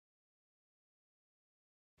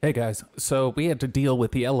Hey guys, so we had to deal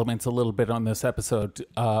with the elements a little bit on this episode.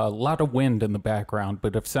 A lot of wind in the background,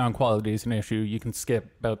 but if sound quality is an issue, you can skip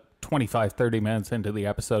about 25-30 minutes into the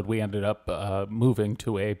episode. We ended up moving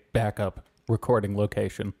to a backup recording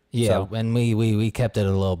location. Yeah, and we kept it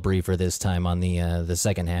a little briefer this time on the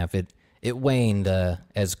second half. It waned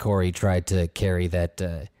as Corey tried to carry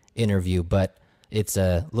that interview, but it's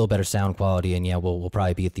a little better sound quality, and yeah, we'll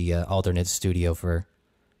probably be at the alternate studio for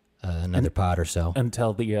another pod or so.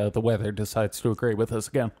 Until the weather decides to agree with us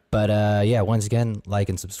again. But yeah, once again, like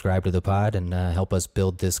and subscribe to the pod and help us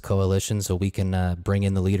build this coalition so we can bring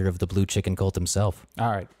in the leader of the Blue Chicken Cult himself.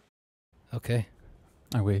 All right. Okay.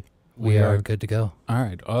 Are we? We are good to go. All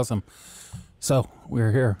right, awesome. So,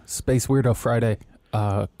 we're here. Space Weirdo Friday.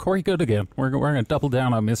 Corey Goode again. We're going to double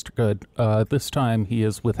down on Mr. Goode. This time, he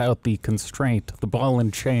is without the constraint, the ball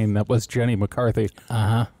and chain that was Jenny McCarthy.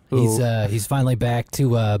 Uh-huh. He's finally back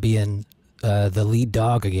to being the lead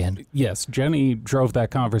dog again. Yes, Jenny drove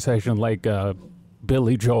that conversation like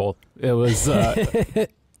Billy Joel. It was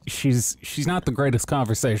she's not the greatest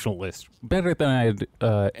conversationalist. Better than I had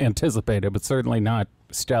anticipated, but certainly not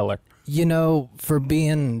stellar. You know, for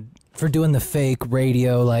doing the fake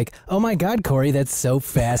radio, like, oh my God, Corey, that's so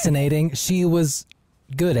fascinating. She was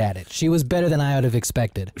good at it. She was better than I would have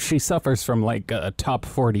expected. She suffers from like top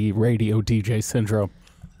 40 radio DJ syndrome.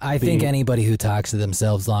 I think anybody who talks to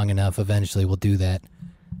themselves long enough eventually will do that.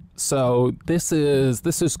 So this is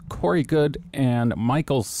Corey Goode and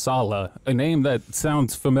Michael Salla, a name that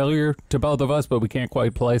sounds familiar to both of us, but we can't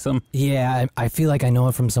quite place him. Yeah, I feel like I know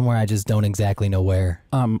it from somewhere. I just don't exactly know where.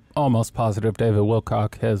 I'm almost positive David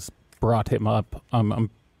Wilcock has brought him up. I'm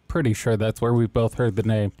pretty sure that's where we both heard the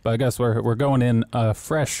name. But I guess we're going in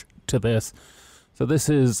fresh to this. So this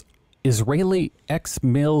is Israeli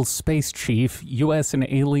ex-mil space chief, U.S. and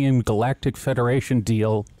alien Galactic Federation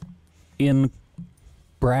deal in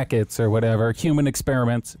brackets or whatever, human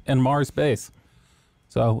experiments and Mars base.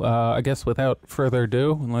 So I guess without further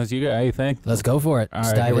ado, unless you got anything. Let's go for it. All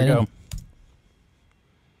right, here we go.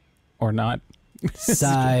 Or not.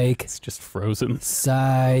 Psych. It's just frozen.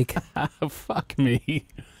 Psych. Fuck me.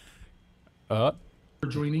 For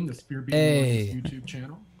joining the Spear Beating YouTube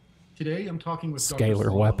channel. Today I'm talking with Dr. Scalar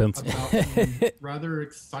Salla weapons. about some rather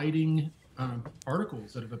exciting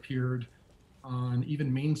articles that have appeared on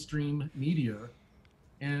even mainstream media.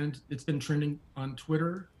 And it's been trending on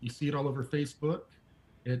Twitter. You see it all over Facebook.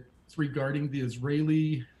 It's regarding the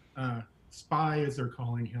Israeli spy, as they're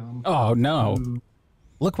calling him. Oh, no.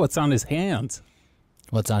 Look what's on his hands.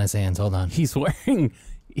 What's on his hands? Hold on. He's wearing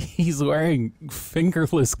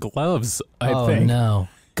fingerless gloves, I think. Oh, no.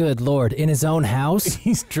 Good Lord. In his own house?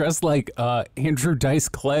 He's dressed like Andrew Dice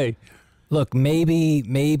Clay. Look,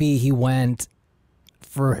 maybe he went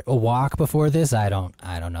for a walk before this. I don't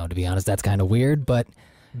know, to be honest. That's kind of weird, but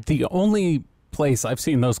the only place I've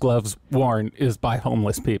seen those gloves worn is by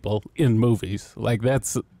homeless people in movies. Like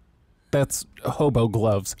that's hobo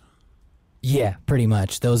gloves. Yeah, pretty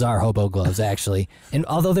much. Those are hobo gloves, actually. And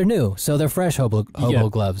although they're new, so they're fresh hobo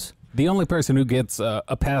gloves. The only person who gets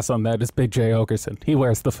a pass on that is Big J. Okerson. He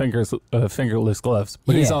wears the fingerless gloves,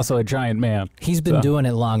 but he's also a giant man. He's been doing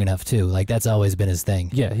it long enough, too. Like, that's always been his thing.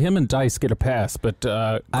 Yeah, him and Dice get a pass, but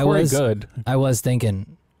Corey Goode. I was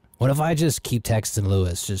thinking, what if I just keep texting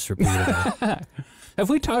Lewis just repeatedly? Have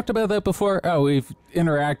we talked about that before? Oh, we've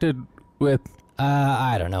interacted with...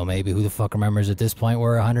 I don't know, maybe. Who the fuck remembers at this point?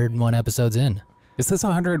 We're 101 episodes in. Is this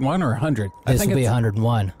 101 or 100? This will be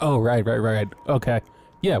 101. Oh, right. Okay.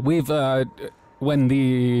 Yeah, we've, when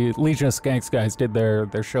the Legion of Skanks guys did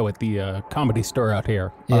their show at the Comedy Store out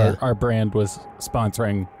here, our brand was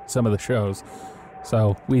sponsoring some of the shows.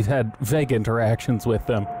 So we've had vague interactions with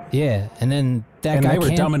them. Yeah, and then they were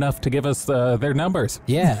dumb enough to give us their numbers.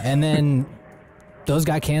 Yeah, and then those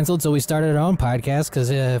got canceled, so we started our own podcast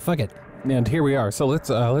because fuck it. And here we are. So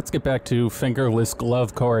let's get back to fingerless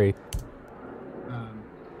glove Corey.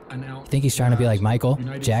 I think he's trying to be like Michael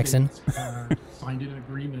Jackson. States, signed an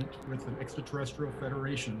agreement with an extraterrestrial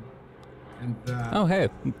federation. And oh, hey,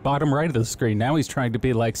 bottom right of the screen. Now he's trying to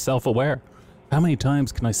be like self-aware. How many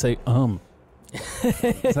times can I say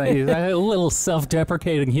Is that a little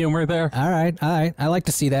self-deprecating humor there? All right. I like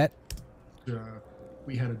to see that.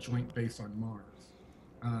 We had a joint base on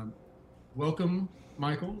Mars. Welcome,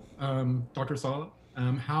 Michael, Dr. Salla.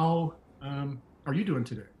 How are you doing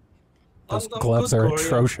today? Those gloves are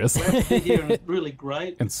atrocious. Really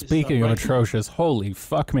great. And speaking of atrocious, holy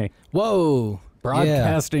fuck me. Whoa.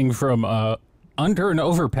 Broadcasting from under an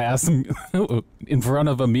overpass in front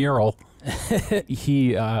of a mural.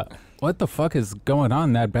 What the fuck is going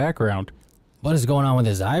on in that background? What is going on with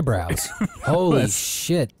his eyebrows? Holy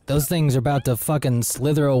shit. Those things are about to fucking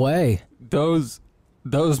slither away. Those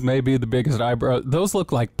may be the biggest eyebrows. Those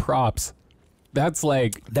look like props. That's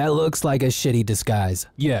like... That looks like a shitty disguise.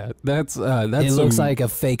 Yeah, that's It looks like a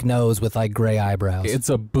fake nose with like gray eyebrows. It's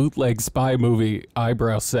a bootleg spy movie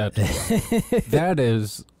eyebrow set. That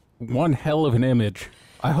is one hell of an image.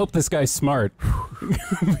 I hope this guy's smart.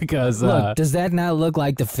 Because... Look, does that not look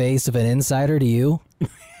like the face of an insider to you?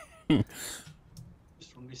 From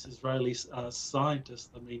this Israeli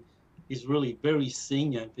scientist, I mean, he's really very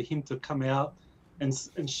senior. For him to come out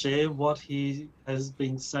and share what he has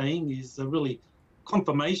been saying is a really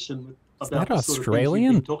confirmation about the sort of things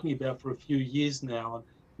we've been talking about for a few years now. And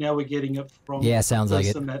now we're getting it from sounds the like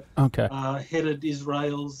person it. that headed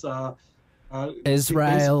Israel's defense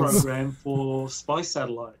program for spy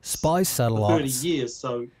satellites. For 30 years.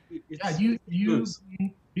 So it's, you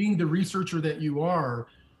being the researcher that you are,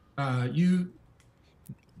 you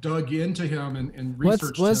dug into him and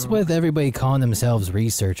researched what's him. with everybody calling themselves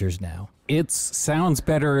researchers now? It sounds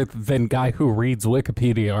better than guy who reads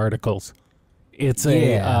Wikipedia articles. It's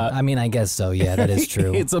I mean, I guess so. Yeah, that is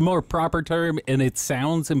true. It's a more proper term, and it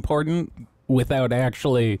sounds important without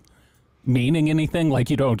actually meaning anything. Like,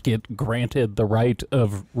 you don't get granted the right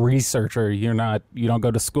of researcher. You don't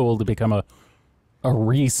go to school to become a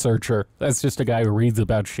researcher. That's just a guy who reads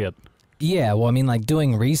about shit. Yeah, well, I mean, like,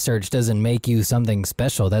 doing research doesn't make you something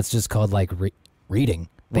special. That's just called, like, reading.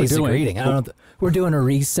 Basic reading. I don't know. We're doing a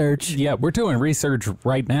research. Yeah, we're doing research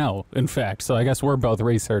right now, in fact. So I guess we're both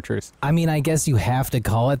researchers. I mean, I guess you have to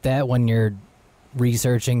call it that when you're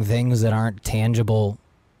researching things that aren't tangible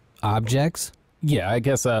objects. Yeah, I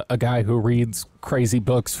guess a guy who reads crazy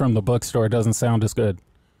books from the bookstore doesn't sound as good.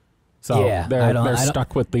 So yeah, they're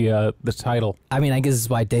stuck with the title. I mean, I guess it's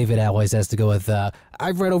why David always has to go with,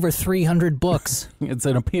 I've read over 300 books. It's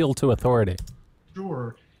an appeal to authority.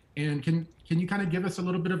 Sure. And can you kind of give us a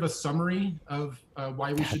little bit of a summary of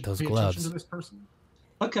why we should pay attention to this person?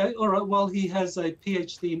 Okay, all right. Well, he has a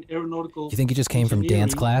PhD in aeronautical. You think he just came from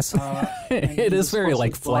dance class? It is very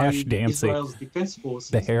like flash dancing. Israel's Defense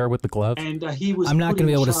Forces. The hair with the gloves. And he was. I'm not going to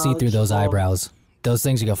be able to see through those eyebrows. Those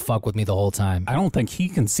things are going to fuck with me the whole time. I don't think he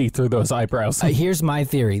can see through those eyebrows. Here's my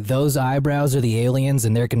theory. Those eyebrows are the aliens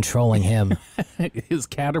and they're controlling him. His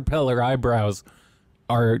caterpillar eyebrows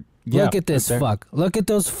are... Look at this fuck. Look at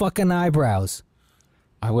those fucking eyebrows.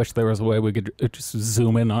 I wish there was a way we could just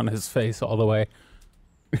zoom in on his face all the way.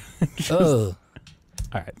 All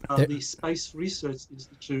right. The Space Research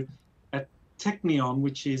Institute at Technion,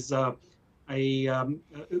 which is a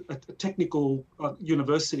technical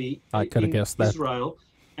university in Israel,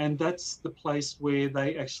 and that's the place where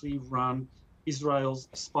they actually run Israel's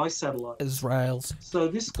spy satellites. So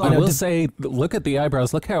this guy... I will say, look at the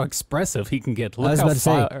eyebrows. Look how expressive he can get. Look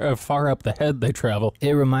how far up the head they travel.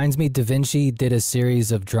 It reminds me, Da Vinci did a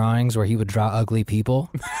series of drawings where he would draw ugly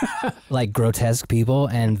people, like grotesque people,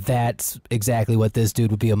 and that's exactly what this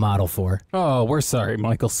dude would be a model for. Oh, we're sorry,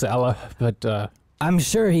 Michael Salla, but... I'm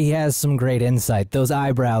sure he has some great insight. Those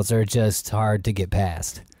eyebrows are just hard to get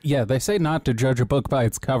past. Yeah, they say not to judge a book by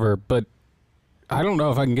its cover, but I don't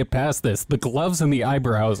know if I can get past this. The gloves and the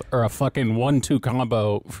eyebrows are a fucking 1-2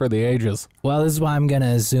 combo for the ages. Well, this is why I'm going to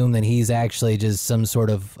assume that he's actually just some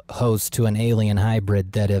sort of host to an alien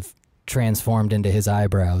hybrid that have transformed into his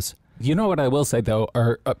eyebrows. You know what I will say, though,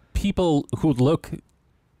 are people who look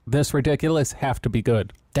this ridiculous have to be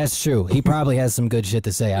good. That's true. He probably has some good shit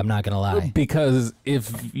to say, I'm not going to lie. Because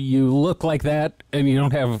if you look like that and you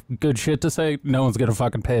don't have good shit to say, no one's going to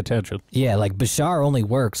fucking pay attention. Yeah, like Bashar only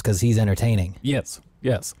works because he's entertaining. Yes.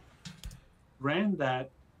 Ran that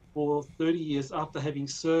for 30 years after having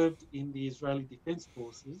served in the Israeli Defense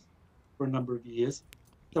Forces for a number of years.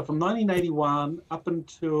 So from 1981 up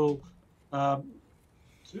until it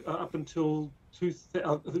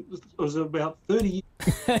was about 30 years.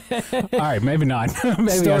 All right, maybe not.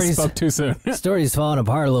 Maybe I spoke too soon. Story's falling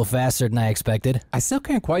apart a little faster than I expected. I still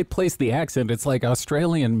can't quite place the accent. It's like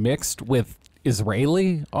Australian mixed with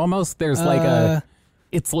Israeli almost. There's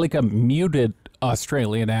it's like a muted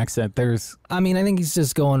Australian accent. I mean, I think he's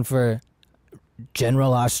just going for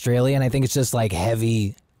general Australian. I think it's just like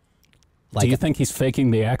heavy. Do you think he's faking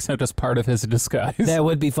the accent as part of his disguise? That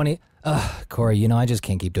would be funny. Corey, I just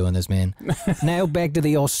can't keep doing this, man. Now back to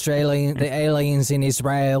the aliens in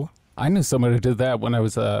Israel. I knew someone who did that when I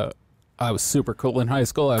was super cool in high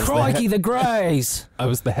school. Crikey, the Greys! I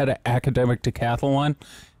was the head of academic decathlon,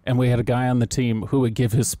 and we had a guy on the team who would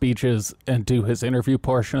give his speeches and do his interview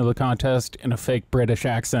portion of the contest in a fake British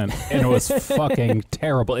accent, and it was fucking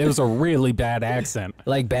terrible. It was a really bad accent.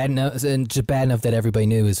 Like bad enough, and just bad enough that everybody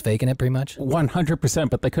knew he was faking it, pretty much. 100%,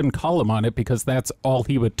 but they couldn't call him on it because that's all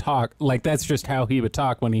he would talk. Like, that's just how he would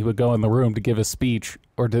talk when he would go in the room to give a speech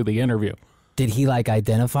or do the interview. Did he like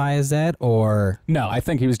identify as that, or No, I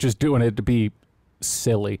think he was just doing it to be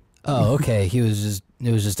silly. oh, okay, it was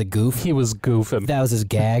just a goof. He was goofing. That was his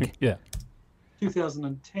gag. Yeah.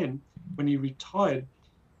 2010, when he retired,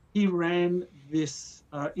 he ran this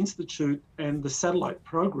institute and the satellite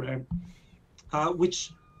program,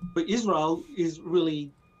 which for Israel is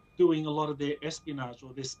really doing a lot of their espionage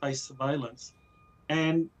or their space surveillance.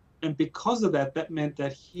 And because of that, that meant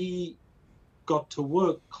that he got to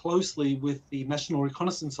work closely with the National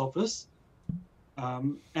Reconnaissance Office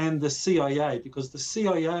and the CIA, because the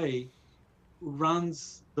CIA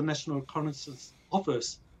runs the National Reconnaissance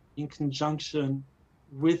Office in conjunction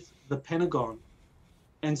with the Pentagon.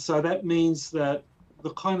 And so that means that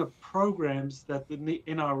the kind of programs that the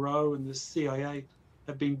NRO and the CIA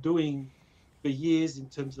have been doing for years in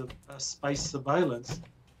terms of space surveillance,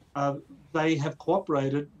 they have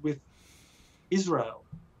cooperated with Israel.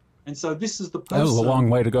 And so this is the person That was a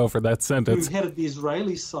long way to go for that sentence. who headed the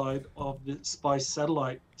Israeli side of the spy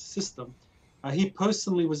satellite system. He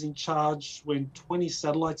personally was in charge when 20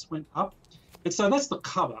 satellites went up. And so that's the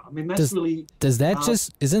cover. I mean, that's really... Does that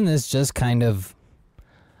isn't this just kind of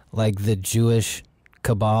like the Jewish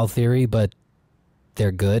cabal theory, but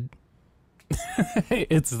they're good?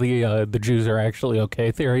 It's the Jews are actually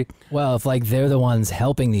okay theory. Well, if like they're the ones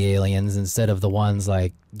helping the aliens instead of the ones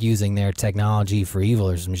like using their technology for evil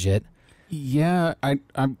or some shit. Yeah, I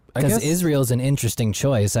Because guess Israel's an interesting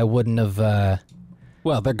choice. I wouldn't have.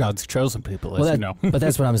 well, they're God's chosen people, as you know. But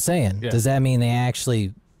that's what I'm saying. Yeah. Does that mean they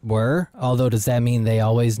actually were? Although, does that mean they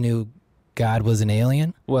always knew God was an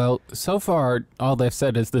alien? Well, so far, all they've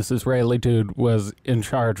said is this Israeli dude was in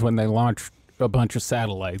charge when they launched a bunch of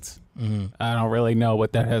satellites. Mm-hmm. I don't really know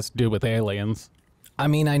what that has to do with aliens. I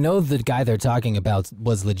mean, I know the guy they're talking about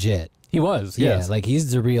was legit. He was, yes. Yeah, like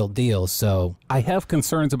he's the real deal. So I have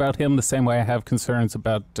concerns about him the same way I have concerns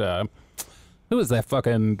about who was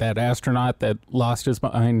that astronaut that lost his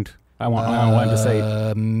mind? I wanted to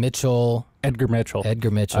say Mitchell. Edgar Mitchell. Edgar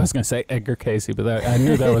Mitchell. I was going to say Edgar Casey, but I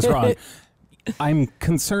knew that was wrong. I'm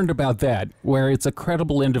concerned about that, where it's a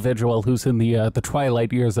credible individual who's in the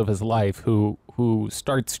twilight years of his life who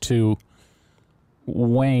starts to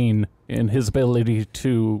wane in his ability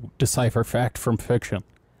to decipher fact from fiction.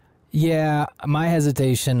 Yeah, my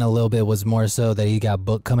hesitation a little bit was more so that he got a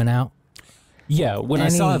book coming out. Yeah, when I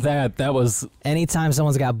saw that was... Anytime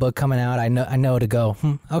someone's got a book coming out, I know to go,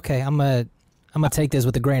 okay, I'm gonna take this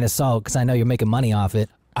with a grain of salt because I know you're making money off it.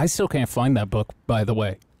 I still can't find that book, by the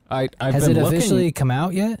way. Has it officially come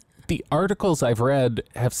out yet? The articles I've read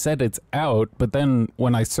have said it's out, but then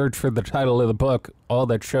when I search for the title of the book, all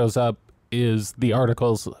that shows up is the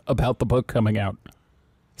articles about the book coming out.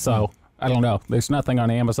 So, I don't know. There's nothing on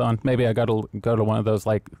Amazon. Maybe I got to go to one of those,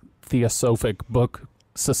 like, Theosophic book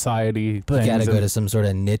society things. You gotta go to some sort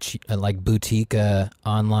of niche, like boutique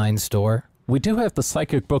online store. We do have the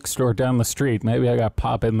psychic bookstore down the street. Maybe I got to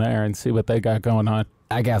pop in there and see what they got going on.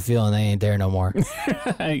 I got a feeling they ain't there no more.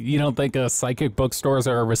 You don't think psychic bookstores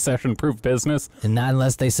are a recession-proof business? And not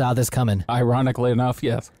unless they saw this coming. Ironically enough,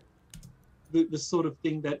 yes. The sort of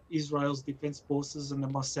thing that Israel's defense forces and the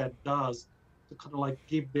Mossad does to kind of like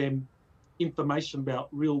give them information about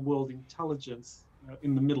real-world intelligence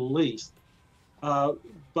in the Middle East.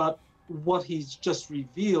 But what he's just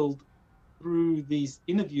revealed through these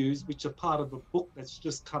interviews, which are part of a book that's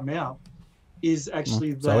just come out, is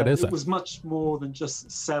actually that it was much more than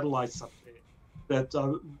just satellites up there,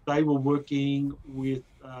 that they were working with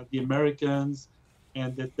the Americans,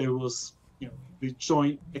 and that there was, the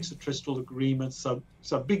joint extraterrestrial agreements.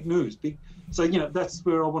 So big news, So, that's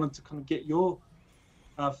where I wanted to kind of get your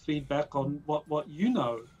feedback on what you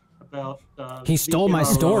know about. He stole my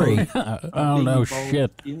story. Oh, no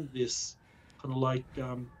shit. In this kind of like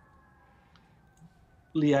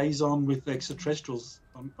liaison with extraterrestrials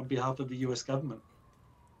on behalf of the U.S. government.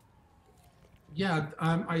 Yeah,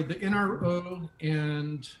 the NRO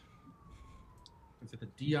and is it the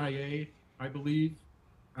DIA, I believe,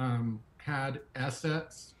 had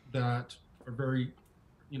assets that are very,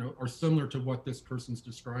 are similar to what this person's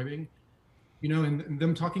describing. And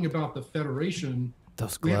them talking about the Federation.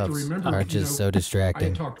 Those we have to gloves remember, are just so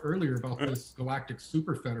distracting. I talked earlier about this Galactic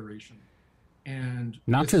Super Federation. And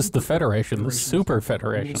not just the Federation, the Super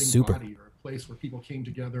Federation. Super. Or a place where people came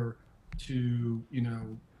together to,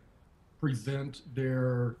 present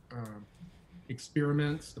their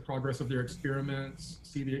experiments, the progress of their experiments,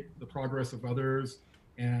 see the progress of others,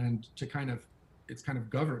 and to it's kind of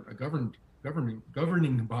governing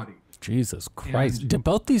body. Jesus Christ. Did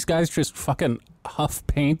both these guys just fucking huff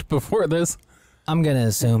paint before this? I'm going to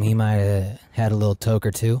assume he might have had a little toke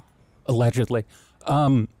or two. Allegedly.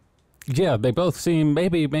 Yeah, they both seem,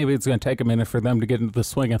 maybe it's going to take a minute for them to get into the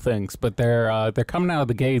swing of things, but they're coming out of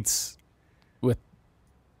the gates with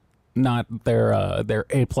not their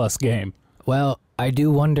A+ game. Well, I do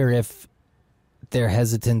wonder if they're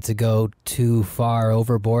hesitant to go too far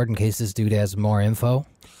overboard in case this dude has more info.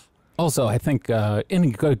 Also, I think any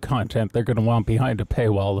good content they're going to want behind a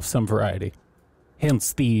paywall of some variety.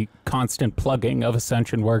 Hence the constant plugging of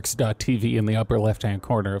AscensionWorks.tv in the upper left-hand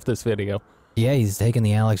corner of this video. Yeah, he's taking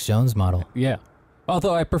the Alex Jones model. Yeah.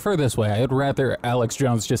 Although I prefer this way. I'd rather Alex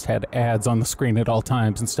Jones just had ads on the screen at all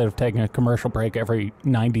times instead of taking a commercial break every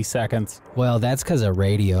 90 seconds. Well, that's because of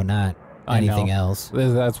radio, not anything else.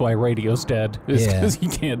 That's why radio's dead, is because you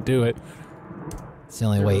can't do it. It's the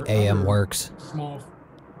only way AM works. Small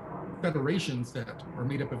federations that are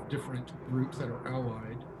made up of different groups that are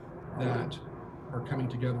allied that are coming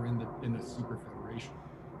together in the super federation.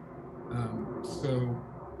 So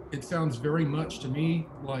it sounds very much to me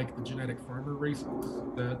like the genetic farmer races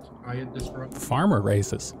that I had described. Farmer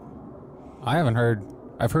races? I haven't heard.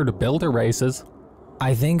 I've heard of builder races.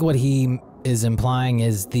 I think what he is implying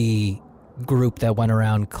is the group that went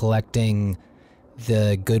around collecting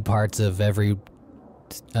the good parts of every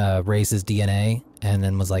race's DNA and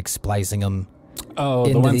then was like splicing them. Oh,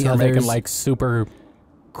 the ones who are making like super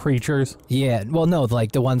creatures? Yeah, well, no,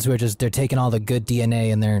 like the ones who are they're taking all the good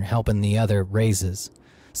DNA and they're helping the other races.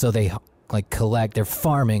 So they like they're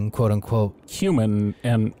farming, quote unquote. Human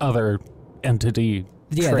and other entity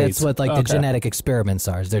traits. That's what like the genetic experiments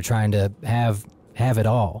are. Is they're trying to have it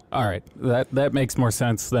all. All right, that makes more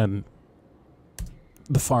sense than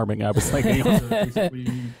the farming I was thinking of. Basically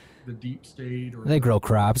the deep state. Or they grow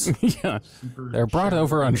crops. Yeah, they're brought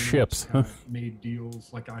over on ships. Made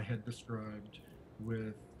deals like I had described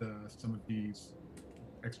with some of these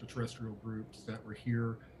extraterrestrial groups that were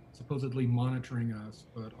here supposedly monitoring us,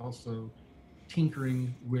 but also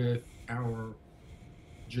tinkering with our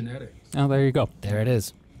genetics. Oh, there you go. There it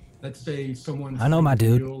is. Let's say someone's I know my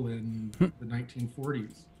dude. In the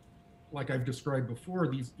 1940s. Like I've described before,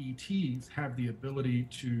 these ETs have the ability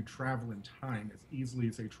to travel in time as easily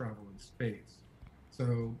as they travel in space.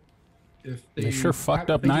 So if they sure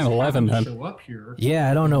fucked up 9/11 then. Show up here,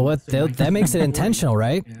 yeah, I don't know what that makes it intentional,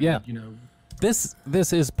 right? And, yeah. You know, This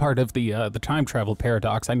is part of the time travel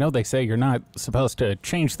paradox. I know they say you're not supposed to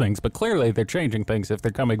change things, but clearly they're changing things if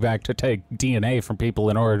they're coming back to take DNA from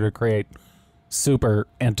people in order to create super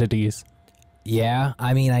entities. Yeah,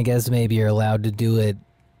 I mean, I guess maybe you're allowed to do it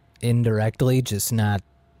indirectly, just not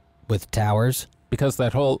with towers. Because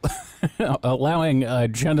that whole allowing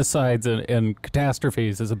genocides and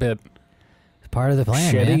catastrophes is a bit part of the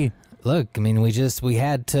plan, shitty. Man. Look, I mean, we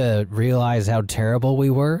had to realize how terrible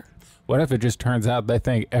we were. What if it just turns out they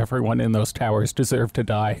think everyone in those towers deserved to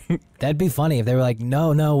die? That'd be funny if they were like,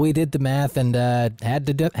 no, we did the math and had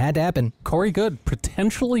to happen. Corey Goode,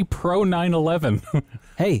 potentially pro 9/11.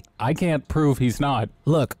 Hey, I can't prove he's not.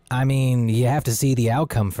 Look, I mean, you have to see the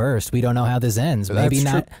outcome first. We don't know how this ends. That's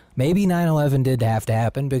true. Maybe 9/11 did have to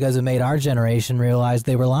happen because it made our generation realize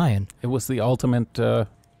they were lying. It was the ultimate...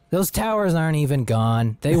 Those towers aren't even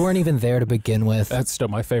gone. They weren't even there to begin with. That's still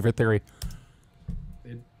my favorite theory.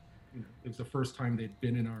 It was the first time they'd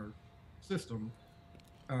been in our system.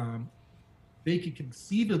 They could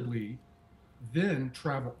conceivably then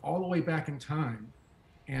travel all the way back in time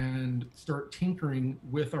and start tinkering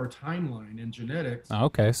with our timeline and genetics.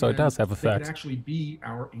 Okay, so it does have They effects. could actually be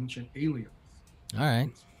our ancient aliens. All right.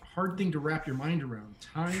 It's a hard thing to wrap your mind around.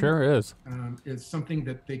 Time Sure is. is something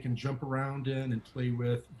that they can jump around in and play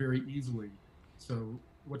with very easily. So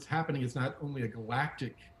what's happening is not only a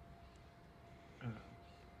galactic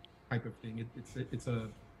type of thing. It's a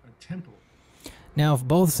temple. Now, if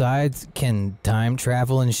both sides can time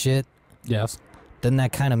travel and shit, Yes. doesn't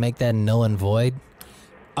that kind of make that null and void?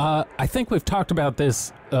 I think we've talked about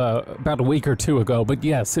this about a week or two ago, but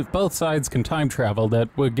yes, if both sides can time travel, that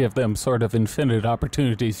would give them sort of infinite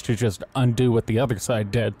opportunities to just undo what the other side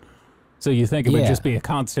did. So you think it would just be a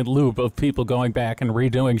constant loop of people going back and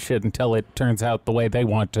redoing shit until it turns out the way they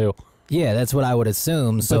want to. Yeah, that's what I would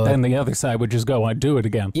assume. So But then the other side would just go and do it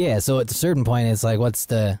again. yeah, so at a certain point, it's like, what's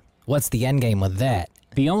the end game with that?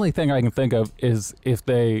 The only thing I can think of is if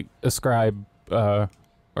they ascribe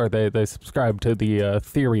or they subscribe to the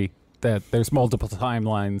theory that there's multiple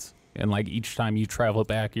timelines, and like each time you travel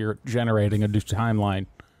back, you're generating a new timeline.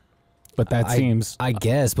 But that seems... I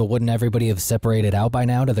guess, but wouldn't everybody have separated out by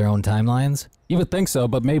now to their own timelines? You would think so,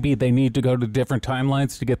 but maybe they need to go to different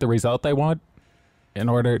timelines to get the result they want in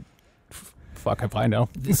order... Fuck if I know.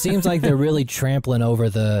 It seems like they're really trampling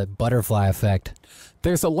over the butterfly effect.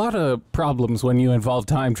 There's a lot of problems when you involve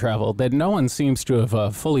time travel that no one seems to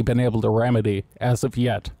have fully been able to remedy as of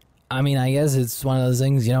yet. I mean, I guess it's one of those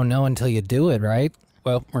things you don't know until you do it, right?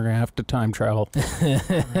 Well, we're going to have to time travel.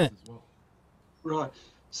 Right.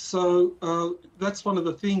 So that's one of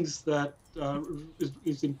the things that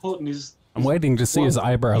is important is... I'm waiting to see his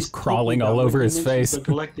eyebrows crawling all over his face.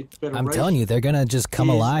 I'm telling you, they're going to just come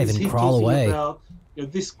alive and crawl away. About,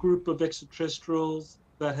 this group of extraterrestrials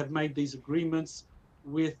that have made these agreements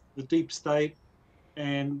with the deep state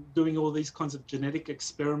and doing all these kinds of genetic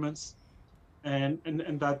experiments and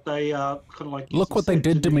that they are kind of like... Look what they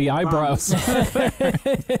did to me eyebrows.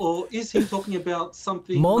 Or is he talking about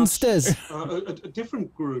something... Monsters. Much, a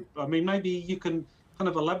different group? I mean, maybe you can kind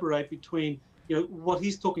of elaborate between... what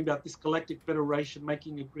he's talking about, this Galactic Federation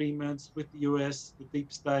making agreements with the US, the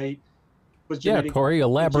deep state. Yeah, Corey,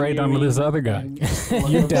 elaborate on this other guy.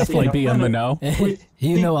 You'd definitely be in the know.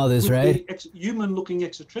 You know all this, right? Human-looking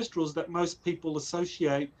extraterrestrials that most people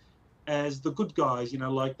associate as the good guys,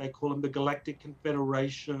 like they call them the Galactic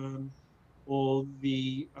Confederation or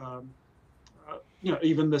the...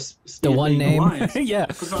 even the one name. Yeah,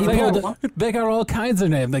 they got all kinds of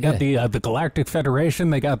names. They got the Galactic Federation.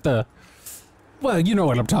 They got the... Well, you know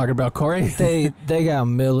what I'm talking about, Corey. They got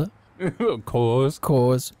Miller.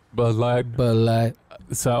 Coors. Bud Light.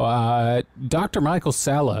 So, Dr. Michael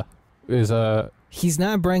Salla is a... He's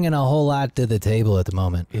not bringing a whole lot to the table at the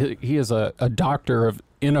moment. He is a doctor of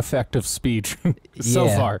ineffective speech so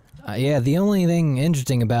far. Yeah, the only thing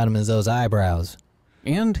interesting about him is those eyebrows.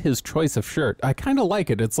 And his choice of shirt. I kind of like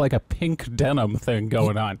it. It's like a pink denim thing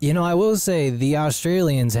going on. I will say the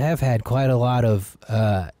Australians have had quite a lot of...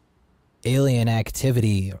 alien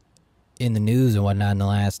activity in the news and whatnot in the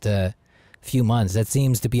last few months. That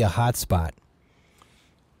seems to be a hot spot.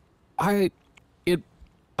 I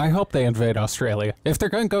hope they invade Australia. If they're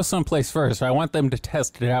going to go someplace first, I want them to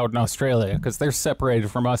test it out in Australia because they're separated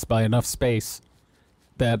from us by enough space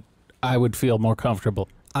that I would feel more comfortable.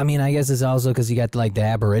 I mean, I guess it's also because you got like the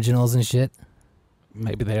Aboriginals and shit.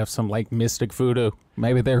 Maybe they have some like mystic voodoo.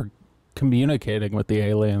 Maybe they're communicating with the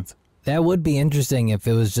aliens. That would be interesting if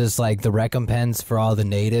it was just like the recompense for all the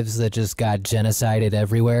natives that just got genocided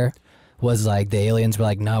everywhere was like the aliens were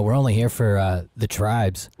like, no, we're only here for the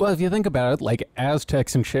tribes. Well, if you think about it, like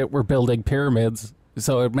Aztecs and shit were building pyramids,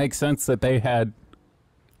 so it makes sense that they had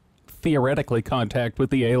theoretically contact with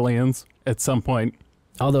the aliens at some point.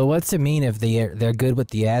 Although, what's it mean if they're good with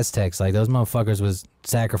the Aztecs? Like, those motherfuckers was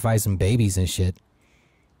sacrificing babies and shit.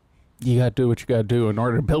 You gotta do what you gotta do in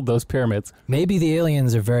order to build those pyramids. Maybe the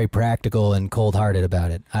aliens are very practical and cold-hearted about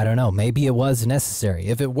it. I don't know. Maybe it was necessary.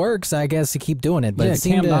 If it works, I guess to keep doing it. But yeah, it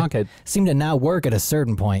seemed to not work at a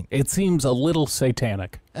certain point. It seems a little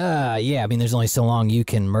satanic. Yeah. I mean, there's only so long you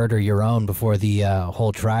can murder your own before the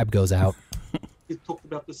whole tribe goes out. You talked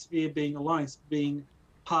about the Sphere being alliance, being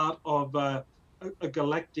part of a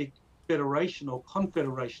galactic federation or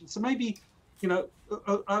confederation. So maybe...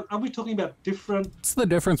 are we talking about different... What's the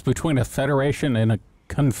difference between a federation and a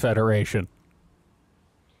confederation?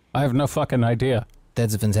 I have no fucking idea.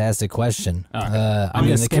 That's a fantastic question. I'm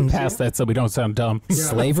going to skip past that so we don't sound dumb. Yeah,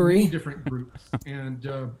 Slavery? many different groups. And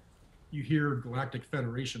you hear Galactic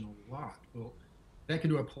Federation a lot. Well, that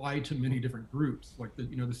could apply to many different groups, like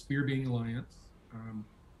the Sphere Being Alliance.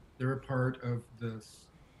 They're a part of this...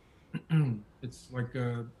 it's like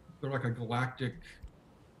they're like a galactic...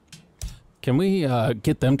 Can we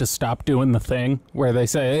get them to stop doing the thing where they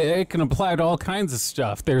say it can apply to all kinds of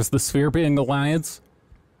stuff? There's the Sphere Being Alliance,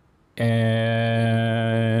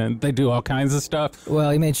 and they do all kinds of stuff. Well,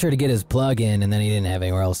 he made sure to get his plug in, and then he didn't have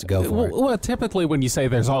anywhere else to go for it. Well, typically when you say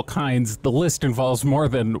there's all kinds, the list involves more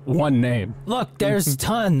than one name. Look, there's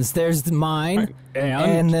tons. There's mine,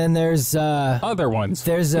 and then there's... other ones.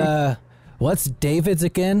 There's, what's David's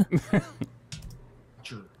again?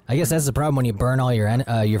 I guess that's the problem when you burn all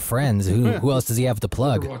your friends. Who else does he have to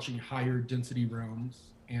plug? We're watching higher density realms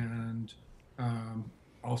and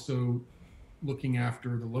also looking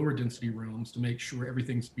after the lower density realms to make sure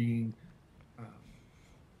everything's being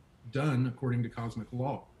done according to cosmic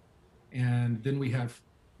law. And then we have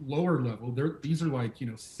lower level. These are like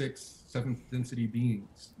 6th, 7th density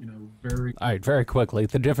beings. Very. All right, very quickly,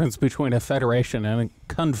 the difference between a federation and a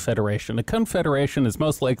confederation. A confederation is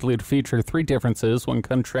most likely to feature 3 differences when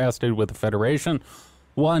contrasted with a federation.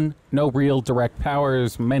 1, no real direct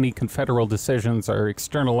powers. Many confederal decisions are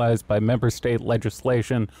externalized by member state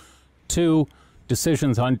legislation. 2,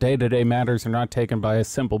 Decisions on day-to-day matters are not taken by a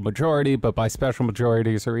simple majority, but by special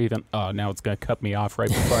majorities or even... Oh, now it's going to cut me off right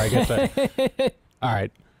before I get there. All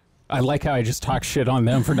right. I like how I just talk shit on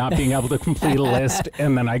them for not being able to complete a list,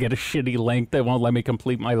 and then I get a shitty link that won't let me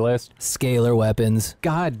complete my list. Scalar weapons.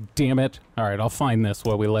 God damn it. All right, I'll find this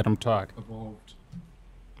while we let them talk. Evolved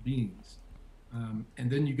beings. And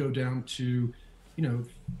then you go down to,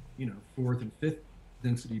 fourth and fifth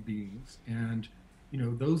density beings. And,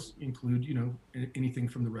 those include, anything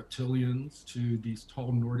from the reptilians to these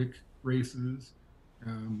tall Nordic races,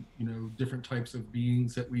 different types of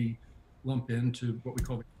beings that we lump into what we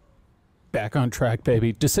call... Back on track,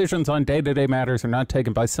 baby. Decisions on day-to-day matters are not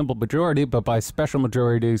taken by simple majority, but by special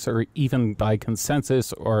majorities or even by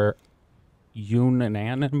consensus or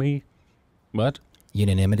unanimity. What?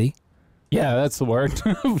 Unanimity? Yeah, that's the word.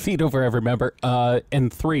 Veto for every member.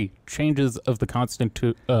 And 3, changes of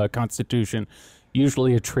the Constitution,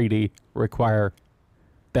 usually a treaty, require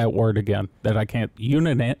that word again that I can't.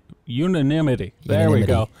 Unanimity. There we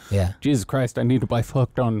go. Yeah. Jesus Christ, I need to buy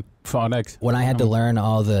hooked on phonics. When I had to learn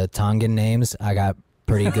all the Tongan names, I got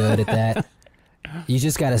pretty good at that. You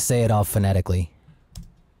just got to say it all phonetically.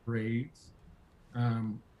 Grades.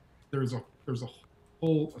 There's a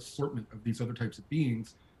whole assortment of these other types of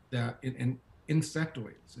beings that, and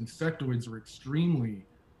insectoids. Insectoids are extremely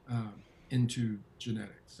into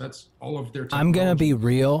genetics. That's all of their technology. I'm going to be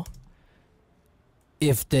real.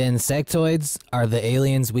 If the insectoids are the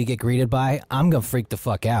aliens we get greeted by, I'm going to freak the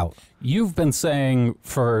fuck out. You've been saying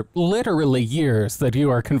for literally years that you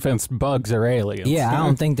are convinced bugs are aliens. Yeah, I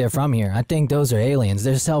don't think they're from here. I think those are aliens.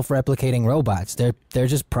 They're self-replicating robots. They're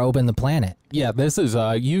just probing the planet. Yeah, this is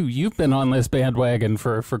you've been on this bandwagon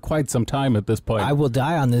for quite some time at this point. I will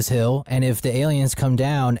die on this hill, and if the aliens come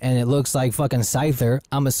down and it looks like fucking Scyther,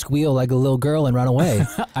 I'm gonna squeal like a little girl and run away.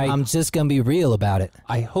 I'm just gonna be real about it.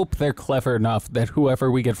 I hope they're clever enough that whoever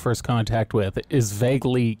we get first contact with is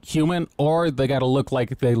vaguely human, or they gotta look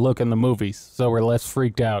like they look in the movies, so we're less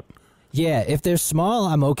freaked out. Yeah, if they're small,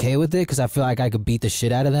 I'm okay with it because I feel like I could beat the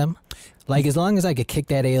shit out of them. Like, as long as I could kick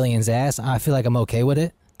that alien's ass, I feel like I'm okay with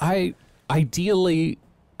it. Ideally,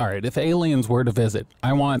 all right, if aliens were to visit,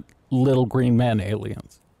 I want little green men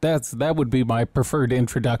aliens. That would be my preferred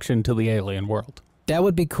introduction to the alien world. That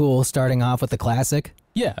would be cool, starting off with the classic.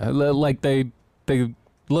 Yeah, like they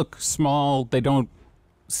look small, they don't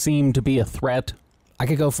seem to be a threat. I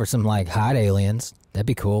could go for some, like, hot aliens. That'd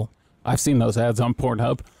be cool. I've seen those ads on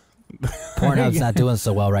Pornhub. Pornhub's not doing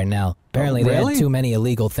so well right now. Apparently, they had too many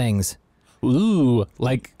illegal things. Ooh,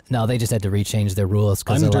 like... No, they just had to rechange their rules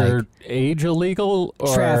because of, like... Underage illegal?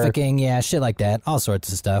 Or... Trafficking, yeah, shit like that. All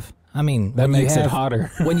sorts of stuff. I mean... That makes it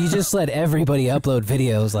hotter. When you just let everybody upload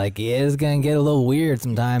videos, like, yeah, it's gonna get a little weird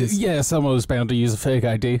sometimes. Yeah, someone was bound to use a fake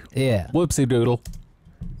ID. Yeah. Whoopsie doodle.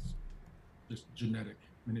 Just genetic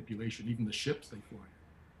manipulation, even the ships they fly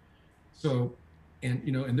in. So...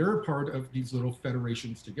 And they're a part of these little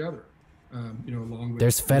federations together, along with...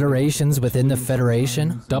 There's federations within the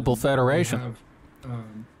federation? Double federation. Have,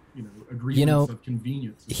 agreements of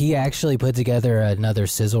convenience. He actually put together another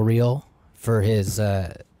sizzle reel for his,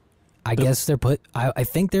 I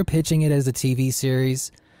think they're pitching it as a TV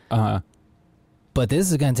series. But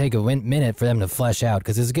this is going to take a minute for them to flesh out,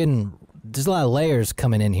 because there's a lot of layers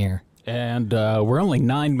coming in here. And we're only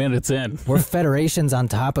 9 minutes in. We're federations on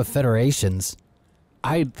top of federations.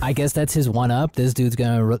 I guess that's his one-up. This dude's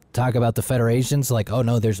going to talk about the federations like, oh,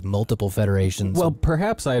 no, there's multiple federations. Well,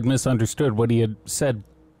 perhaps I had misunderstood what he had said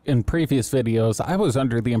in previous videos. I was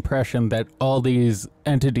under the impression that all these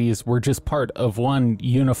entities were just part of one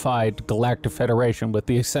unified Galactic Federation, with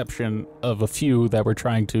the exception of a few that were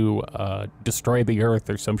trying to destroy the Earth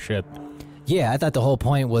or some shit. Yeah, I thought the whole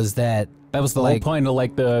point was that... That was the whole point of,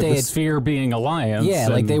 like, the sphere being alliance. Yeah,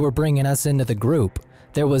 like they were bringing us into the group.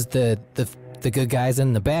 There was the good guys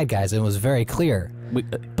and the bad guys, and it was very clear.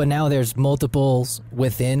 But now there's multiples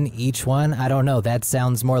within each one. I don't know. That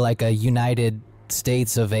sounds more like a United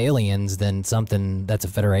States of aliens than something that's a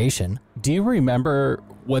federation. Do you remember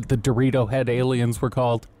what the Dorito head aliens were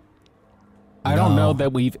called? I don't know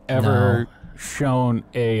that we've ever shown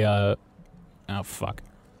a... oh, fuck.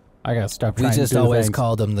 I gotta stop trying to do We just always things.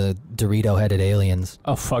 called them the Dorito-headed aliens.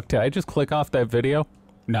 Oh, fuck. Did I just click off that video?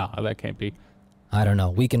 No, that can't be. I don't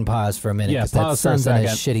know. We can pause for a minute. Yeah, because that pause for a sun's in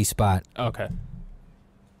a second. shitty spot. Okay.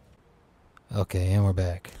 Okay, and we're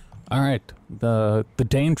back. All right. The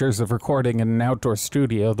dangers of recording in an outdoor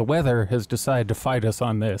studio. The weather has decided to fight us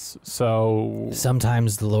on this, so...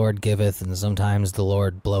 Sometimes the Lord giveth, and sometimes the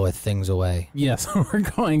Lord bloweth things away. Yes, we're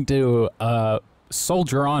going to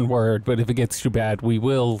soldier onward, but if it gets too bad, we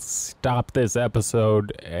will stop this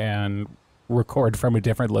episode and record from a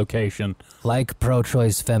different location. Like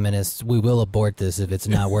pro-choice feminists, we will abort this if it's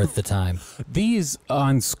not worth the time. These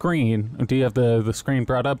on screen, do you have the screen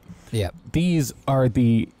brought up? Yeah. These are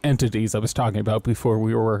the entities I was talking about before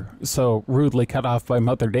we were so rudely cut off by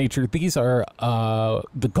Mother Nature. These are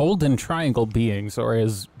the Golden Triangle beings, or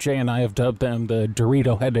as Jay and I have dubbed them, the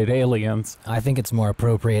Dorito-headed aliens. I think it's more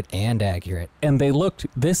appropriate and accurate. And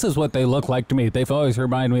this is what they look like to me. They've always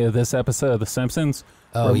reminded me of this episode of The Simpsons.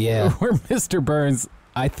 Oh, yeah. Where Mr. Burns,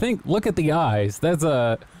 I think, look at the eyes. That's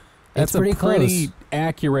It's pretty pretty close.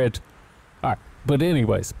 accurate. All right. But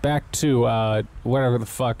anyways, back to whatever the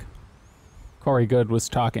fuck Corey Goode was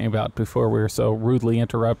talking about before we were so rudely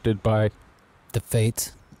interrupted by The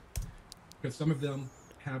fates. Because some of them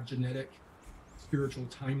have genetic, spiritual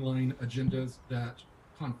timeline agendas that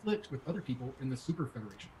conflict with other people in the Super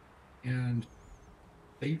Federation. And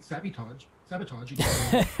they sabotage each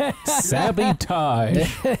other.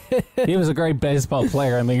 Sabotage. He was a great baseball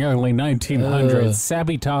player in the early 1900s.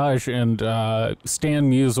 Sabotage and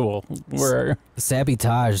Stan Musial were.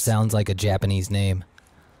 Sabotage sounds like a Japanese name.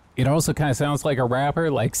 It also kind of sounds like a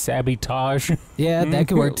rapper, like Sabotage. Yeah, that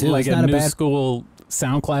could work too. Like It's a not new a bad. school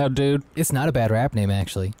SoundCloud dude. It's not a bad rap name,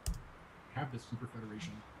 actually. Have this Super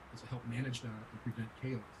Federation is to help manage that and prevent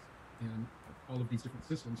chaos in all of these different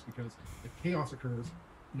systems, because if chaos occurs,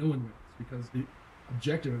 no one wins, because the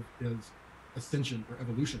objective is ascension or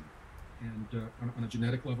evolution, and on a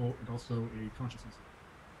genetic level and also a consciousness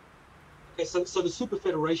level. Okay, so the Super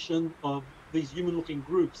Federation of these human-looking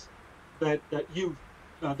groups that you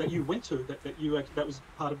went to, that was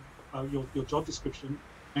part of your job description,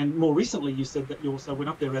 and more recently you said that you also went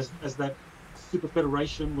up there as that Super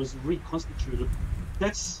Federation was reconstituted.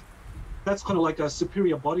 That's kind of like a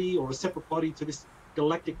superior body or a separate body to this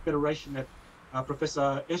Galactic Federation that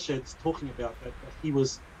Professor Eshed's talking about, that he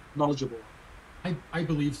was knowledgeable. I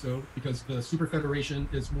believe so, because the Super Federation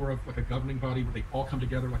is more of like a governing body where they all come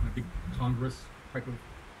together like in a big Congress type of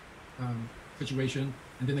situation,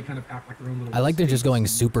 and then they kind of act like their own little. I like they're just going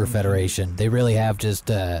Super Federation. They really have just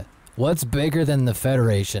what's bigger than the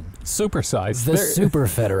Federation? Supersized. The Super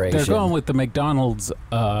Federation. They're going with the McDonald's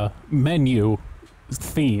menu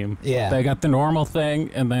theme. Yeah. They got the normal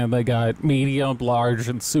thing, and then they got medium, large,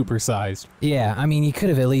 and supersized. Yeah, I mean, you could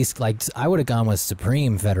have at least, I would have gone with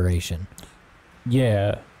Supreme Federation.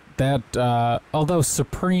 Yeah. That, although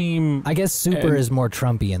Supreme... I guess Super is more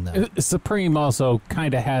Trumpian, though. Supreme also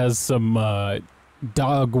kind of has some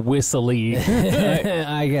dog whistly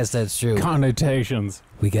I guess that's true. connotations.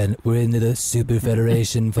 We're into the Super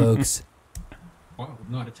Federation, folks.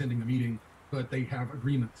 Not attending the meeting, but they have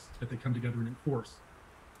agreements that they come together and enforce.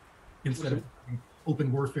 Instead of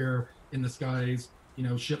open warfare in the skies,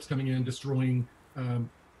 ships coming in, destroying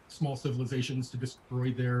small civilizations to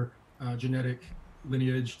destroy their genetic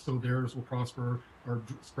lineage so theirs will prosper, or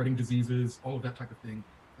spreading diseases, all of that type of thing.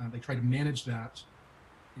 They try to manage that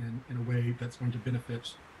in a way that's going to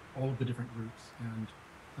benefit all of the different groups.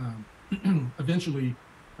 And eventually,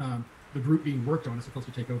 the group being worked on is supposed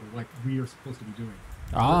to take over, like we are supposed to be doing.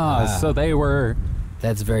 So they were...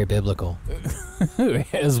 That's very biblical.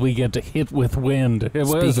 as we get to hit with wind. It was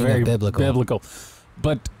Speaking very of biblical.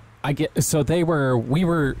 But we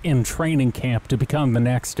were in training camp to become the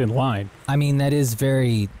next in line. I mean, that is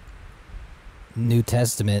very New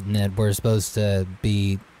Testament, in that we're supposed to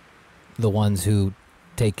be the ones who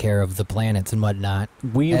take care of the planets and whatnot.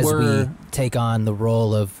 We take on the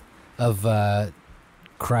role of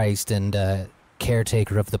Christ and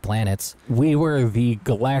caretaker of the planets. We were the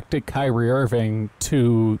galactic Kyrie Irving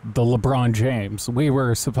to the LeBron James. We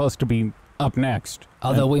were supposed to be up next.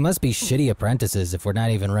 Although we must be shitty apprentices if we're not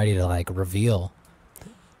even ready to reveal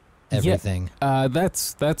everything. Yeah,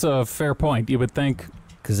 that's a fair point. You would think,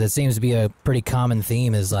 because it seems to be a pretty common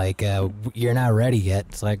theme is you're not ready yet.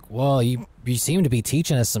 It's like, well, you seem to be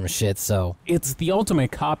teaching us some shit, so. It's the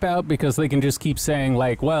ultimate cop-out, because they can just keep saying,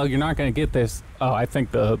 well, you're not going to get this. Oh, I think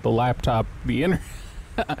the laptop, the internet.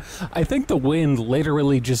 I think the wind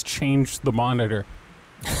literally just changed the monitor.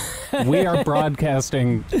 We are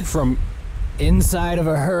broadcasting from... inside of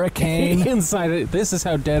a hurricane. This is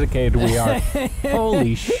how dedicated we are.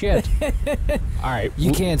 Holy shit. All right.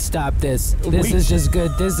 You can't stop this. This is just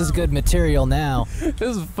good. This is good material now.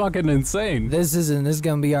 This is fucking insane. This is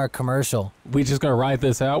going to be our commercial. We just going to ride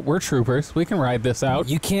this out. We're troopers. We can ride this out.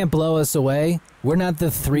 You can't blow us away. We're not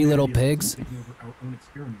the three little pigs. Taking over our own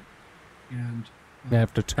experiment. And we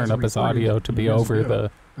have to turn up his audio to be over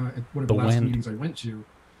the at one of the last wind. meetings I went to,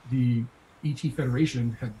 the ET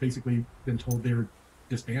Federation had basically been told they were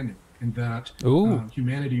disbanding, and that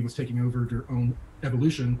humanity was taking over their own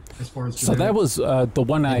evolution as far as so that was the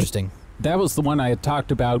one Interesting. That was the one I had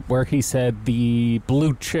talked about where he said the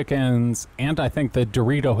blue chickens and I think the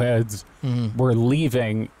Dorito heads were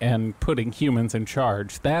leaving and putting humans in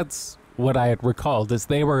charge. That's what I had recalled, is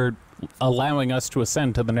they were allowing us to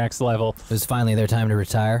ascend to the next level. It was finally their time to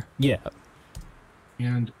retire. Yeah.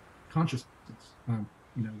 And consciousness,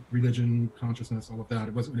 religion, consciousness, all of that,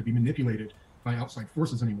 it wasn't going to be manipulated by outside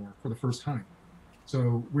forces anymore for the first time.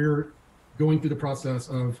 So we're going through the process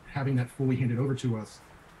of having that fully handed over to us.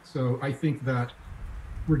 So I think that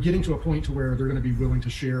we're getting to a point to where they're going to be willing to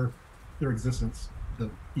share their existence, the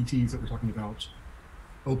ETs that we're talking about,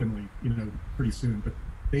 openly, pretty soon. But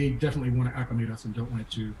they definitely want to acclimate us and don't want it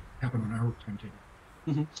to happen on our timetable.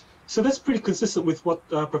 Mm-hmm. So that's pretty consistent with what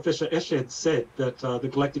Professor Eshed said, that the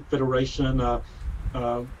Galactic Federation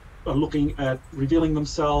are looking at revealing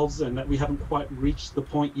themselves, and that we haven't quite reached the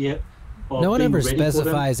point yet. No one ever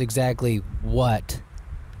specifies exactly what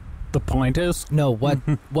the point is. No,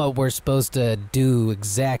 what we're supposed to do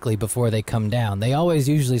exactly before they come down. They always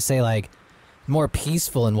usually say like more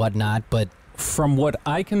peaceful and whatnot, but from what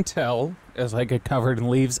I can tell, as I get covered in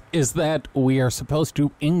leaves, is that we are supposed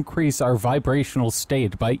to increase our vibrational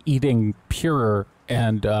state by eating pure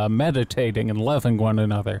and meditating and loving one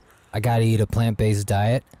another. I gotta eat a plant-based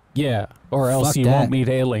diet? Yeah, or else Fuck you that. won't meet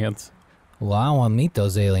aliens. Well, I don't want to meet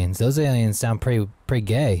those aliens. Those aliens sound pretty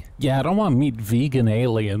gay. Yeah, I don't want to meet vegan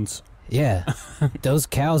aliens. Yeah, those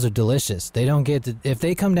cows are delicious. They don't get to, if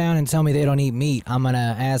they come down and tell me they don't eat meat, I'm going to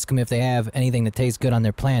ask them if they have anything that tastes good on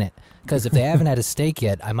their planet. Because if they haven't had a steak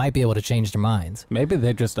yet, I might be able to change their minds. Maybe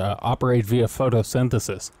they just operate via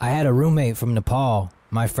photosynthesis. I had a roommate from Nepal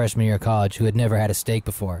my freshman year of college who had never had a steak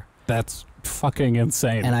before. That's fucking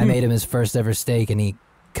insane. And I made him his first ever steak, and he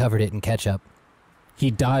covered it in ketchup. He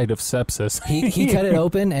died of sepsis. He cut it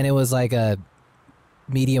open, and it was like a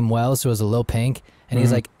medium well, so it was a little pink. And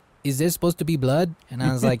he's like, "Is this supposed to be blood?" And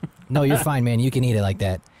I was like, "No, you're fine, man. You can eat it like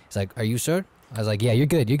that." He's like, "Are you sure?" I was like, "Yeah, you're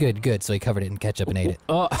good. You're good. Good." So he covered it in ketchup and ate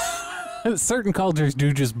it. Certain cultures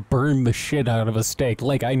do just burn the shit out of a steak.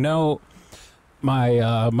 Like, I know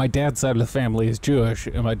my dad's side of the family is Jewish,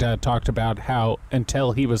 and my dad talked about how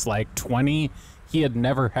until he was like 20, he had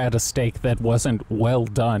never had a steak that wasn't well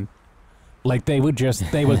done. Like, they would,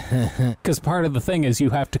 because part of the thing is you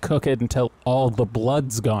have to cook it until all the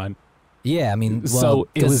blood's gone. Yeah, I mean, well, so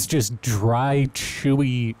it was just dry,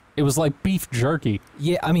 chewy. It was like beef jerky.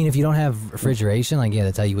 Yeah, I mean, if you don't have refrigeration, like, yeah,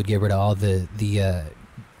 that's how you would get rid of all the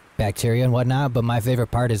bacteria and whatnot. But my favorite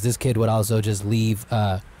part is this kid would also just leave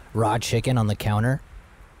raw chicken on the counter.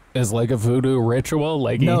 As like a voodoo ritual?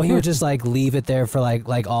 Like, no, he would just like leave it there for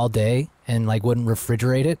like all day and like wouldn't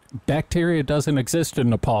refrigerate it. Bacteria doesn't exist in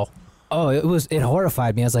Nepal. Oh, it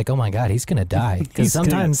horrified me. I was like, oh my God, he's gonna die. Because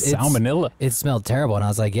sometimes salmonella. It smelled terrible, and I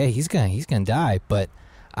was like, yeah, he's gonna die. But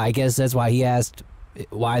I guess that's why he asked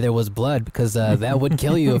why there was blood, because that would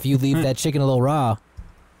kill you if you leave that chicken a little raw.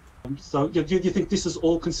 So do you think this is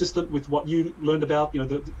all consistent with what you learned about,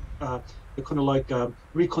 the kind of like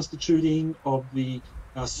reconstituting of the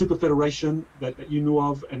super federation that you knew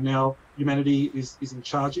of, and now humanity is in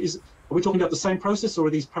charge? Are we talking about the same process, or are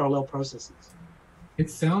these parallel processes? It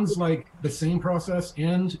sounds like the same process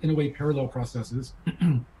and, in a way, parallel processes.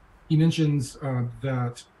 He mentions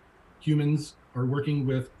that humans are working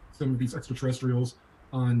with some of these extraterrestrials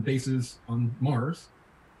on bases on Mars.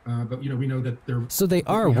 But, we know that they're... So they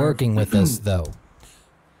are working with us, though.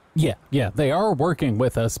 Yeah, they are working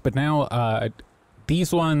with us. But now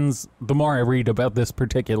these ones, the more I read about this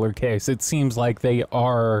particular case, it seems like they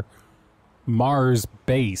are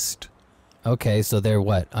Mars-based. Okay, so they're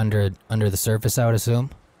what, under the surface, I would assume?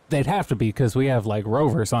 They'd have to be, because we have like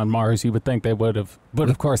rovers on Mars. You would think they would have, but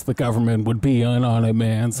of course the government would be in on it,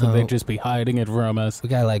 man. So they'd just be hiding it from us. We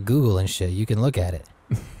got like Google and shit. You can look at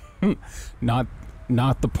it. Not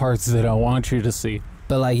the parts that I want you to see.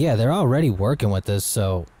 But like, yeah, they're already working with us.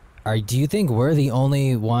 So, do you think we're the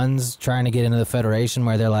only ones trying to get into the Federation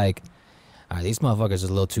where they're like, all right, these motherfuckers are a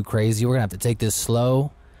little too crazy. We're gonna have to take this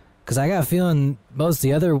slow. Because I got a feeling most of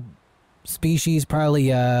the other species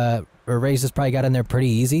probably or races probably got in there pretty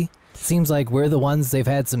easy. Seems like we're the ones they've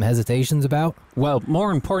had some hesitations about. Well,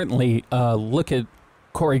 more importantly, look at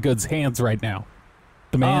Corey Goode's hands right now.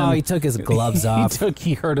 The man, he took his gloves off.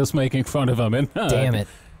 He heard us making fun of him, and damn it.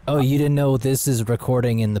 Oh, you didn't know this is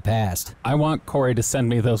recording in the past. I want Corey to send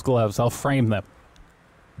me those gloves. I'll frame them.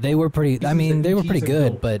 They were pretty, I mean, they were pretty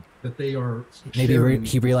good, but that they are maybe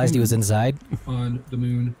he realized he was inside on the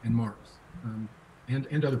moon and Mars.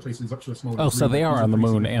 And other places up to a smaller degree. Oh, so they are on the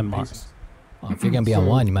moon and Mars. Well, if you're going to be on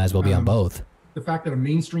one, you might as well be on both. The fact that a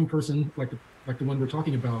mainstream person like the one we're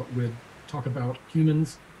talking about would talk about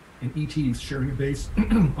humans and ETs sharing a base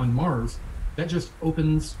on Mars, that just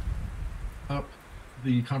opens up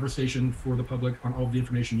the conversation for the public on all of the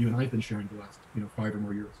information you and I have been sharing the last 5 or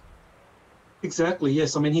more years. Exactly,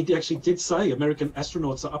 yes. I mean, he actually did say American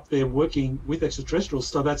astronauts are up there working with extraterrestrials.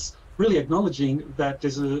 So that's really acknowledging that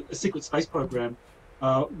there's a secret space program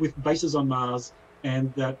with bases on Mars,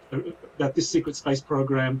 and that this secret space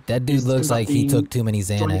program. That dude looks like he took too many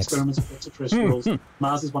joint Xanax. experiments with extraterrestrials.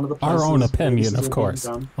 Mars is one of the places. Our own where opinion, this is of all course.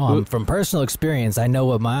 being done. Well, from personal experience, I know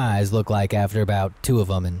what my eyes look like after about 2 of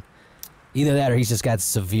them, and either that or he's just got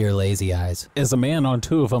severe lazy eyes. As a man on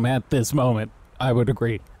 2 of them at this moment, I would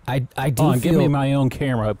agree. I do Hold on, feel... give me my own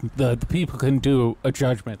camera. The people can do a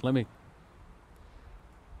judgment. Let me...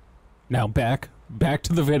 Now back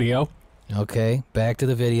to the video. Okay, back to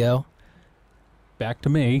the video. Back to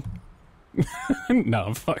me. No,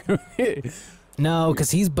 I'm fucking... No,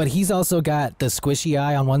 because he's also got the squishy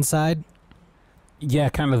eye on one side. Yeah,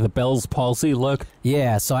 kind of the Bell's palsy look.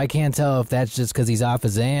 Yeah, so I can't tell if that's just because he's off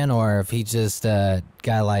his Xan or if he just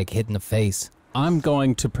got like hit in the face. I'm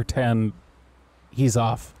going to pretend he's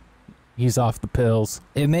off. He's off the pills.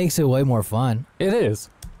 It makes it way more fun. It is.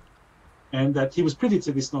 And that he was privy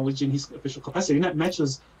to this knowledge in his official capacity, and that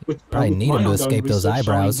matches with Probably need my him to ongoing escape those research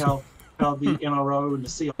showing eyebrows. How the NRO and the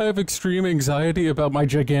CIA. I have extreme anxiety about my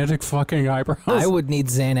gigantic fucking eyebrows. I would need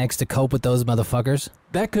Xanax to cope with those motherfuckers.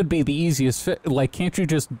 That could be the easiest fit. Like, can't you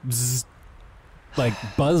just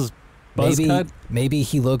buzz cut? Maybe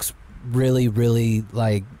he looks really, really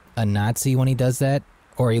like a Nazi when he does that,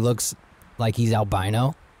 or he looks like he's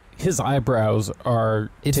albino. His eyebrows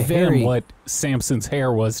are to him what Samson's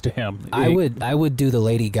hair was to him. I would do the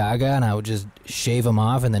Lady Gaga, and I would just shave them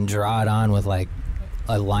off and then draw it on with like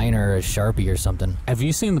a liner or a Sharpie or something. Have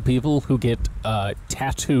you seen the people who get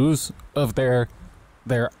tattoos of their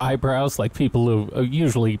eyebrows? Like people who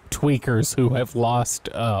usually tweakers who have lost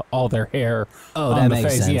all their hair Oh, on that the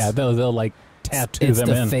makes face. sense. Yeah, they'll like tattoo It's them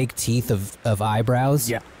the in. fake teeth of eyebrows.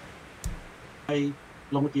 Yeah.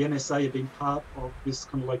 Along with the NSA, have been part of this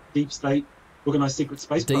kind of like deep state organized secret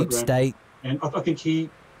space Deep program. state. And I think he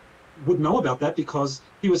would know about that because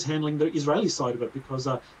he was handling the Israeli side of it, because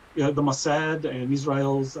the Mossad and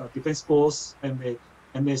Israel's defense force and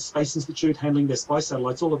their space institute handling their spy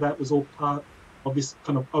satellites, all of that was all part of this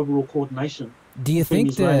kind of overall coordination. Do you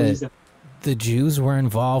between think Israelis and the Jews were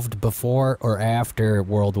involved before or after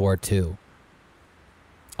World War II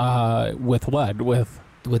With what?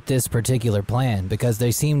 with this particular plan? Because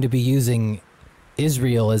they seem to be using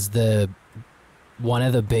Israel as one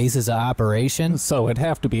of the bases of operations. So it'd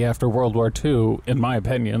have to be after World War II, in my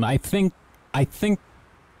opinion. I think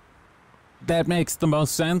that makes the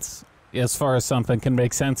most sense as far as something can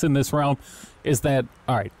make sense in this realm. Is that,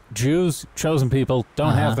 all right, Jews, chosen people,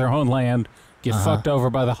 don't have their own land, get fucked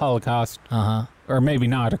over by the Holocaust. Or maybe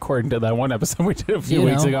not, according to that one episode we did a few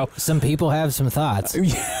weeks ago. Some people have some thoughts.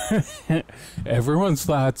 Everyone's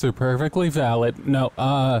thoughts are perfectly valid.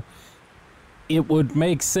 No, it would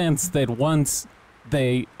make sense that once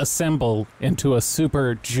they assemble into a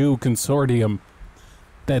super Jew consortium,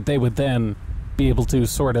 that they would then be able to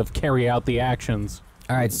sort of carry out the actions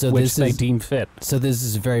All right, so which this they is deem fit. so this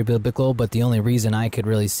is very biblical, but the only reason I could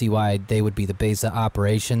really see why they would be the base of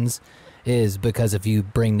operations is because if you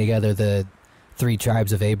bring together the 3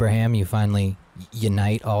 tribes of Abraham, you finally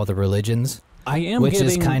unite all the religions. Which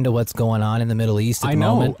is kind of what's going on in the Middle East at the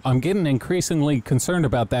moment. I'm getting increasingly concerned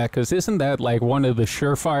about that, because isn't that like one of the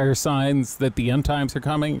surefire signs that the end times are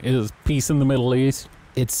coming, is peace in the Middle East?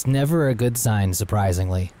 It's never a good sign,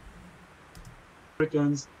 surprisingly.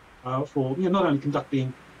 Americans for not only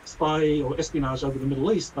conducting spy or espionage over the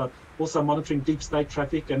Middle East, but also monitoring deep state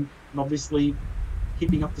traffic and obviously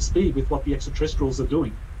keeping up to speed with what the extraterrestrials are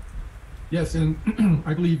doing. Yes, and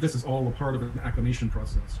I believe this is all a part of an acclimation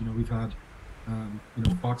process. We've had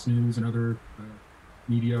Fox News and other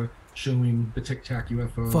media showing the Tic Tac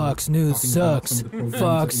UFO. Fox News talking about sucks. some of the programs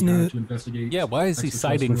Fox that we have News. to investigate. Yeah, why is he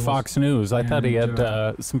citing extraterrestrials. Fox News? I thought he had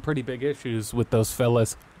And, some pretty big issues with those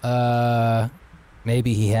fellas.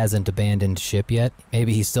 Maybe he hasn't abandoned ship yet.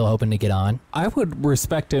 Maybe he's still hoping to get on. I would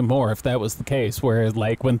respect him more if that was the case, where,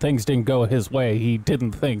 like, when things didn't go his way, he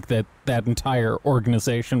didn't think that that entire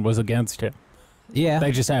organization was against him. Yeah.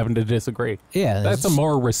 They just happened to disagree. Yeah. That's a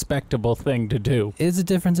more respectable thing to do. It's a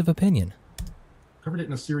difference of opinion. Covered it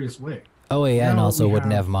in a serious way. Oh, yeah, and Now also we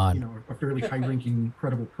wouldn't have him on. A fairly high-ranking,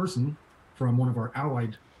 credible person from one of our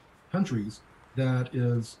allied countries that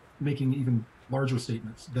is making even larger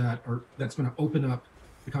statements that's going to open up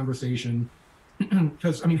the conversation.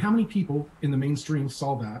 Because how many people in the mainstream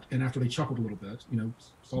saw that, and after they chuckled a little bit,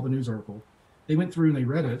 saw the news article, they went through and they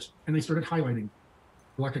read it and they started highlighting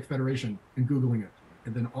Galactic Federation and Googling it,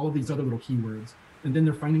 and then all of these other little keywords, and then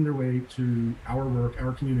they're finding their way to our work,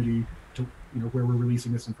 our community, to where we're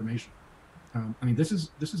releasing this information. I mean, this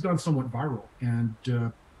has gone somewhat viral, and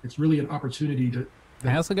it's really an opportunity to.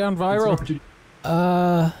 Has it gone viral?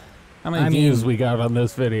 How many I views mean, we got on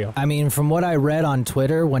this video? I mean, from what I read on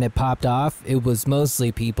Twitter when it popped off, it was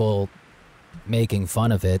mostly people making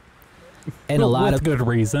fun of it. And With good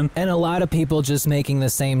reason. And a lot of people just making the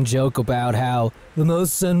same joke about how the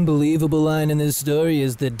most unbelievable line in this story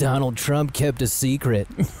is that Donald Trump kept a secret.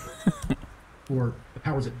 Or the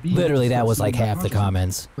powers that be. Literally, that was like half the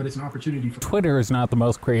comments. But it's an opportunity for Twitter is not the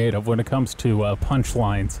most creative when it comes to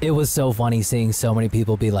punchlines. It was so funny seeing so many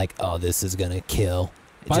people be like, "Oh, this is gonna kill."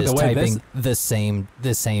 By just the way, typing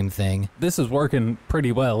the same thing. This is working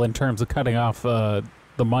pretty well in terms of cutting off the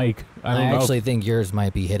mic. I don't know. actually think yours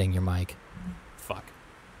might be hitting your mic. Fuck.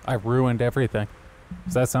 I ruined everything.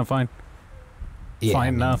 Does that sound fine? Yeah,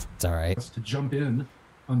 Fine enough. It's all right. us to jump in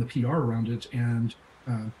on the PR around it and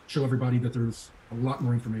show everybody that there's a lot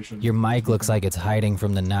more information. Your mic looks like it's hiding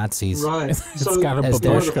from the Nazis. Right. It's got a As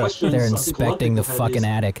babushka. they're inspecting the fucking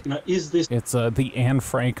attic. Is this It's the Anne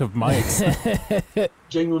Frank of mics.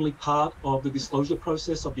 genuinely part of the disclosure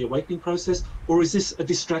process, of the awakening process, or is this a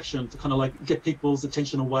distraction to kind of like get people's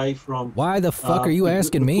attention away from Why the fuck are you the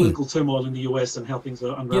asking me? political turmoil in the US and how things are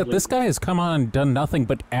Yeah, unraveling? this guy has come on and done nothing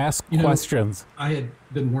but ask questions. I had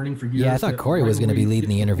been warning for years. Yeah, I thought that Corey was right gonna be away leading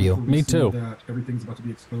the people interview. will Me see too. That everything's about to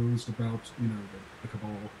be exposed about the cabal,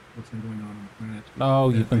 what's been going on the planet. Oh,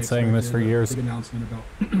 you've That been I saying this for expected a years. Big announcement about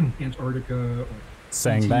Antarctica or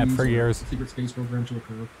Saying that ETs for or years. a secret space program to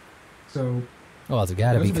occur. So Well, it's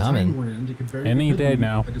got to be because of the time coming. we're in, it could Any it could day be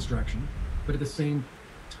now. a distraction, but at the same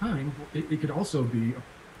time, it could also be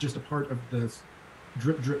just a part of this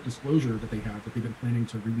drip disclosure that they have, that they've been planning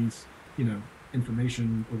to release,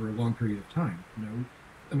 information over a long period of time.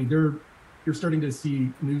 I mean, you're starting to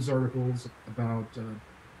see news articles about,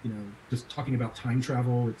 just talking about time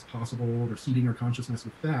travel. It's possible. They're seeding our consciousness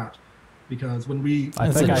with that. Because when we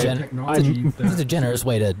That's a generous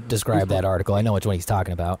way to describe that article. I know which one he's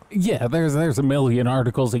talking about. Yeah, there's a million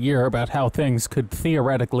articles a year about how things could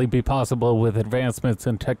theoretically be possible with advancements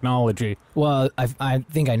in technology. Well, I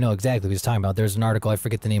think I know exactly what he's talking about. There's an article, I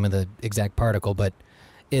forget the name of the exact particle, but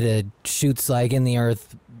it shoots like in the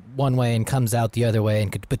Earth one way and comes out the other way and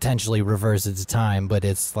could potentially reverse its time, but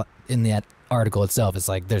it's in that article itself, it's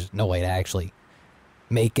like there's no way to actually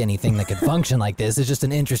make anything that could function like this. It's just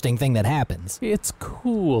an interesting thing that happens. It's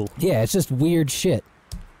cool. Yeah, it's just weird shit.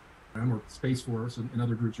 Or Space Force and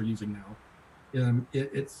other groups are using now.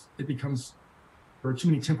 It becomes, there are too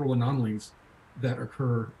many temporal anomalies that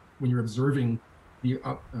occur when you're observing the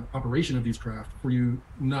operation of these craft for you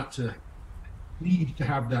not to need to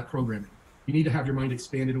have that programming. You need to have your mind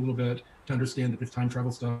expanded a little bit to understand that this time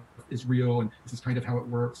travel stuff is real and this is kind of how it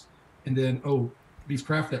works. And then, these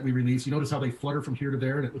craft that we release, you notice how they flutter from here to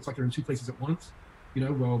there and it looks like they're in two places at once.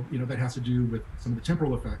 That has to do with some of the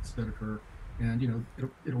temporal effects that occur, and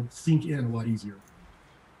it'll sink in a lot easier.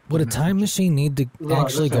 Would a time machine need to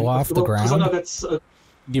actually go off the ground?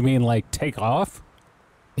 You mean like take off?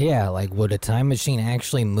 Yeah, like would a time machine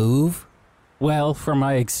actually move? Well, from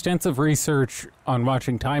my extensive research on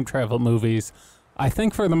watching time travel movies, I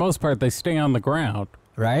think for the most part they stay on the ground.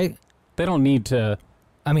 Right? They don't need to.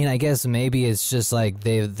 I mean, I guess maybe it's just like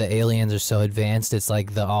the aliens are so advanced, it's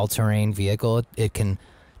like the all-terrain vehicle. It can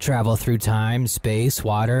travel through time, space,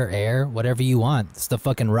 water, air, whatever you want. It's the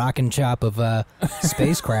fucking rock and chop of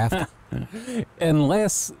spacecraft.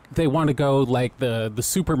 Unless they want to go like the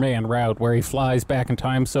Superman route where he flies back in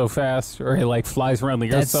time so fast, or he like flies around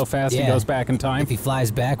the Earth so fast he goes back in time. If he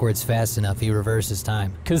flies backwards fast enough, he reverses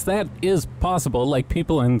time. Because that is possible. Like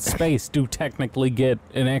people in space do technically get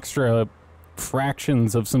an extra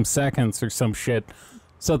fractions of some seconds or some shit.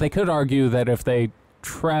 So they could argue that if they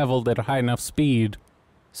traveled at a high enough speed.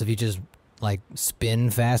 So if you just like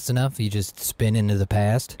spin fast enough, you just spin into the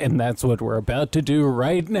past. And that's what we're about to do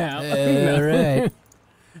right now. All right.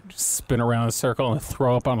 Just spin around in a circle and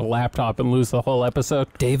throw up on a laptop and lose the whole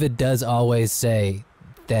episode. David does always say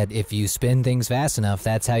that if you spin things fast enough,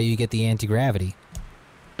 that's how you get the anti-gravity.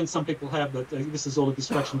 And some people have that this is all a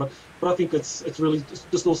distraction, but I think it's really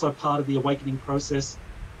just also part of the awakening process.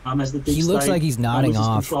 As the deep he looks state, like he's nodding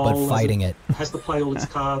off, but fighting it. Has to play all its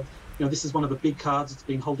cards. This is one of the big cards it's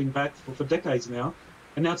been holding back for decades now,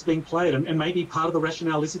 and now it's being played. And maybe part of the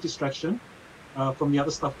rationale is a distraction from the other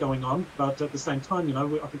stuff going on, but at the same time,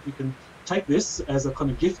 I think we can take this as a kind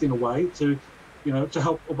of gift in a way to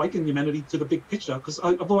help awaken humanity to the big picture. Because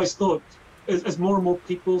I've always thought, as more and more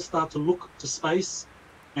people start to look to space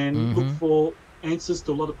and look for answers to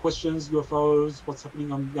a lot of questions, UFOs, what's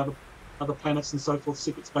happening on the other planets and so forth,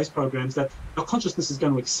 secret space programs, that our consciousness is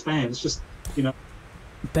going to expand. It's just,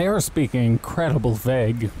 they are speaking incredible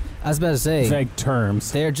vague I was about to say,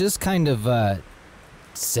 terms. they're just kind of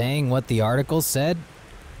saying what the article said,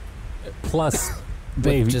 Plus,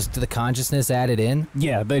 they with just the consciousness added in.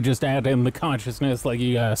 yeah, they just add in the consciousness like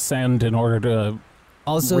you gotta send in order to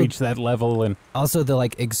Also, reach that level. And also the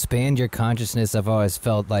like expand your consciousness. I've always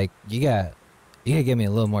felt like you gotta give me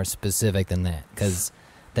a little more specific than that, because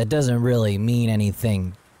that doesn't really mean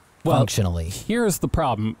anything functionally. Here's the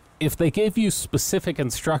problem. If they gave you specific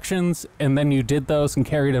instructions and then you did those and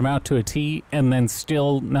carried them out to a T and then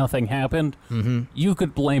still nothing happened, you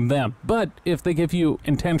could blame them. But if they give you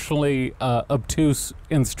intentionally obtuse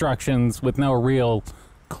instructions with no real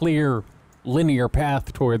clear linear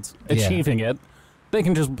path towards achieving it, they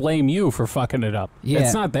can just blame you for fucking it up. Yeah.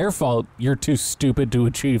 It's not their fault you're too stupid to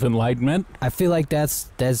achieve enlightenment. I feel like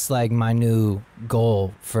that's like my new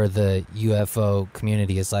goal for the UFO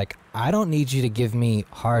community. Is like, I don't need you to give me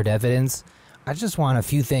hard evidence. I just want a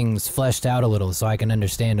few things fleshed out a little so I can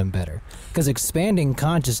understand them better. Because expanding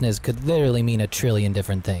consciousness could literally mean a trillion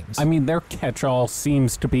different things. I mean, their catch-all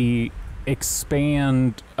seems to be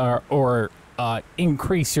expand or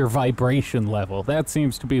increase your vibration level. That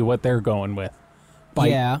seems to be what they're going with.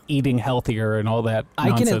 By eating healthier and all that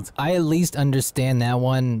nonsense. I at least understand that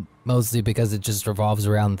one, mostly because it just revolves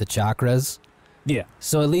around the chakras. Yeah.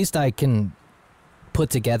 So at least I can put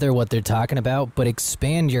together what they're talking about, but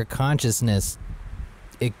expand your consciousness.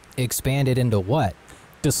 Expand it into what?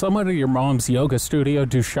 Does someone at your mom's yoga studio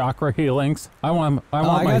do chakra healings? I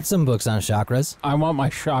got some books on chakras. I want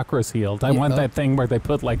my chakras healed. I want that thing where they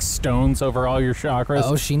put like stones over all your chakras.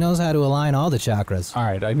 Oh, she knows how to align all the chakras. All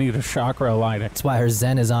right, I need a chakra aligner. That's why her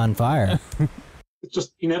Zen is on fire. It's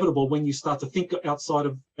just inevitable when you start to think outside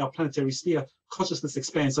of our planetary sphere, consciousness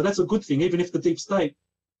expands. So that's a good thing, even if the deep state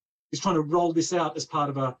is trying to roll this out as part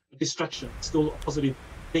of a distraction. It's still a positive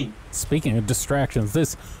thing. Speaking of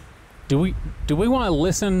distractions, do we want to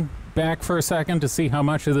listen back for a second to see how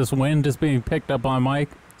much of this wind is being picked up on mic?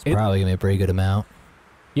 It's probably going to be a pretty good amount.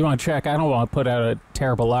 You want to check? I don't want to put out a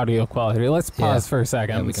terrible audio quality. Let's pause for a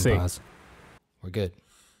second we and can see. pause. We're good.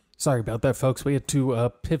 Sorry about that, folks. We had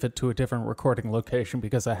to pivot to a different recording location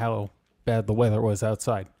because of how bad the weather was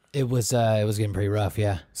outside. It was getting pretty rough,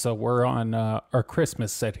 yeah. So we're on our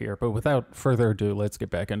Christmas set here, but without further ado, let's get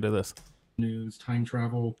back into this. News, time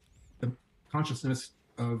travel, the consciousness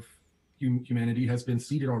of humanity has been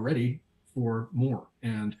seeded already for more,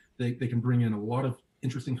 and they can bring in a lot of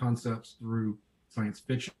interesting concepts through science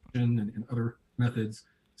fiction and other methods.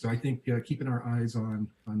 So I think keeping our eyes on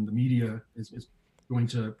the media is going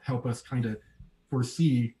to help us kind of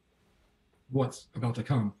foresee what's about to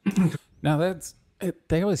come. Now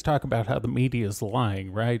they always talk about how the media is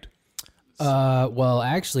lying, right? Well,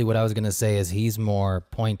 actually, what I was going to say is he's more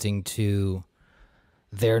pointing to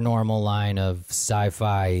their normal line of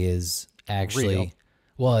sci-fi is actually real.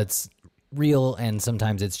 Well, it's real, and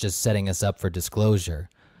sometimes it's just setting us up for disclosure,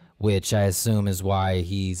 which I assume is why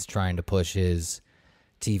he's trying to push his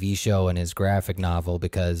TV show and his graphic novel,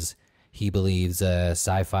 because he believes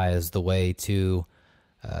sci-fi is the way to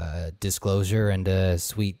disclosure and a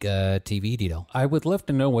sweet TV deal. I would love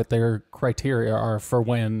to know what their criteria are for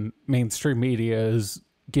when mainstream media is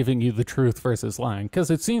giving you the truth versus lying, because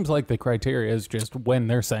it seems like the criteria is just when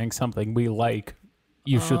they're saying something we like,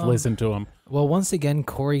 you should listen to them. Well, once again,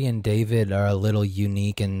 Corey and David are a little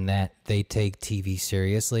unique in that they take TV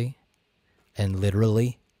seriously and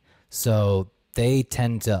literally. So they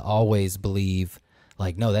tend to always believe,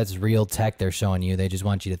 like, no, that's real tech they're showing you. They just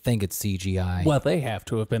want you to think it's CGI. Well, they have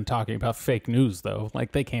to have been talking about fake news, though.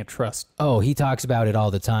 Like, they can't trust. Oh, he talks about it all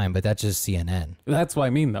the time, but that's just CNN. That's what I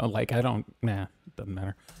mean, though. Like, it doesn't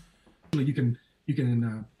matter. You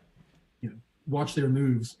can watch their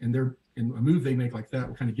moves, and a move they make like that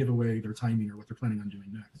will kind of give away their timing or what they're planning on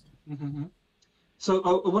doing next. Mm-hmm. So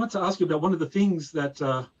I wanted to ask you about one of the things that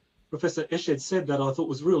Professor Eshed said that I thought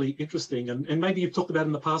was really interesting, and maybe you've talked about it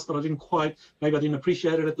in the past, but I didn't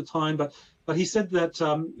appreciate it at the time. But he said that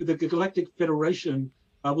the Galactic Federation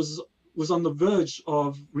was on the verge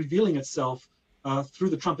of revealing itself through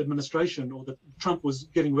the Trump administration, or that Trump was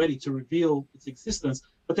getting ready to reveal its existence.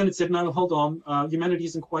 But then it said, no, hold on, humanity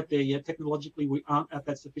isn't quite there yet. Technologically, we aren't at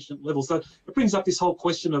that sufficient level. So it brings up this whole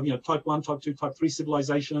question of, type 1, type 2, type 3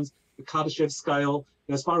 civilizations, the Kardashev scale.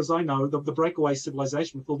 As far as I know, the breakaway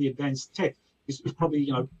civilization with all the advanced tech is probably,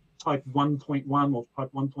 type 1.1 or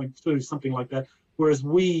type 1.2, something like that. Whereas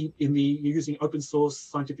we, using open source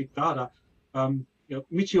scientific data,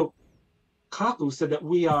 Michio Kaku said that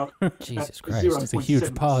we are Jesus at Christ. 0.7%. There's a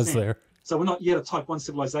huge pause there. So we're not yet a type 1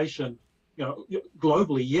 civilization,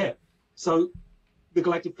 globally yet. So the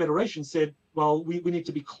Galactic Federation said, well, we need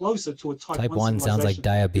to be closer to a Type 1 sounds like civilization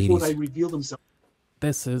diabetes. before they reveal themselves.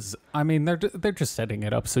 This is, I mean, they're just setting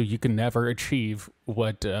it up so you can never achieve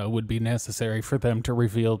what would be necessary for them to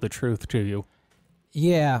reveal the truth to you.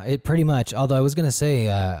 Yeah, it pretty much. Although I was going to say,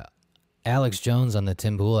 Alex Jones on the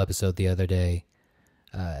Tim Pool episode the other day,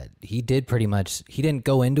 he did pretty much, he didn't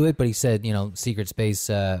go into it, but he said, you know, secret space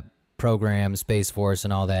program, Space Force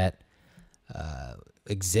and all that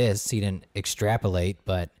exists. He didn't extrapolate,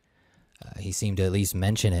 but he seemed to at least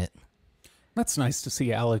mention it. That's nice to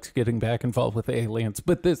see Alex getting back involved with aliens,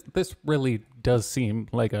 but this really does seem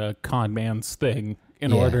like a con man's thing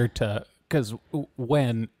in order to, because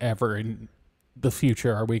whenever in the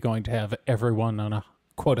future are we going to have everyone on a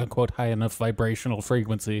quote-unquote high enough vibrational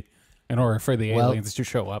frequency in order for the aliens to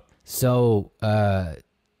show up? So,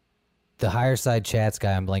 the Higher Side Chats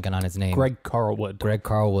guy, I'm blanking on his name. Greg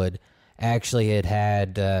Carlwood actually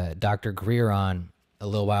had Dr. Greer on a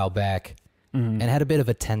little while back and had a bit of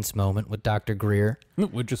a tense moment with Dr. Greer.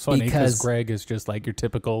 Which is funny because Greg is just like your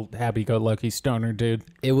typical happy-go-lucky stoner dude.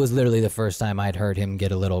 It was literally the first time I'd heard him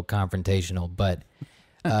get a little confrontational, but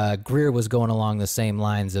Greer was going along the same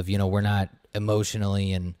lines of, you know, we're not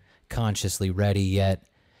emotionally and consciously ready yet.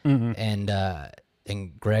 And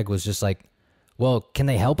Greg was just like, well, can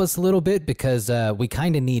they help us a little bit? Because we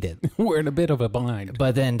kind of need it. We're in a bit of a bind.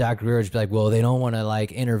 But then Dr. Greer was like, well, they don't want to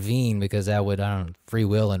like intervene because that would, I don't know, free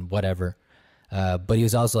will and whatever. But he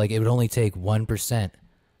was also like, it would only take 1%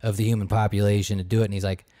 of the human population to do it. And he's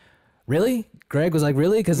like, really? Greg was like,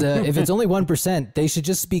 really? Because if it's only 1%, they should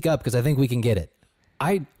just speak up because I think we can get it.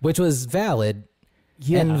 Which was valid.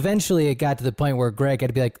 Yeah. And eventually it got to the point where Greg had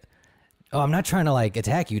to be like, oh, I'm not trying to like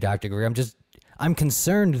attack you, Dr. Greer. I'm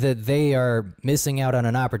concerned that they are missing out on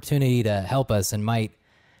an opportunity to help us and might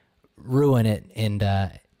ruin it and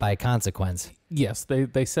by consequence. Yes,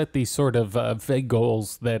 they set these sort of vague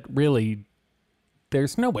goals that really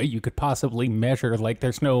there's no way you could possibly measure. Like,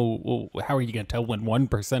 there's no, how are you going to tell when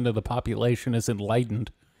 1% of the population is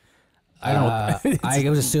enlightened? I don't. I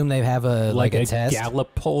would assume they have a like a test,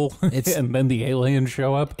 Gallup poll, and then the aliens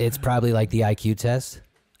show up. It's probably like the IQ test.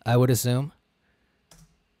 I would assume.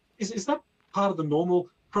 Is that part of the normal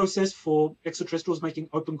process for extraterrestrials making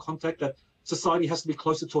open contact, that society has to be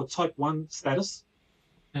closer to a type 1 status?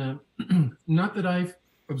 Not that I've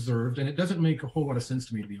observed, and it doesn't make a whole lot of sense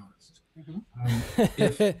to me, to be honest.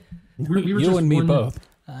 If we were you just and me one both.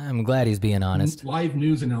 I'm glad he's being honest. Live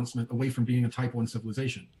news announcement away from being a type 1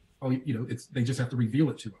 civilization. Oh, you know, they just have to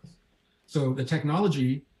reveal it to us. So the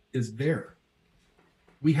technology is there.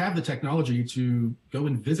 We have the technology to go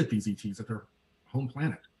and visit these ETs at their home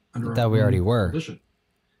planet. I thought we already were. Condition.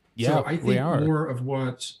 Yeah, so I we think are. more of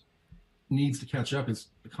what needs to catch up is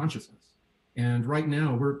the consciousness. And right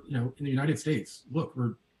now we're, you know, in the United States, look,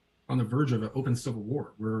 we're on the verge of an open civil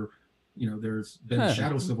war. There's been a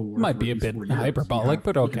shadow civil war. Might be a bit hyperbolic,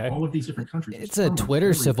 but okay. All of these different countries. It's a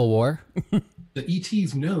Twitter civil war. The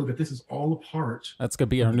ETs know that this is all a part. That's gonna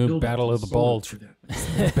be our new battle of the bulge.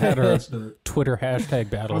 The Twitter hashtag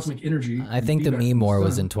battles. Cosmic energy. I think the meme war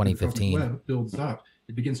was in 2015. The web builds up.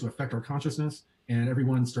 It begins to affect our consciousness, and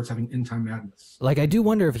everyone starts having end time madness. Like, I do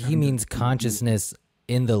wonder if he means consciousness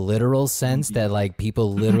in the literal sense that like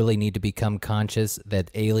people literally need to become conscious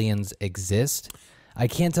that aliens exist. I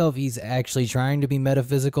can't tell if he's actually trying to be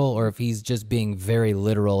metaphysical or if he's just being very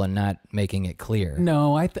literal and not making it clear.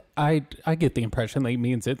 No, I get the impression that he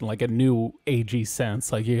means it in like a new agey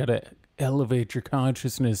sense. Like, you gotta elevate your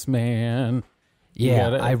consciousness, man.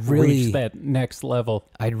 Yeah, I really reach that next level.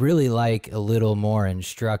 I'd really like a little more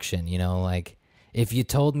instruction, you know, like if you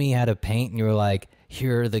told me how to paint and you were like,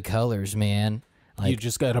 here are the colors, man. Like, you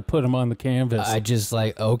just got to put them on the canvas. I just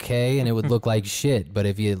like, okay, and it would look like shit. But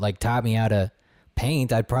if you like taught me how to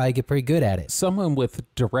paint, I'd probably get pretty good at it. Someone with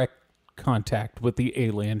direct contact with the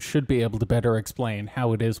alien should be able to better explain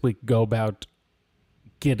how it is we go about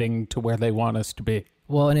getting to where they want us to be.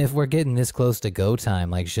 Well, and if we're getting this close to go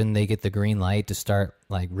time, like, shouldn't they get the green light to start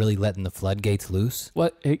like really letting the floodgates loose?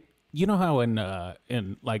 You know how in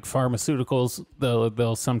like pharmaceuticals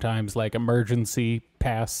they'll sometimes like emergency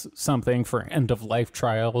pass something for end of life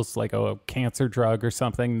trials, like a cancer drug or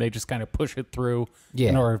something. They just kind of push it through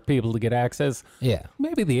in order for people to get access. Yeah,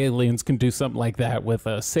 maybe the aliens can do something like that with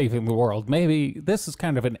saving the world. Maybe this is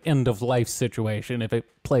kind of an end of life situation if it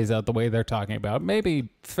plays out the way they're talking about. Maybe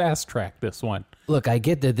fast track this one. Look, I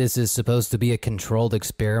get that this is supposed to be a controlled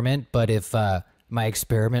experiment, but if my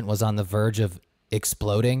experiment was on the verge of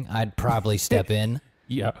exploding, I'd probably step in.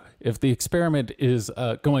 Yeah, if the experiment is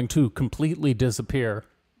going to completely disappear,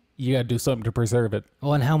 you got to do something to preserve it.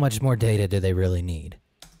 Well, and how much more data do they really need?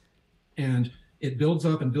 And it builds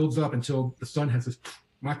up and builds up until the sun has this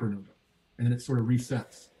micronova. and then it sort of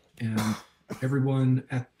resets, and everyone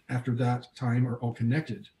after that time are all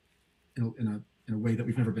connected in a way that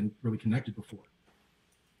we've never been really connected before.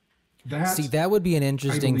 That would be an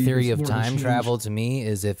interesting theory of time travel to me,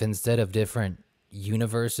 is if instead of different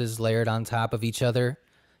universes layered on top of each other,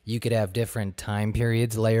 you could have different time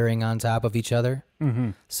periods layering on top of each other,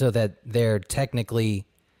 so that they're technically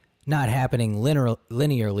not happening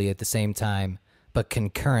linearly at the same time, but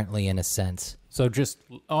concurrently in a sense. So just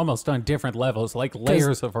almost on different levels, like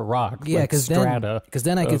layers of a rock. Yeah, because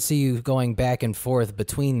then I could see you going back and forth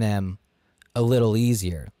between them a little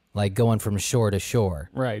easier, like going from shore to shore.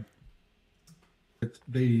 Right.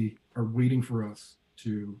 They are waiting for us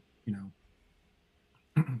to,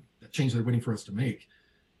 that change they're waiting for us to make.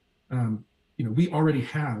 We already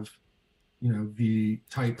have, the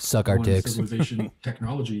type Suck our 1 dicks. civilization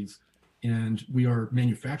technologies, and we are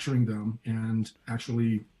manufacturing them and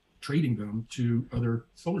actually trading them to other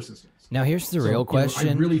solar systems. Now, here's the real question.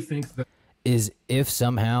 I really think that is if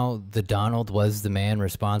somehow the Donald was the man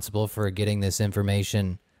responsible for getting this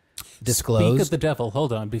information disclosed. Speak of the devil.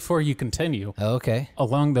 Hold on. Before you continue. Okay.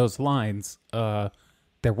 Along those lines, there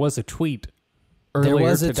was a tweet earlier There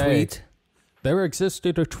was a today. tweet. There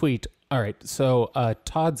existed a tweet. All right. So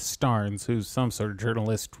Todd Starnes, who's some sort of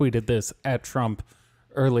journalist, tweeted this at Trump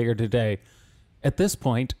earlier today. At this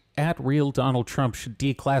point, at real Donald Trump should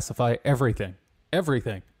declassify everything.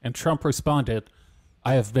 Everything. And Trump responded,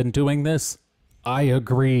 I have been doing this. I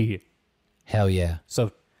agree. Hell yeah.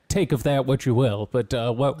 So take of that what you will. But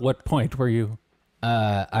what point were you?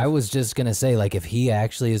 I was just going to say, like, if he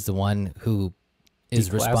actually is the one who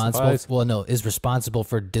is responsible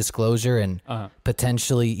for disclosure and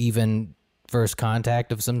potentially even first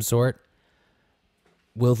contact of some sort,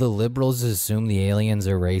 will the liberals assume the aliens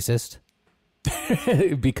are racist?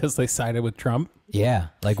 Because they sided with Trump? Yeah.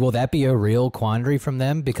 Like, will that be a real quandary from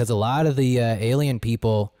them? Because a lot of the alien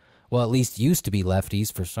people, well, at least used to be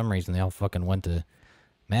lefties. For some reason, they all fucking went to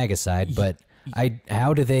MAGA side. But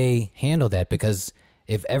how do they handle that? Because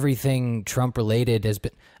if everything Trump related has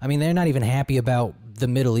been, I mean, they're not even happy about the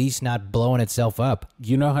Middle East not blowing itself up.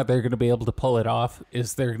 You know how they're going to be able to pull it off?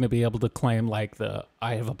 Is they're going to be able to claim like the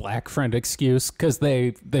I have a black friend excuse, because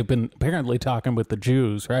they've been apparently talking with the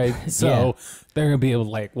Jews, right? So they're going to be able to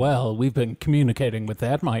like, well, we've been communicating with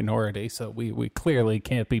that minority, so we clearly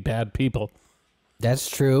can't be bad people. That's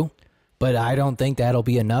true, but I don't think that'll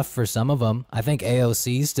be enough for some of them. I think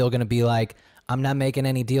AOC is still going to be like, I'm not making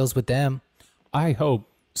any deals with them. I hope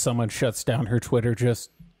someone shuts down her Twitter.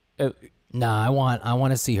 Nah, I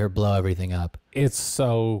want to see her blow everything up. It's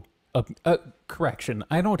so correction.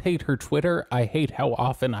 I don't hate her Twitter. I hate how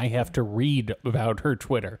often I have to read about her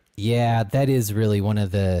Twitter. Yeah, that is really one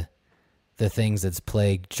of the things that's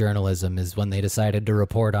plagued journalism, is when they decided to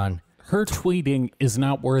report on. Her tweeting is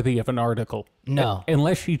not worthy of an article. No.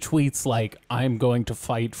 Unless she tweets like, I'm going to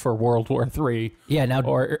fight for World War III. Yeah, now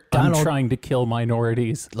or I'm trying to kill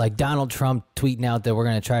minorities. Like Donald Trump tweeting out that we're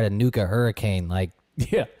going to try to nuke a hurricane. Like,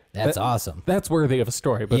 yeah. That's awesome. That's worthy of a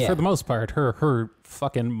story. But for the most part, her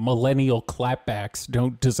fucking millennial clapbacks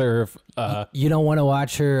don't deserve... You don't want to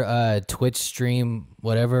watch her Twitch stream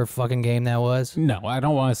whatever fucking game that was? No, I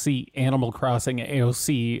don't want to see Animal Crossing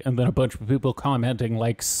AOC and then a bunch of people commenting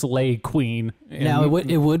like Slay Queen. Now,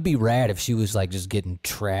 it would be rad if she was like just getting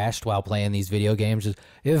trashed while playing these video games.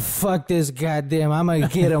 Just, fuck this goddamn, I'm going to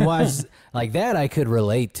get and watch... Like that I could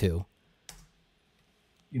relate to.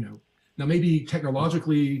 Now, maybe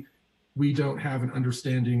technologically, we don't have an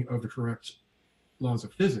understanding of the correct laws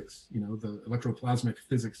of physics, the electroplasmic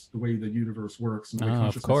physics, the way the universe works and the way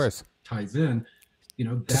consciousness ties in.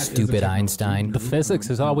 That stupid Einstein. The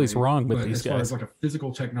physics is always wrong with these guys. As far as like a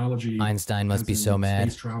physical technology, Einstein must be so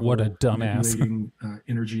mad. Travel, what a dumbass.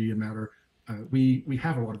 Energy and matter. We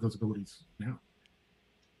have a lot of those abilities now.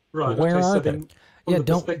 Right. Where are they? Yeah,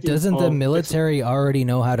 doesn't the military already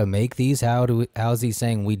know how to make these? How's he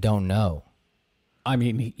saying we don't know? I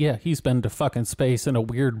mean, yeah, he's been to fucking space in a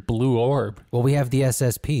weird blue orb. Well, we have the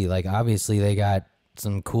SSP. Like, obviously, they got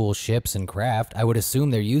some cool ships and craft. I would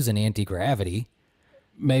assume they're using anti-gravity.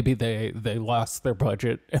 Maybe they lost their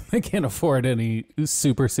budget and they can't afford any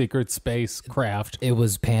super secret space craft. It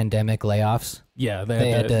was pandemic layoffs. Yeah,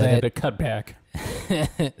 they had to cut back.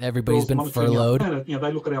 Everybody's been furloughed. Planet,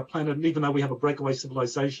 they look at our planet, and even though we have a breakaway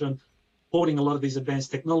civilization hoarding a lot of these advanced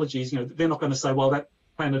technologies, they're not going to say, well, that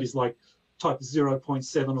planet is like type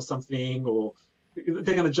 0.7 or something, or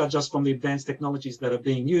they're going to judge us from the advanced technologies that are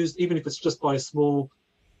being used, even if it's just by a small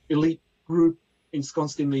elite group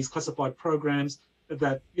ensconced in these classified programs,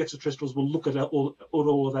 that the extraterrestrials will look at all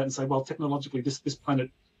of that and say, well, technologically, this planet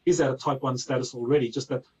is at a type 1 status already, just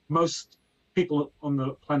that most people on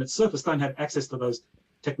the planet's surface don't have access to those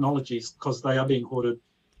technologies because they are being hoarded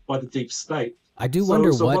by the deep state. I do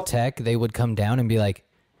wonder what tech they would come down and be like,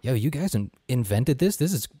 yo, you guys invented this?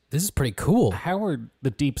 This is pretty cool. How are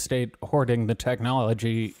the deep state hoarding the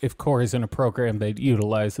technology if Corey's in a program that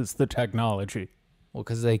utilizes the technology? Well,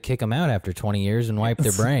 because they kick them out after 20 years and wipe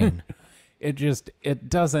their brain. It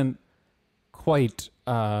doesn't quite,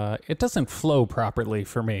 it doesn't flow properly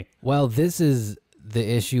for me. Well, this is the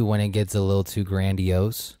issue when it gets a little too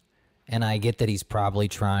grandiose. And I get that he's probably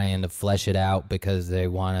trying to flesh it out because they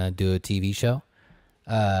want to do a TV show.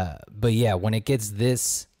 But yeah, when it gets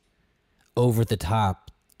this over the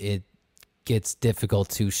top, it gets difficult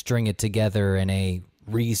to string it together in a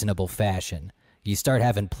reasonable fashion. You start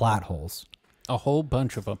having plot holes. A whole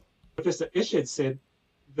bunch of them. Professor Eshed said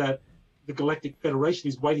that the Galactic Federation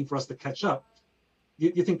is waiting for us to catch up.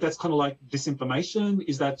 You think that's kind of like disinformation?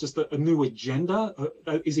 Is that just a new agenda?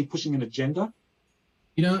 Is he pushing an agenda?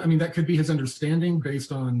 You know, I mean, that could be his understanding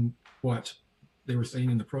based on what they were saying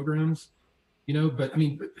in the programs, you know, but I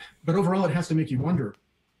mean, but overall, it has to make you wonder,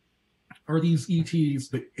 are these ETs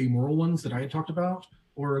the amoral ones that I had talked about,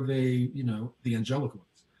 or are they, you know, the angelic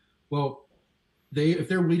ones? Well, if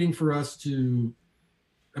they're waiting for us to,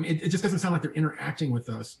 I mean, it just doesn't sound like they're interacting with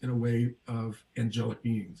us in a way of angelic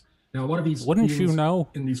beings. Now, a lot of these wouldn't you know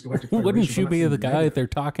in these galactic wouldn't you be the guy they're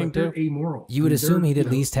talking to? They're amoral. You would assume he'd at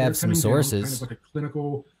least have some sources. Kind of like a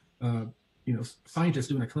clinical, you know, scientist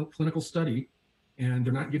doing a clinical study, and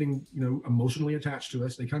they're not getting, you know, emotionally attached to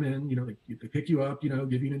us. They come in, you know, they pick you up, you know,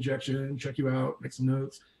 give you an injection, check you out, make some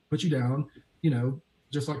notes, put you down, you know,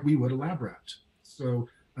 just like we would a lab rat. So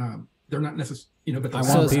they're not necessarily, you know, but I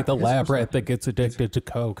won't be the lab rat that gets addicted to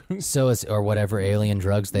coke. Or whatever alien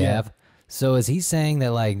drugs they have. So is he saying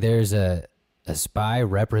that like there's a spy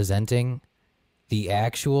representing the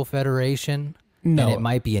actual Federation? No. And it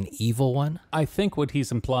might be an evil one? I think what he's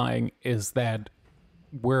implying is that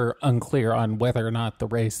we're unclear on whether or not the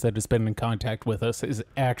race that has been in contact with us is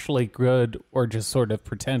actually good or just sort of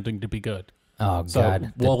pretending to be good. Oh, so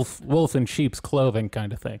God. Wolf in sheep's clothing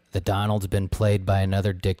kind of thing. The Donald's been played by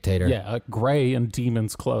another dictator. Yeah, gray in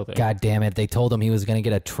demon's clothing. God damn it. They told him he was going to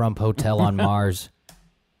get a Trump hotel on Mars.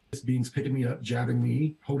 Beings picking me up, jabbing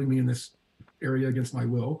me, holding me in this area against my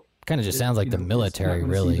will. Kind of just sounds like the military,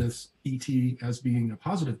 really. See this ET as being a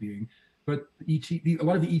positive being, but a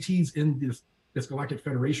lot of the ETs in this Galactic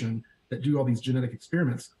Federation that do all these genetic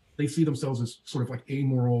experiments, they see themselves as sort of like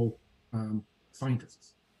amoral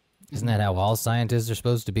scientists. Isn't that how all scientists are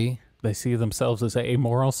supposed to be? They see themselves as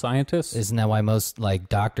amoral scientists? Isn't that why most like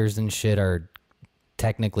doctors and shit are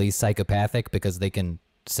technically psychopathic, because they can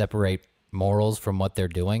separate morals from what they're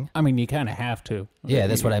doing? I mean, you kind of have to. Yeah,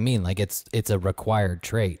 that's what I mean. Like it's a required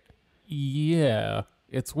trait. Yeah,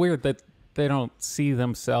 it's weird that they don't see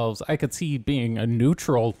themselves. I could see being a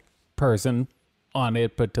neutral person on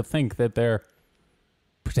it, but to think that they're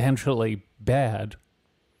potentially bad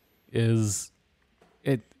is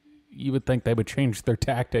it. You would think they would change their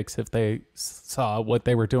tactics if they saw what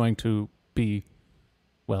they were doing to be,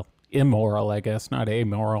 well, immoral, I guess, not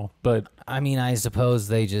amoral. But I mean, I suppose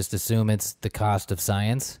they just assume it's the cost of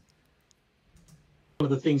science. One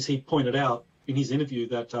of the things he pointed out in his interview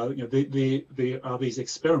that you know there are these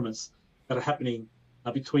experiments that are happening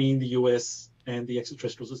between the US and the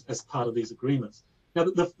extraterrestrials as part of these agreements. Now,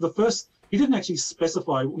 the first, he didn't actually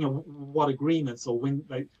specify, you know, what agreements or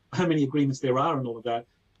how many agreements there are and all of that.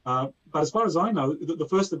 But as far as I know, the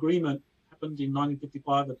first agreement happened in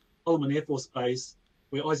 1955 at Holloman Air Force Base,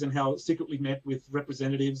 where Eisenhower secretly met with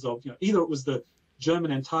representatives of, you know, either it was the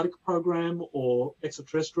German Antarctic program or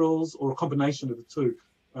extraterrestrials or a combination of the two.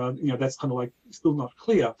 You know, that's kind of like still not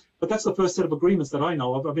clear. But that's the first set of agreements that I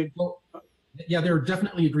know of. I mean, yeah, there are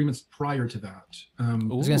definitely agreements prior to that. I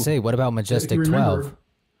was going to say, what about Majestic 12?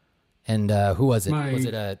 And who was it? Was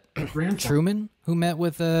it Truman who met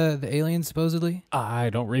with the aliens, supposedly? I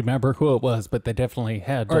don't remember who it was, but they definitely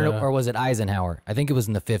had... Or was it Eisenhower? I think it was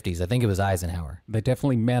in the 50s. I think it was Eisenhower. They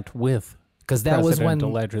definitely met with Because that was when...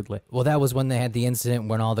 allegedly. Well, that was when they had the incident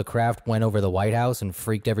when all the craft went over the White House and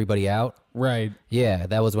freaked everybody out. Right. Yeah,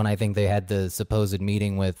 that was when I think they had the supposed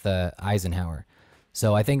meeting with Eisenhower.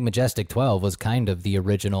 So I think Majestic 12 was kind of the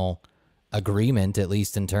original agreement, at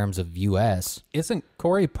least in terms of U.S. Isn't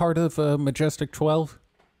Corey part of Majestic 12?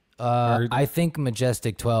 I think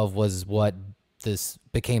Majestic 12 was what this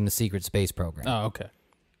became the secret space program. Oh, okay.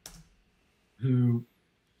 Who,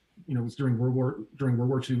 you know, was during World War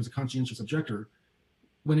II, was a conscientious objector,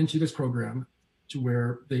 went into this program to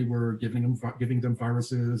where they were giving them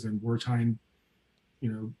viruses and wartime,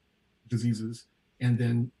 you know, diseases, and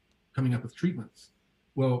then coming up with treatments.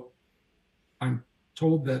 Well, I'm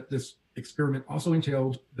told that this experiment also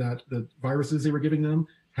entailed that the viruses they were giving them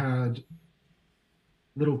had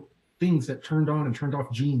little things that turned on and turned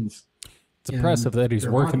off genes. It's impressive that he's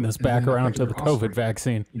working this back around to the COVID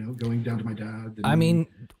vaccine. Going down to my dad. I mean,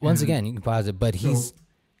 once again, you can pause it, but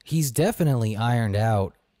he's definitely ironed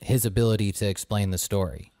out his ability to explain the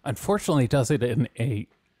story. Unfortunately, he does it in a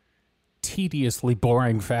tediously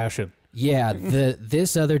boring fashion. Yeah,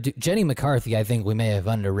 this other Jenny McCarthy, I think we may have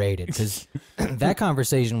underrated, because that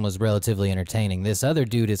conversation was relatively entertaining. This other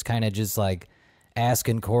dude is kind of just like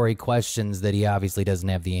asking Corey questions that he obviously doesn't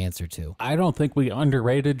have the answer to. I don't think we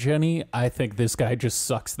underrated Jenny. I think this guy just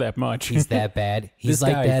sucks that much. He's that bad. He's this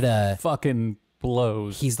like guy that. Fucking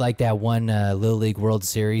blows. He's like that one Little League World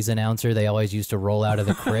Series announcer they always used to roll out of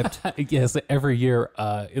the crypt. Yes, every year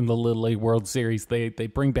in the Little League World Series, they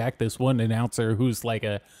bring back this one announcer who's like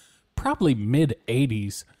a probably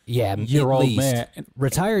mid-80s year-old man.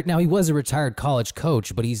 Retired. Now, he was a retired college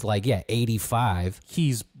coach, but he's like, 85.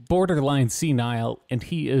 He's borderline senile, and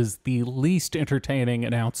he is the least entertaining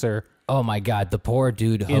announcer. Oh my God, the poor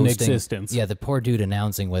dude hosting, in existence. Yeah, the poor dude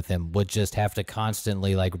announcing with him would just have to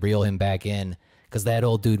constantly like reel him back in, because that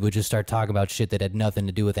old dude would just start talking about shit that had nothing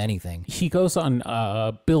to do with anything. He goes on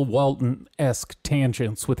Bill Walton-esque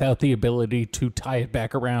tangents without the ability to tie it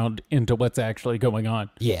back around into what's actually going on.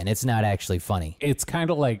 Yeah, and it's not actually funny. It's kind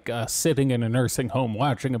of like sitting in a nursing home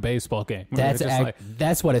watching a baseball game.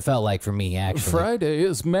 That's what it felt like for me, actually. Friday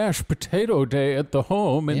is mashed potato day at the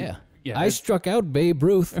home. And yeah, I struck out Babe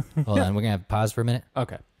Ruth. Hold on, we're going to have pause for a minute.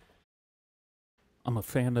 Okay. I'm a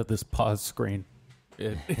fan of this pause screen.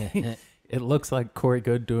 It looks like Corey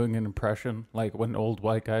Goode doing an impression, like when an old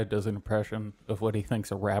white guy does an impression of what he thinks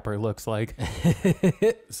a rapper looks like.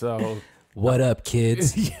 So, what up,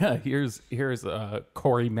 kids? Yeah, here's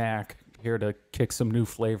Corey Mack here to kick some new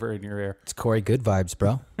flavor in your ear. It's Corey Goode vibes,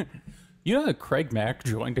 bro. You know that Craig Mack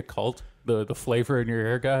joined a cult, the flavor in your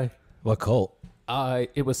ear guy? What cult?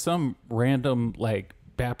 It was some random like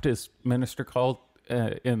Baptist minister cult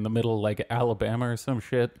in the middle of like Alabama or some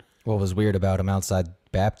shit. What was weird about him outside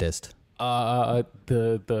Baptist?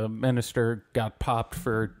 The minister got popped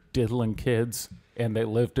for diddling kids, and they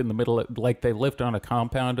lived in the middle of, like they lived on a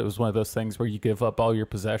compound. It was one of those things where you give up all your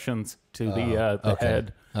possessions to the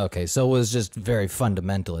head. Okay, so it was just very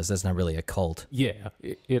fundamentalist. That's not really a cult. Yeah,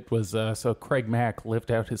 it was. So Craig Mack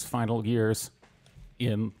lived out his final years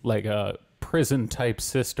in like a prison type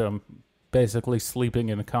system, basically sleeping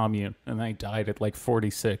in a commune, and then he died at like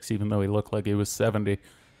 46, even though he looked like he was 70.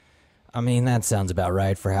 I mean, that sounds about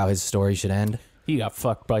right for how his story should end. He got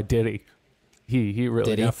fucked by Diddy. He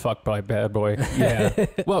really got fucked by Bad Boy. Yeah.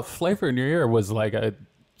 Well, Flavor in Your Ear was like a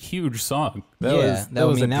huge song. That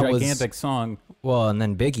was a gigantic song. Well, and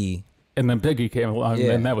then Biggie. And then Biggie came along,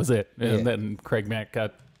 and that was it. And then Craig Mack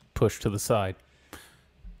got pushed to the side.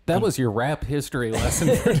 That was your rap history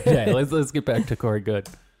lesson for today. Let's get back to Corey Goode.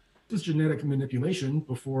 This is genetic manipulation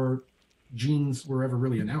before genes were ever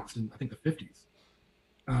really announced in, I think, the 50s.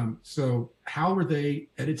 So how were they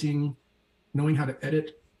knowing how to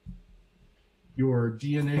edit your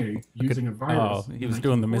DNA using a virus? Oh, he was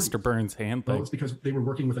doing the Mr. Burns hand thing. Well, it's because they were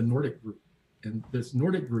working with a Nordic group. And this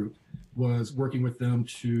Nordic group was working with them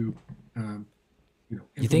to,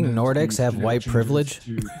 you think Nordics have white privilege?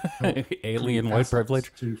 Alien white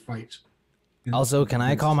privilege? To fight. Also, can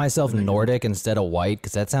I call myself Nordic instead of white?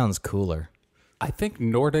 Because that sounds cooler. I think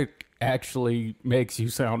Nordic actually makes you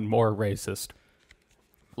sound more racist.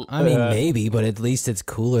 I mean, maybe, but at least it's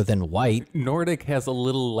cooler than white. Nordic has a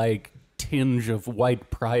little like tinge of white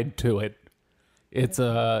pride to it. It's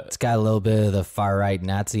got a little bit of the far right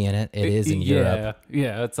Nazi in it. It is in Europe.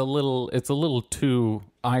 Yeah, it's a little too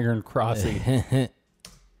Iron Crossy.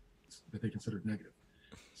 That they considered negative.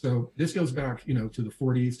 So this goes back, to the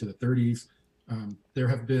 40s, to the 30s. There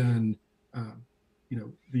have been,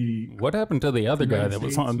 what happened to the other guy that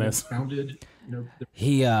was on this? Founded,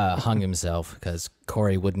 he hung himself because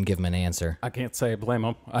Corey wouldn't give him an answer. I can't say I blame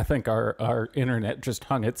him. I think our internet just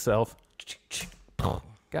hung itself.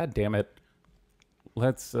 God damn it.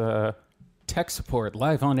 Let's tech support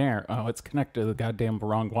live on air. Oh, it's connected to the goddamn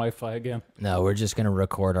wrong Wi-Fi again. No, we're just gonna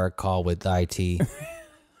record our call with IT.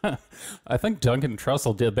 I think Duncan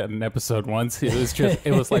Trussell did that in an episode once. It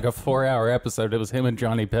was like a 4-hour episode. It was him and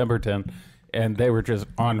Johnny Pemberton, and they were just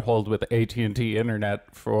on hold with AT&T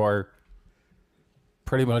internet for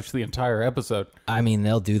pretty much the entire episode. I mean,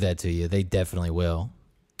 they'll do that to you. They definitely will.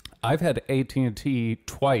 I've had AT&T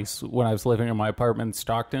twice when I was living in my apartment in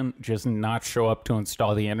Stockton just not show up to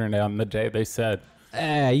install the internet on the day they said.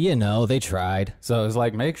 They tried. So it's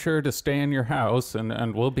like, make sure to stay in your house,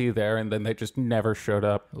 and we'll be there. And then they just never showed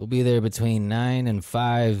up. We'll be there between 9 and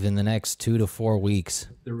 5 in the next 2 to 4 weeks.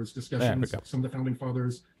 There was discussions. Some of the founding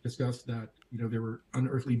fathers discussed that there were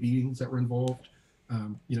unearthly beings that were involved.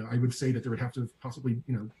 I would say that there would have to have possibly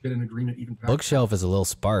been an agreement even. Bookshelf is a little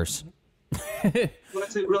sparse. Well,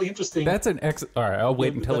 that's really interesting. That's an all right, I'll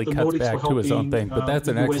wait until he cuts back to his own thing. But that's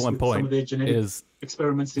an excellent point. Is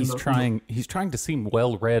experiments he's trying to seem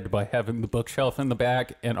well read by having the bookshelf in the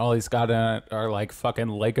back, and all he's got in it are like fucking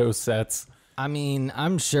Lego sets. I mean,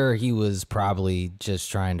 I'm sure he was probably just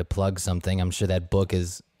trying to plug something. I'm sure that book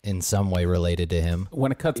is in some way related to him.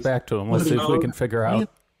 When it cuts back to him, let's see if we can figure out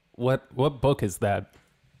what book is that.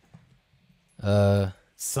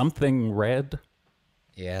 Something Red.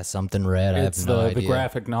 Yeah, something Red. It's the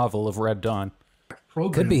graphic novel of Red Dawn.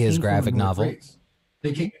 Could be his graphic novel.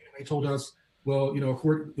 They came in and they told us, well,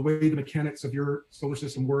 the way the mechanics of your solar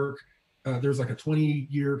system work, there's like a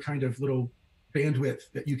 20-year kind of little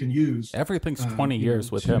bandwidth that you can use. Everything's 20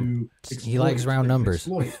 years with him. He likes round numbers.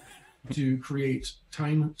 To create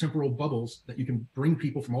temporal bubbles that you can bring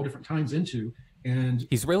people from all different times into. And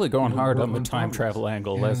he's really going hard on the time travel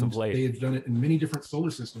angle as of late. They have done it in many different solar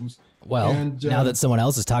systems. Well, now that someone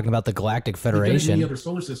else is talking about the Galactic Federation, many other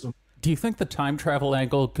solar systems. Do you think the time travel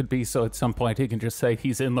angle could be so at some point he can just say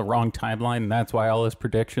he's in the wrong timeline and that's why all his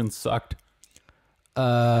predictions sucked?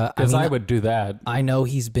 Because I would do that. I know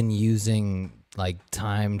he's been using like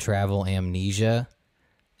time travel amnesia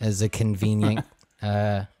as a convenient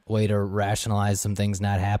way to rationalize some things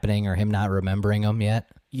not happening or him not remembering them yet.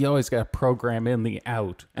 You always got to program in the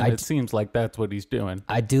out, and it seems like that's what he's doing.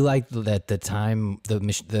 I do like that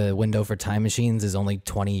the window for time machines is only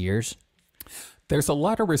 20 years. There's a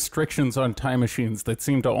lot of restrictions on time machines that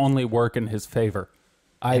seem to only work in his favor.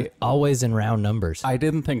 Always in round numbers. I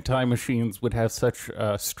didn't think time machines would have such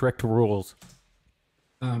strict rules.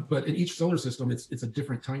 But in each solar system, it's a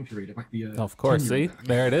different time period. It might be of course, see?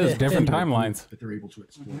 There it is, different timelines. That they're able to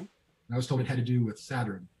exploit. And I was told it had to do with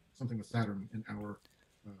Saturn, something with Saturn in our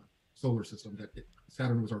solar system, that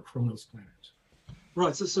Saturn was our Kronos planet.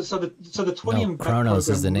 Right. So the 20 and back Kronos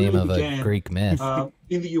is the name of a Greek myth.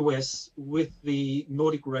 In the US, with the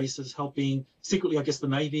Nordic races helping secretly, I guess, the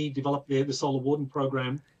Navy develop the Solar Warden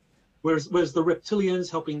program, whereas the reptilians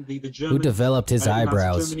helping the Germans. Who developed his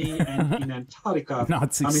eyebrows? Germany and in Antarctica.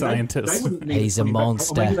 Nazi scientists. He's a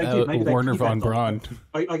monster. Werner von Braun.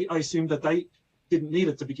 I assume that they didn't need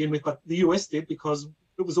it to begin with, but the US did because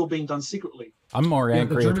it was all being done secretly. I'm more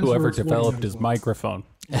angry at whoever developed his microphone.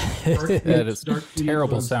 That is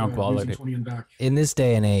terrible sound quality. In this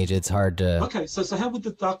day and age, it's hard to Okay, so how would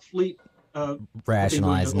the Dark Fleet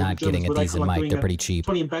rationalize not getting a decent mic? They're pretty cheap.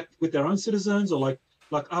 20 and back with their own citizens, or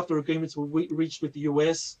like after agreements were reached with the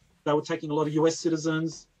US, they were taking a lot of US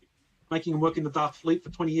citizens, making them work in the Dark Fleet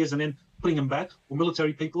for 20 years and then putting them back, or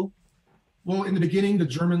military people? Well, in the beginning, the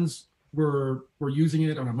Germans were using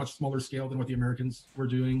it on a much smaller scale than what the Americans were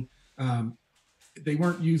doing. They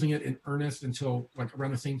weren't using it in earnest until like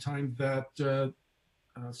around the same time that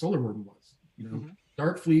Solar Warden was.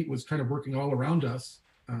 Dark Fleet was kind of working all around us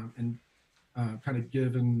and kind of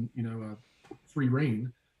given free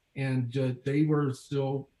reign, and they were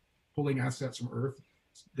still pulling assets from Earth.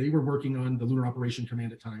 They were working on the Lunar Operation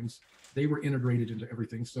Command at times. They were integrated into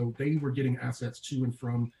everything, so they were getting assets to and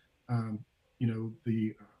from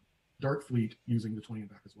the Dark Fleet using the 20 and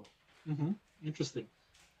back as well. Interesting.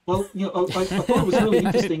 Well, I thought it was really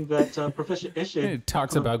interesting that Professor Eshed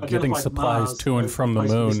talks about getting supplies Mars to and from the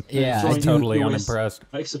moon. Yeah, I'm totally unimpressed.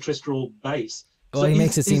 Extraterrestrial base. Well, he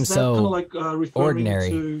makes it seem so kind of like referring ordinary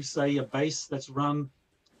to, say, a base that's run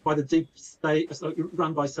by the deep state,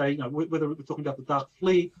 run by, say, whether we're talking about the Dark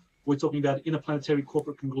Fleet, we're talking about interplanetary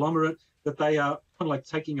corporate conglomerate, that they are kind of like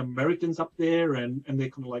taking Americans up there and they're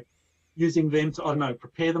kind of like using them to, I don't know,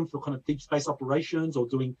 prepare them for kind of deep space operations or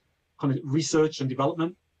doing kind of research and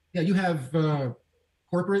development. Yeah, you have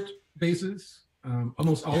corporate bases,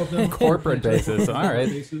 almost all of them. Corporate bases, all right.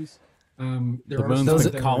 Bases. The moon's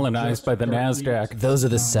colonized by the NASDAQ. Those are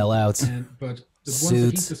the sellouts. But the ones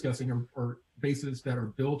that he's discussing are bases that are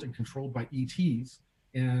built and controlled by ETs,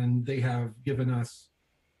 and they have given us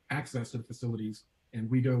access to the facilities, and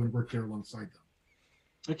we go and work there alongside them.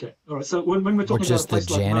 Okay, all right. So when we're talking just about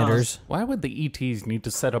the janitors, why would the ETs need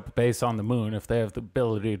to set up a base on the moon if they have the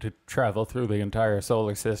ability to travel through the entire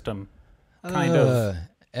solar system? Kind of.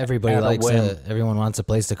 Everybody likes everyone wants a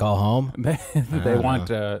place to call home. They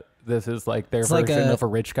want this is like their version of a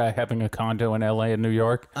rich guy having a condo in LA and New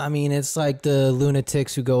York. I mean, it's like the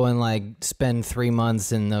lunatics who go and like spend 3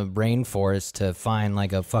 months in the rainforest to find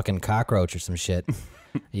like a fucking cockroach or some shit.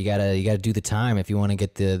 You gotta do the time if you want to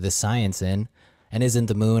get the science in. And isn't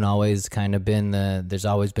the moon always kind of been there's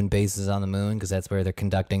always been bases on the moon because that's where they're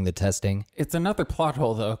conducting the testing? It's another plot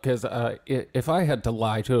hole, though, because if I had to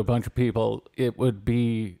lie to a bunch of people, it would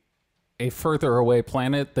be a further away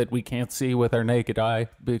planet that we can't see with our naked eye.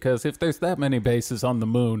 Because if there's that many bases on the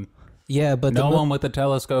moon, yeah, but no one with a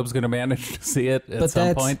telescope is going to manage to see it at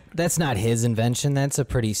some point. That's not his invention. That's a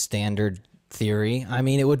pretty standard theory. I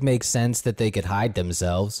mean, it would make sense that they could hide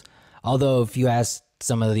themselves. Although if you ask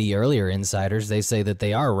some of the earlier insiders, they say that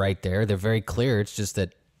they are right there. They're very clear. It's just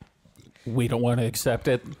that we don't want to accept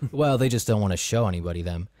it. Well, they just don't want to show anybody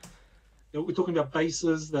them. We're talking about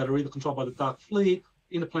bases that are either controlled by the Dark Fleet,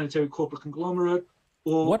 interplanetary corporate conglomerate,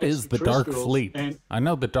 or what is the Dark extraterrestrials. Fleet? And I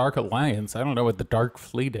know the Dark Alliance. I don't know what the Dark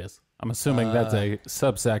Fleet is. I'm assuming that's a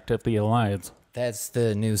subsect of the Alliance. That's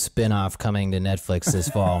the new spin-off coming to Netflix this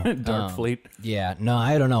fall. Dark Fleet. Yeah, no,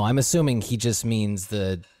 I don't know. I'm assuming he just means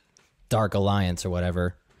the Dark Alliance or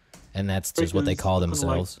whatever, and that's just what they call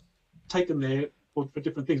themselves. Taken there for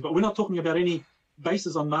different things, but we're not talking about any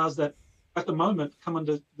bases on Mars that, at the moment, come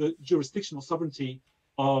under the jurisdiction or sovereignty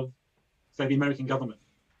of, say, the American government.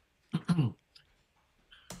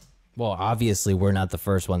 Well, obviously, we're not the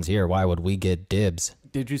first ones here. Why would we get dibs?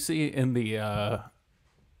 Did you see in the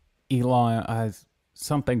Elon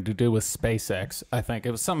something to do with SpaceX? I think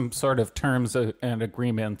it was some sort of terms and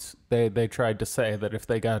agreements. They tried to say that if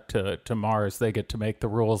they got to Mars, they get to make the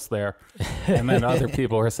rules there, and then other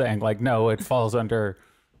people were saying like, no, it falls under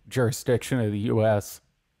jurisdiction of the U.S.,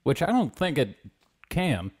 which I don't think it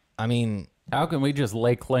can. I mean, how can we just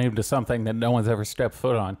lay claim to something that no one's ever stepped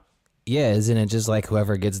foot on? Yeah, isn't it just like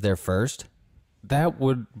whoever gets there first? That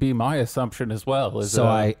would be my assumption as well. So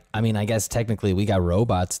I mean, I guess technically we got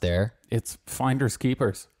robots there. It's finders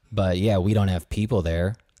keepers. But yeah, we don't have people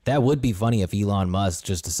there. That would be funny if Elon Musk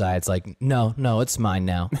just decides like, no, it's mine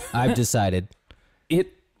now. I've decided.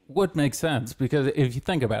 It would make sense because if you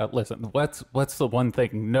think about it, listen, what's the one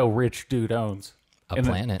thing no rich dude owns? A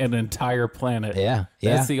planet. An entire planet. Yeah.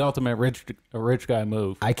 That's the ultimate rich guy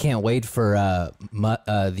move. I can't wait for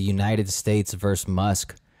the United States versus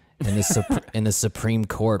Musk in the Supreme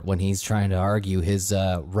Court when he's trying to argue his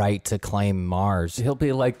right to claim Mars. He'll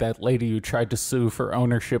be like that lady who tried to sue for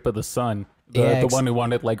ownership of the sun. The one who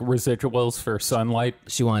wanted like residuals for sunlight.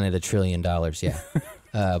 She wanted $1 trillion, yeah.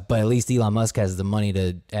 But at least Elon Musk has the money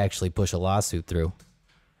to actually push a lawsuit through.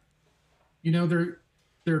 You know,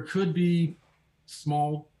 there could be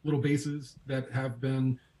small little bases that have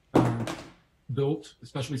been built,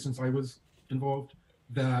 especially since I was involved,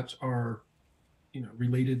 that are,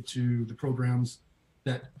 related to the programs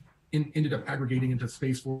that ended up aggregating into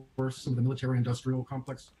Space Force, some of the military industrial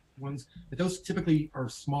complex ones. But those typically are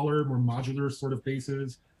smaller, more modular sort of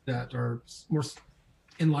bases that are more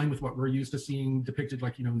in line with what we're used to seeing depicted,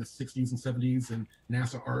 like, in the 60s and 70s and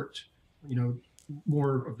NASA art,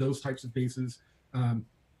 more of those types of bases.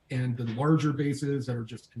 And the larger bases that are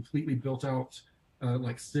just completely built out,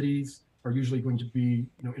 like cities, are usually going to be,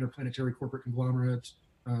 interplanetary corporate conglomerate,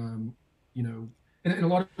 and a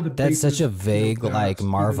lot of the That's bases, such a vague, like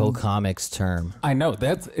Marvel Comics term. I know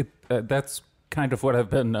that's it. That's kind of what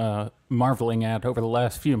I've been marveling at over the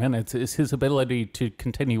last few minutes is his ability to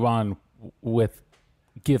continue on with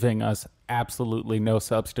giving us absolutely no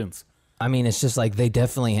substance. I mean, it's just like they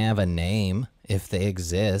definitely have a name if they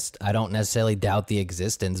exist. I don't necessarily doubt the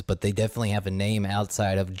existence, but they definitely have a name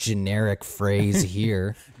outside of generic phrase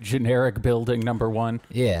here. Generic building number one.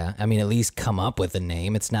 Yeah, I mean, at least come up with a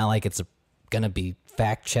name. It's not like it's going to be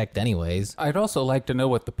fact-checked anyways. I'd also like to know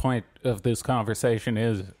what the point of this conversation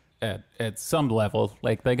is at some level.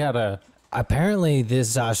 Like, they gotta... Apparently,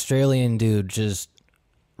 this Australian dude just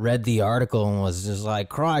read the article and was just like,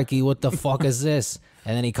 crikey, what the fuck is this?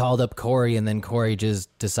 And then he called up Corey, and then Corey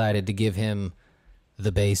just decided to give him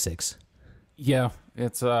the basics. Yeah,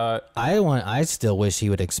 it's... I still wish he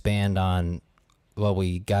would expand on what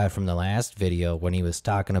we got from the last video when he was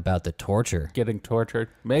talking about the torture. Getting tortured.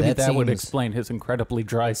 Maybe that would explain his incredibly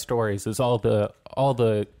dry stories, is all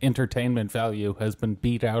the entertainment value has been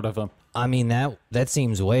beat out of him. I mean, that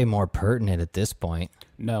seems way more pertinent at this point.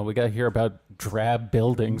 No, we got to hear about drab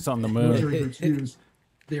buildings on the moon.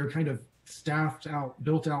 They are kind of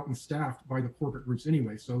built out and staffed by the corporate groups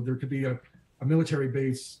anyway. So there could be a military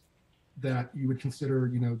base that you would consider,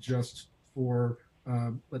 just for,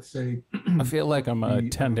 let's say... I feel like I'm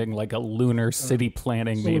attending like a lunar city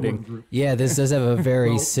planning meeting. Yeah, this does have a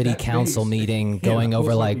very city council meeting going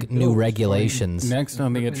over like new regulations. Next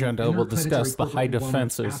on the agenda, we'll discuss the height of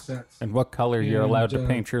fences and what color you're allowed to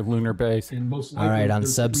paint your lunar base. All right, on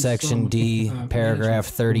subsection D, paragraph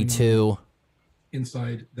 32.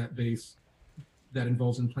 Inside that base that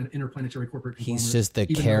involves interplanetary corporate conglomerates. He's just the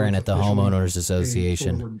even though Karen it's at the officially homeowners a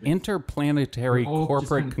association. forward-based. Interplanetary They're all just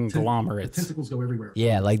corporate kind of conglomerates. The tentacles go everywhere.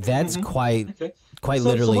 Yeah, like that's quite Okay. quite So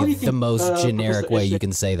what do literally you the think, most generic Professor way you Eshed-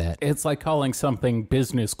 can say that. It's like calling something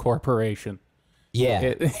business corporation.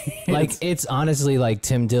 Yeah. Like it's honestly like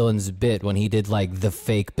Tim Dillon's bit when he did like the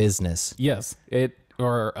fake business. Yes,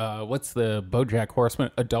 or what's the BoJack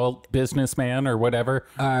Horseman, adult businessman or whatever?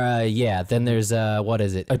 Yeah, then there's what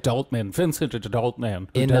is it? Adultman, Vincent Adultman,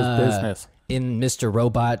 who does business. In Mr.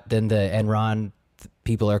 Robot, then the Enron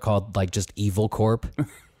people are called like just Evil Corp. Kind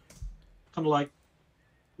of like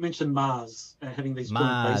mention Mars having these joint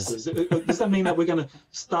Mars. bases. Does that mean that we're going to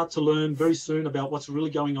start to learn very soon about what's really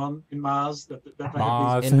going on in Mars? That they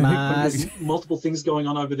Mars. have In these, Mars. multiple things going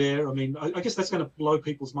on over there. I mean, I guess that's going to blow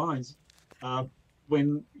people's minds.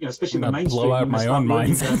 When, especially I'm the gonna mainstream. blow out when they my start own learning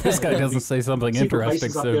mind. about This guy that, doesn't these say something secret interesting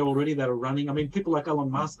bases up there soon. already that are running. I mean, people like Elon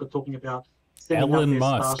Musk are talking about sending Elon up their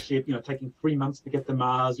Musk. Starship, taking 3 months to get to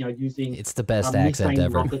Mars, using It's the best accent methane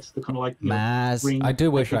ever. rockets to kind of like Mars. bring I do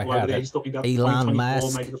wish I people over had there. it. He's talking about Elon 2024,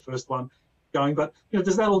 Musk. maybe the first one going. But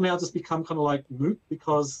does that all now just become kind of like moot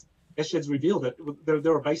because Eshed's revealed that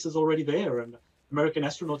there are bases already there and American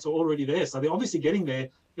astronauts are already there, so they're obviously getting there.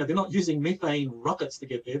 They're not using methane rockets to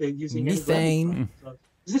get there; they're using Methane. So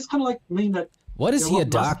does this kind of like mean that? What is he a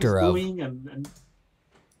what Musk doctor is of? doing and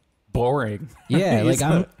Boring. Yeah, like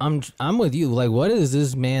He's I'm with you. Like, what is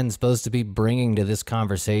this man supposed to be bringing to this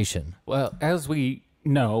conversation? Well, as we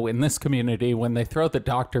know, in this community, when they throw the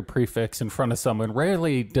doctor prefix in front of someone,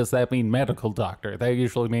 rarely does that mean medical doctor. That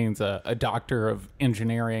usually means a doctor of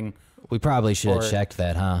engineering. We probably should have Or- checked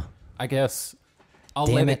that, huh? I guess I'll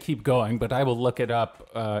Damn let it. it keep going, but I will look it up.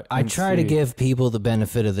 I and try to see. give people the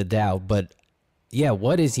benefit of the doubt, but yeah,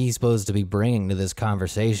 what is he supposed to be bringing to this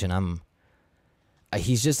conversation?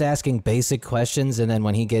 He's just asking basic questions, and then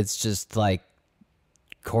when he gets just like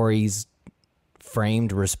Corey's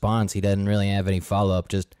framed response, he doesn't really have any follow up.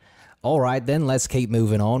 Just, all right, then let's keep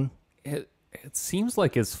moving on. It seems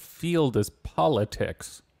like his field is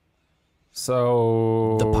politics.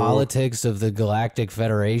 So The politics of the Galactic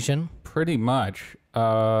Federation. pretty much.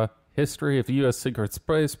 History of U.S. Secret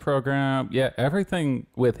Space Program. Yeah, everything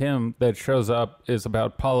with him that shows up is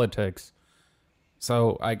about politics.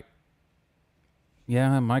 So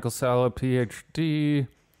Michael Salla, PhD.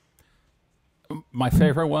 My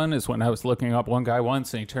favorite one is when I was looking up one guy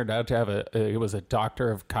once, and he turned out to have he was a doctor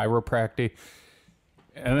of chiropractic.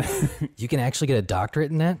 And You can actually get a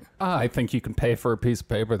doctorate in that? I think you can pay for a piece of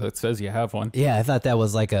paper that says you have one. Yeah, I thought that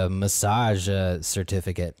was like a massage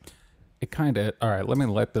certificate. It kind of. All right, let me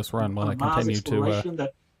let this run while I Mars continue to. exploration,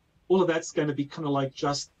 that all of that's going to be kind of like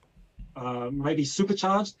just maybe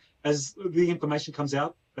supercharged as the information comes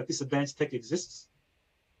out that this advanced tech exists.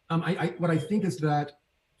 What I think is that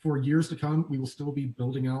for years to come, we will still be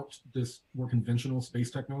building out this more conventional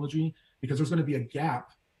space technology because there's going to be a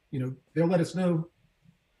gap. They'll let us know.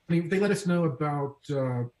 I mean, they let us know about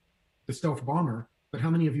the stealth bomber, but how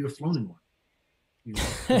many of you have flown in one?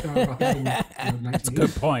 About that in, That's a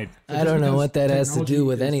good point. So I just don't know because what that has to technology do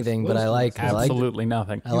with is anything, but I disclosed to us, Absolutely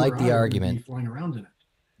nothing. I like you or the I would argument. be flying around in it.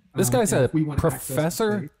 This guy's and a if we want access to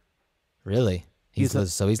professor? space- Really?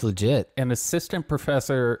 So he's legit. An assistant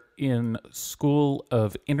professor in School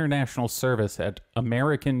of International Service at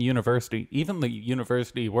American University. Even the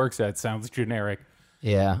university he works at sounds generic.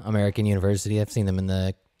 Yeah, American University. I've seen them in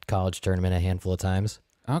the college tournament a handful of times.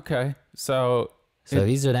 Okay, so So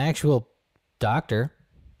he's an actual doctor.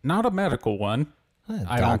 not a medical one, I don't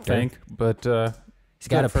doctor. think, but He's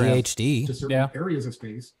got a good for him. PhD. to certain Yeah. areas of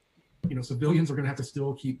space, civilians are going to have to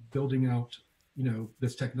still keep building out,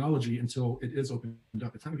 this technology until it is opened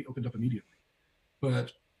up. It's not going to be opened up immediately.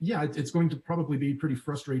 But yeah, it's going to probably be pretty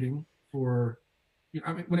frustrating for,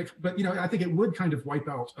 I think it would kind of wipe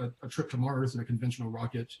out a trip to Mars in a conventional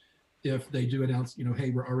rocket if they do announce, hey,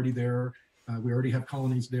 we're already there. We already have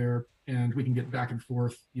colonies there and we can get back and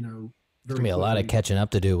forth, There's gonna be a lot of catching up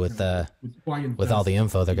to do with all the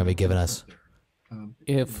info they're gonna be giving us.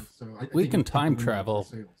 If we can time travel,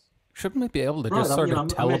 shouldn't we be able to Right, just sort of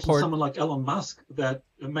imagine teleport? someone like Elon Musk that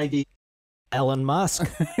maybe Elon Musk.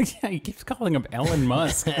 Yeah, he keeps calling him Elon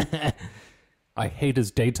Musk. I hate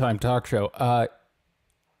his daytime talk show.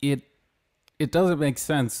 It doesn't make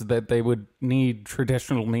sense that they would need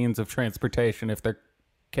traditional means of transportation if they're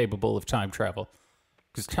capable of time travel.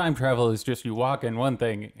 Because time travel is just you walk in one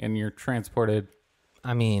thing and you're transported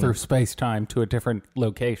I mean, through space-time to a different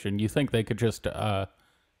location. You think they could just...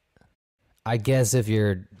 I guess if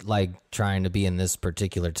you're like trying to be in this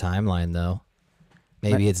particular timeline, though,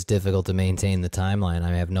 maybe it's difficult to maintain the timeline.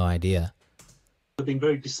 I have no idea. have been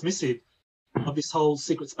very dismissive of this whole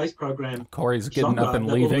secret space program. Corey's getting genre up and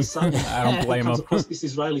that all of a leaving. sudden I don't blame comes him. across this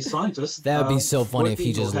Israeli scientist. That would be so funny if he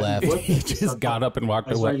working or just having left. worked He with this, just got up and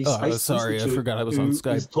walked away. Israeli Oh, Space sorry, I Institute, forgot I was who on is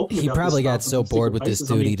Skype. talking He about probably this got stuff so and bored secret with this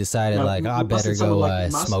bases. I dude, he mean, decided, you know, like, I wasn't better someone go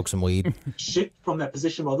like Musk smoke some weed. shift from that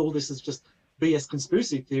position while all this is just BS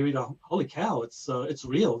conspiracy theory to holy cow, it's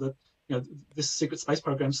real that this secret space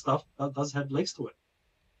program stuff does have legs to it.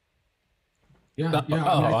 Yeah, yeah.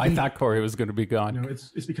 Oh, I I think, thought Corey was going to be gone.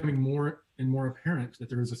 it's becoming more and more apparent that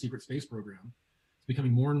there is a secret space program. It's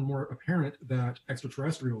becoming more and more apparent that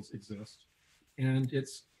extraterrestrials exist, and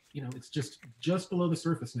it's just below the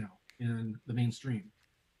surface now in the mainstream.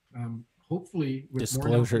 Hopefully, with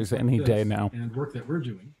Disclosures more any like day this now. and work that we're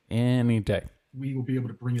doing, Any day. we will be able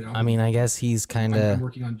to bring it out. I mean, I guess he's kind I'm of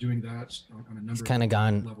working on doing that on a number he's kind of of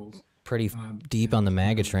gone levels. pretty deep and on the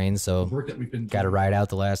MAGA train, The so work that we've been got to doing ride out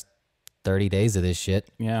the last 30 days of this shit.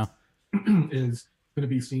 Yeah. is going to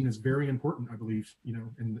be seen as very important, I believe,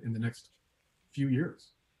 in the next few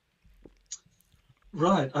years.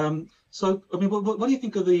 Right. So, I mean, what do you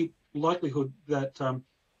think of the likelihood that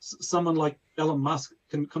someone like Elon Musk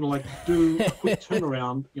can kind of like do a quick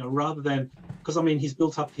turnaround, rather than, because I mean, he's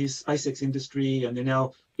built up his SpaceX industry, and they're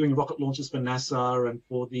now doing rocket launches for NASA and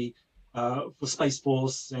for the for Space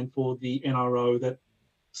Force and for the NRO.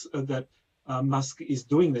 That Musk is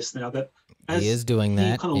doing this now. That as He is doing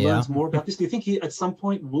that, he kind of yeah. learns more about this. Do you think he at some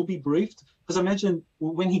point will be briefed? Because I imagine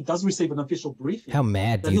when he does receive an official briefing, How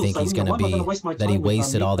mad do that you he'll think say, he's "Well, going to why am I be gonna waste my that he time with,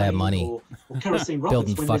 wasted all that methane money or kerosene rockets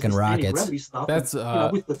building when fucking there's this rockets?" anti-gravity stuff That's,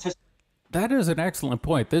 and, with the test. That is an excellent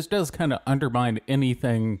point. This does kind of undermine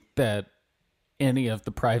anything that any of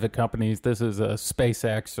the private companies, this is a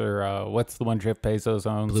SpaceX or what's the one Jeff Bezos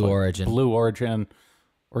owns? Blue Origin. Blue Origin,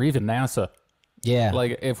 or even NASA. Yeah.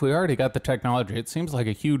 Like, if we already got the technology, it seems like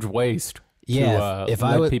a huge waste Yeah, to if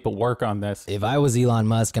I let would- people work on this. If I was Elon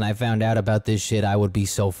Musk and I found out about this shit, I would be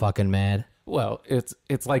so fucking mad. Well, it's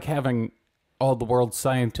like having all the world's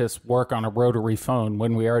scientists work on a rotary phone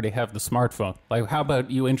when we already have the smartphone. Like, how about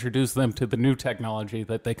you introduce them to the new technology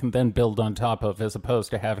that they can then build on top of, as opposed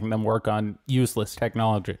to having them work on useless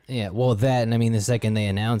technology? Yeah, well, that, and I mean, the second they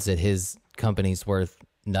announce it, his company's worth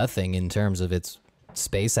nothing in terms of its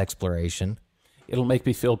space exploration. It'll make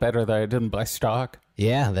me feel better that I didn't buy stock.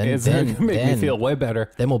 Yeah, then It's then, gonna make then, me feel way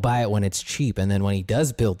better. then we'll buy it when it's cheap, and then when he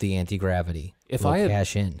does build the anti-gravity, If we'll I had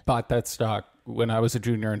cash in. bought that stock when I was a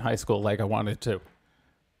junior in high school like I wanted to,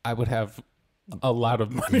 I would have a lot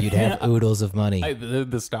of money. You'd have oodles of money.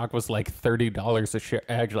 The stock was like $30 a share.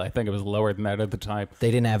 Actually, I think it was lower than that at the time.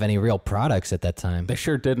 They didn't have any real products at that time. They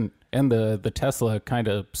sure didn't. And the Tesla kind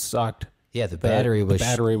of sucked. Yeah, the battery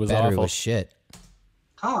was awful. shit.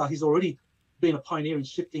 He's already been a pioneer in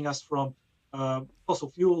shifting us from fossil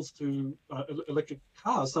fuels to electric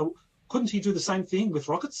cars. So couldn't he do the same thing with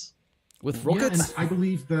rockets? With Yeah, rockets? and I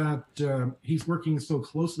believe that he's working so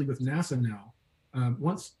closely with NASA now.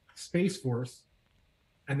 Once Space Force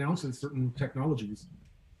announces certain technologies,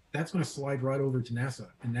 that's going to slide right over to NASA,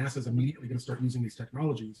 and NASA is immediately going to start using these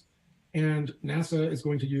technologies. And NASA is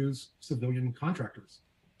going to use civilian contractors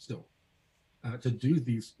still to do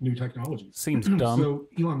these new technologies. Seems dumb. So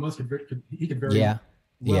Elon Musk could very Yeah.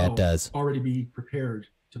 well Yeah, it does. already be prepared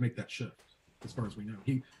to make that shift, as far as we know.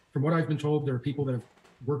 From what I've been told, there are people that have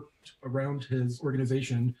worked around his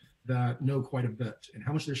organization that know quite a bit, and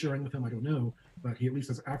how much they're sharing with him, I don't know, but he at least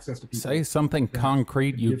has access to people. Say something that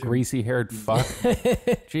concrete, you give him- greasy-haired fuck.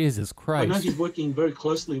 Jesus I know Christ. he's working very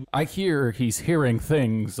closely. I hear he's hearing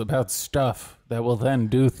things about stuff that will then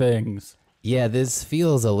do things. Yeah, this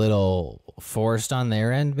feels a little forced on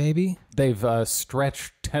their end, maybe. They've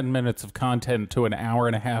stretched 10 minutes of content to an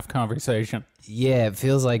hour-and-a-half conversation. Yeah, it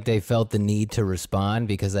feels like they felt the need to respond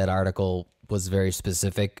because that article was very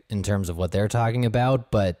specific in terms of what they're talking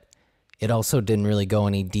about, but it also didn't really go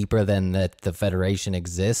any deeper than that the Federation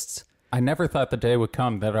exists. I never thought the day would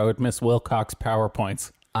come that I would miss Wilcox's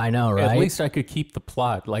PowerPoints. I know, right? At least I could keep the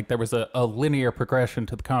plot. Like, there was a linear progression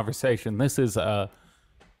to the conversation. This is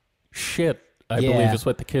shit, I Yeah. believe is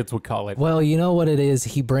what the kids would call it. Well, you know what it is?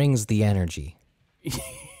 He brings the energy.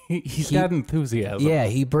 He's got enthusiasm. Yeah,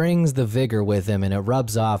 he brings the vigor with him, and it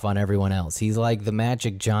rubs off on everyone else. He's like the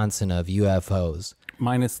Magic Johnson of UFOs.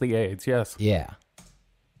 Minus the AIDS, yes. Yeah.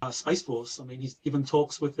 Space Force. I mean, he's given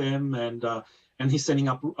talks with them, and he's sending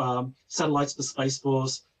up satellites for Space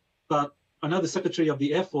Force. But I know the Secretary of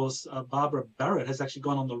the Air Force, Barbara Barrett, has actually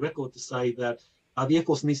gone on the record to say that the Air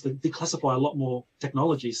Force needs to declassify a lot more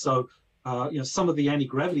technology. So, some of the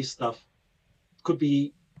anti-gravity stuff could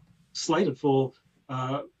be slated for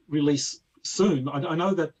release soon. I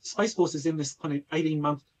know that Space Force is in this kind of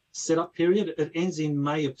 18-month setup period. It ends in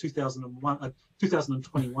May of 2001,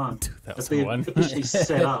 2021 that they've 2001. officially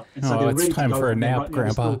set up. And so Oh, they're it's ready to time go for a from there. nap, Right now, they're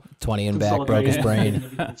Grandpa. still 20 and back broke his consolidating brain. and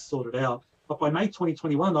everything's sorted out. But by May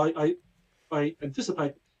 2021, I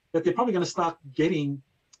anticipate that they're probably going to start getting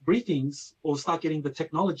briefings or start getting the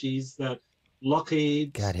technologies that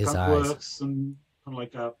Lockheed, God, his Skunk eyes. Works, and kind of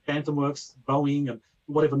like Phantom Works, Boeing, and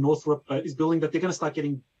whatever Northrop is building, that they're going to start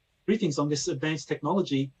getting briefings on this advanced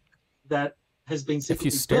technology that has been If secretly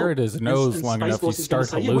you stare built. at his nose long Space enough, you Force is gonna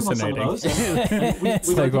start say, "Yeah, we want some of hallucinating. those." And we It's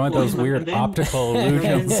wanna like one of deploy those them, weird and then- optical and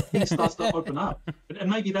then illusions. things starts to open up. And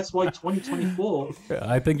maybe that's why 2024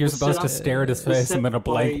 I think you're was supposed set to up- stare at his was face set and then a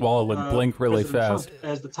blank by, wall and blink really President fast. Trump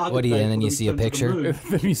as the target What do you- date and then for you the see a return to the picture? moon,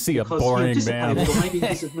 Then you see a because he boring man. anticipated, or maybe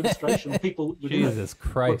this administration, people within it Jesus were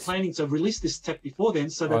Christ. planning to release this tech before then,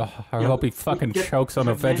 so that I you know, hope he we fucking get- chokes on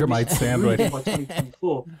a have man Vegemite this sandwich. moving by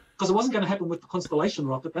 2024, because it wasn't going to happen with the Constellation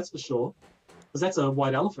rocket, that's for sure, because that's a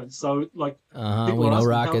white elephant. So like, people We are know asking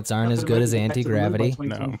rockets how aren't as can good it as make it back to the moon by anti-gravity.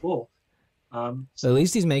 2024? So at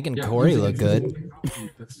least he's making Yeah, Corey using look good. existing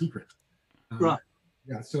technology that's secret. Right.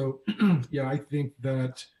 Yeah. So yeah, I think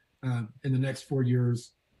that in the next 4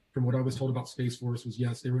 years, from what I was told about Space Force, was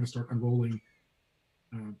yes, they were going to start unrolling,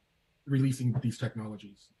 releasing these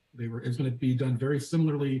technologies. It was going to be done very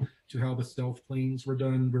similarly to how the stealth planes were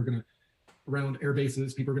done. We're going to, around air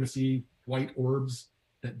bases, people are going to see white orbs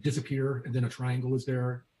that disappear, and then a triangle is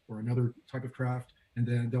there, or another type of craft, and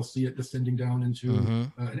then they'll see it descending down into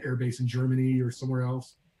an air base in Germany or somewhere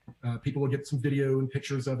else. People will get some video and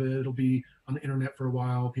pictures of it. It'll be on the internet for a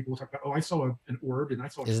while. People will talk about, oh, I saw an orb, and I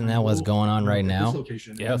saw. Isn't that what's going on right at now? This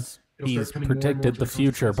location. Yes. And it'll He's start coming more and more predicted to the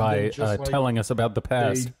future consciousness, and by then just like telling us about the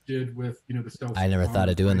past. They did with the stealth. I never thought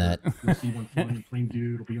of doing that. You'll see one flying in plain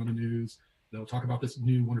view. It'll be on the news. They'll talk about this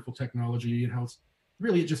new wonderful technology and how it's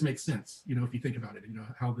really, it just makes sense. If you think about it,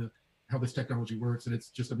 how this technology works, and it's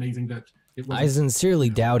just amazing that it I sincerely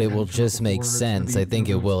doubt it will just make before. It's gonna sense. be, I think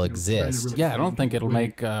it will trying to exist. really Yeah, I don't think it'll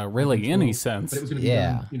make really any sense. But it was going to be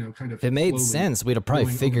Yeah. done, kind of. If it made slowly sense, we'd have probably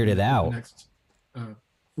going figured over it the out. next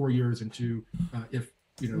 4 years into if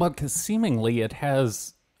Well, because seemingly it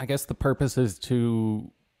has, I guess the purpose is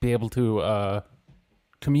to be able to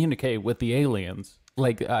communicate with the aliens.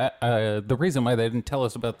 Like, the reason why they didn't tell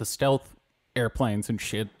us about the stealth airplanes and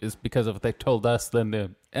shit is because if they told us, then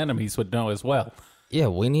the enemies would know as well. Yeah,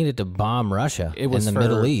 we needed to bomb Russia It was in the for,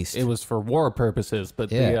 Middle East. It was for war purposes,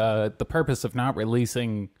 but Yeah. the purpose of not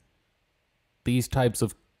releasing these types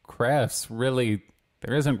of crafts, really,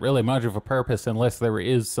 there isn't really much of a purpose unless there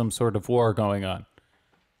is some sort of war going on.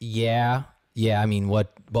 Yeah. I mean,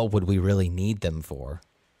 what would we really need them for?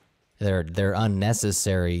 They're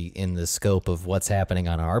unnecessary in the scope of what's happening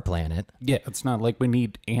on our planet. Yeah, it's not like we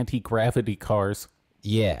need anti-gravity cars.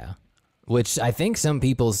 Yeah. Which I think some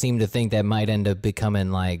people seem to think that might end up becoming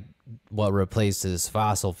like what replaces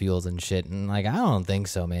fossil fuels and shit. And like, I don't think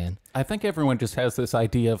so, man. I think everyone just has this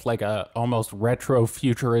idea of like a almost retro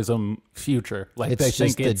futurism future. Like It's they just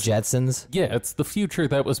think the it's Jetsons yeah, it's the future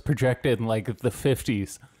that was projected in like the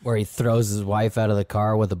 50s. where he throws his wife out of the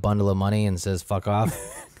car with a bundle of money and says, fuck off.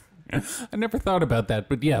 I never thought about that,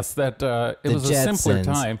 but yes, that it The was a simpler Jetsons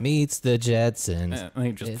time. meets the Jetsons. And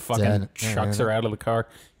he just It's fucking done. chucks her out of the car.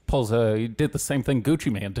 He did the same thing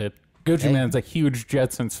Gucci Man did. Gucci Hey. Man's a huge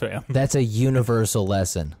Jetsons fan. That's a universal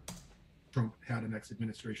lesson. Trump had an next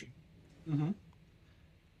administration.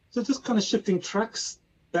 So just kind of shifting tracks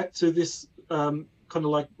back to this kind of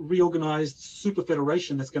like reorganized super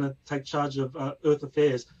federation that's going to take charge of Earth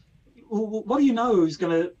affairs. What do you know is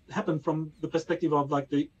going to happen from the perspective of like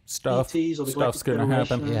the Stuff. ETs or the Stuff's Galactic gonna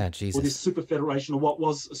happen. Federation Yeah, or this Jesus. super federation or what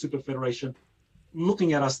was a super federation?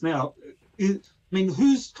 Looking at us now, I mean,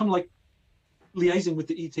 who's kind of like liaising with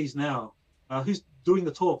the ETs now? Who's doing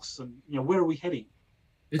the talks, and where are we heading?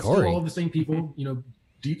 It's Corey. still all the same people.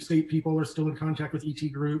 Deep state people are still in contact with ET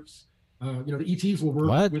groups. The ETs will work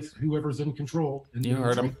What? with whoever's in control, and You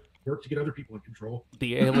heard try 'em. to work to get other people in control.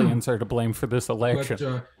 The aliens are to blame for this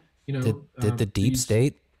election. But Did the deep these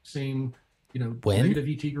state? same Win? negative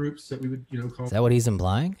ET groups that we would call Is that what he's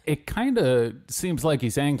implying? It kind of seems like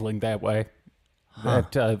he's angling that way.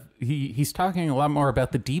 That he's talking a lot more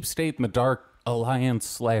about the deep state and the dark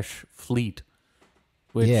alliance / fleet,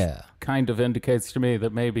 which Yeah. kind of indicates to me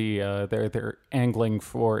that maybe they're angling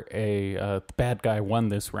for a bad guy won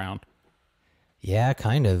this round. Yeah,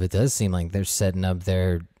 kind of. It does seem like they're setting up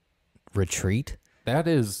their retreat. That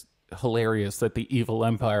is hilarious that the evil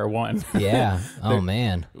empire won. Yeah. Oh,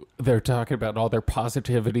 man. They're talking about all their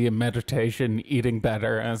positivity and meditation, eating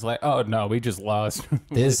better, and it's like, oh no, we just lost.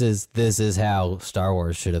 This is how Star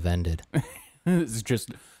Wars should have ended. It's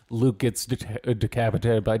just Luke gets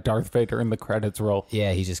decapitated by Darth Vader and the credits roll.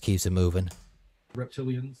 Yeah, he just keeps it moving.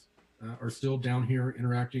 reptilians. are still down here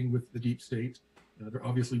interacting with the deep state. They're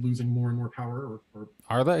obviously losing more and more power, or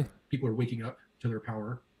Are they? people are waking up to their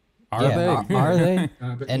power. Are Yeah, they? are they?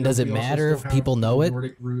 But, And you know, does it we also matter still if people have, know it?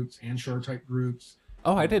 Nordic groups and Shar type groups.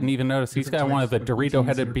 Oh, I didn't even notice. He's Different got one of the types of entities that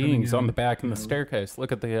Dorito-headed are coming beings on in, the back in you the know. staircase.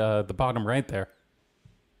 Look at the bottom right there.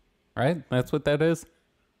 Right? That's what that is?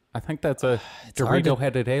 I think that's a hard to-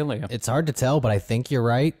 Dorito-headed alien. It's hard to tell, but I think you're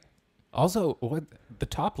right. Also, what the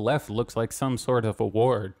top left looks like some sort of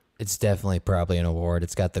award. It's definitely probably an award.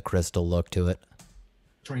 It's got the crystal look to it.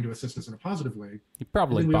 Trying to assist us in a positive way. He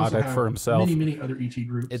probably And then we bought also it have for himself. Many other ET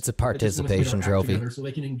groups. It's a that just want us to get our participation act trophy. together so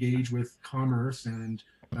they can engage with commerce and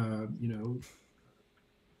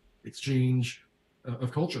exchange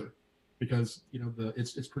of culture, because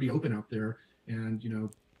it's pretty open out there, and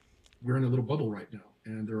we're in a little bubble right now,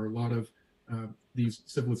 and there are a lot of these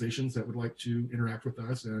civilizations that would like to interact with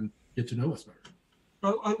us and get to know us better.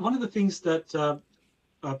 Well, one of the things that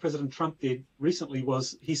President Trump did recently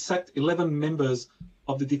was he sacked 11 members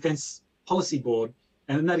of the Defense Policy Board,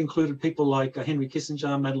 and that included people like Henry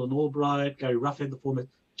Kissinger, Madeleine Albright, Gary Ruffhead, the former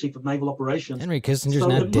Chief of Naval Operations. Henry Kissinger's so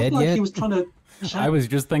not it looked dead like yet? He was trying to I was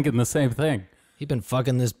just thinking the same thing. He's been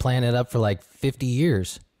fucking this planet up for like 50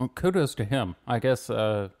 years. Well, kudos to him. I guess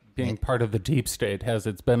being part of the deep state has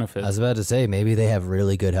its benefits. I was about to say, maybe they have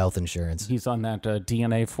really good health insurance. He's on that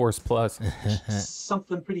DNA Force Plus.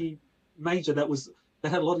 something pretty major that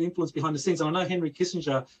had a lot of influence behind the scenes. And I know Henry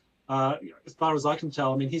Kissinger, as far as I can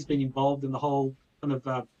tell, I mean, he's been involved in the whole kind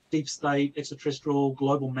of deep state, extraterrestrial,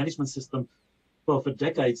 global management system for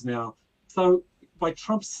decades now. So by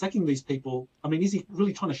Trump sacking these people, I mean, is he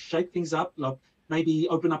really trying to shake things up? Like maybe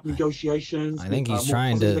open up negotiations? I think with, he's more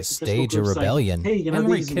trying positive to extraterrestrial stage a groups saying, rebellion. hey,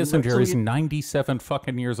 Henry these Kissinger is reptilian- 97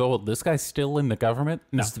 fucking years old. This guy's still in the government?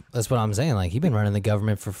 No. That's what I'm saying. Like, he's been running the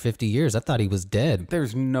government for 50 years. I thought he was dead.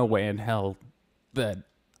 There's no way in hell that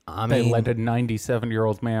I they mean, let a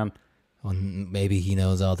 97-year-old man. well, maybe he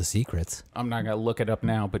knows all the secrets. I'm not going to look it up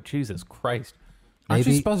now, but Jesus Christ. Aren't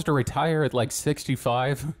you Maybe- supposed to retire at like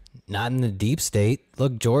 65? Not in the deep state.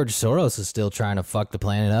 Look, George Soros is still trying to fuck the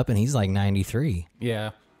planet up, and he's like 93.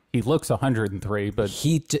 Yeah. He looks 103, but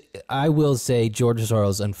I will say George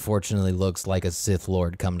Soros unfortunately looks like a Sith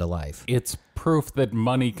Lord come to life. it's proof that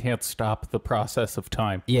money can't stop the process of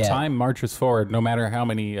time. Yeah. Time marches forward no matter how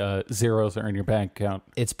many zeros are in your bank account.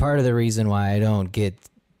 It's part of the reason why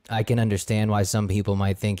I can understand why some people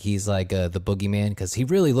might think he's like the boogeyman, because he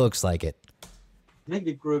really looks like it.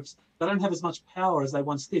 negative groups, they don't have as much power as they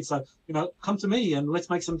once did. So, come to me and let's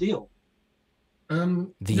make some deal. The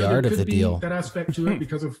art there of the could be deal. that aspect to it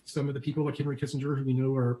because of some of the people like Henry Kissinger, who we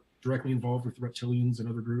know are directly involved with reptilians and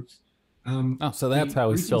other groups. So that's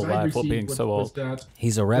how he's still alive while being so old.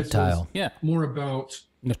 He's a reptile. Yeah. More about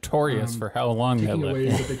Notorious for how long they taking away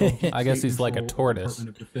live. what they call deep I guess state he's like a control of the tortoise.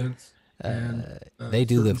 Department of Defense, and, They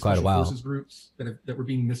do certain live quite a special while. forces groups that were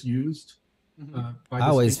being misused. By I this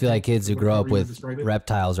always feel think like kids who tank, grow up however you with describe it.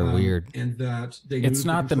 reptiles are weird. And that they It's moved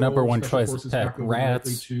not the control number of one special choice forces pick. back over Rats,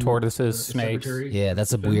 directly to, tortoises, the snakes. Secretary Yeah,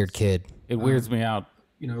 that's a of Defense. weird kid. It weirds me out.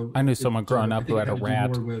 I knew someone growing up who had a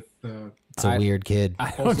rat. It's a weird kid.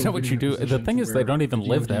 I don't know what you do. The thing is, they don't even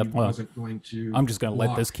live that long. I'm just going to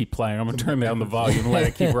let this keep playing. I'm going to turn down the volume and let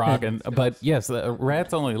it keep rocking. But yes, the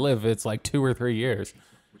rats only live, it's like 2 or 3 years.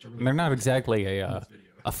 And they're not exactly a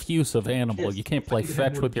effusive animal. You can't play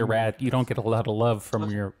fetch with your rat. You don't get a lot of love from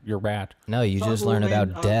your rat. No, you just learn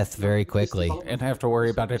about death very quickly. And have to worry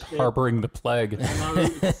about it harboring the plague. I know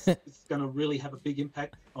it's going to really have a big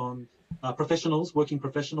impact on working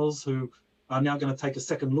professionals who are now going to take a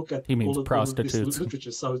second look at He means all of prostitutes. this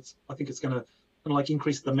literature. So I think it's going to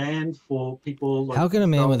increase demand for people. Like How can a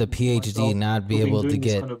man with a myself PhD not be who've been able to doing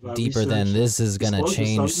this get kind of, deeper than research this is going to disclosure?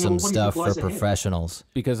 change So, some what do you stuff think for lies ahead? professionals?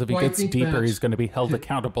 Because if he Well, I gets think deeper, that- he's going to be held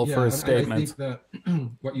accountable for his I statements. think that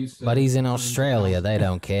what you said, But he's in Australia. They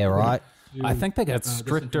don't care, right? I think they got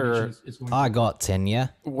stricter. I got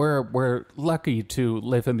tenure. We're lucky to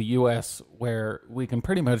live in the U.S. where we can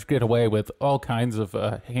pretty much get away with all kinds of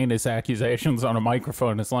heinous accusations on a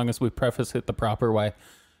microphone as long as we preface it the proper way.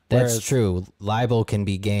 That's Whereas- true. Libel can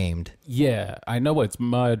be gamed. Yeah, I know it's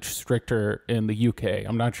much stricter in the UK.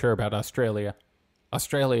 I'm not sure about Australia.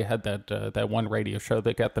 Australia had that one radio show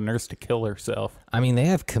that got the nurse to kill herself. I mean, they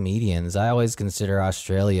have comedians. I always consider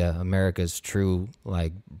Australia America's true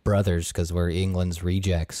brothers because we're England's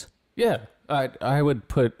rejects. Yeah, I would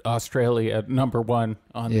put Australia at #1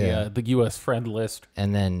 on Yeah. the U.S. friend list.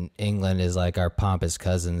 And then England is like our pompous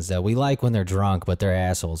cousins that we like when they're drunk, but they're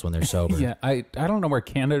assholes when they're sober. Yeah, I don't know where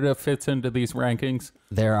Canada fits into these rankings.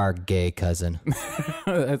 They're our gay cousin.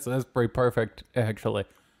 that's pretty perfect, actually.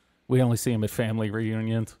 We only see him at family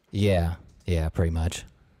reunions. Yeah, pretty much.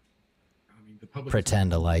 public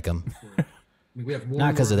pretend to like them. I mean, we have more Not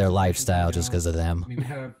and because of more their information lifestyle, coming just out. because of them. I mean, we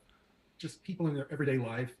have just people in their everyday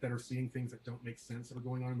life that are seeing things that don't make sense that are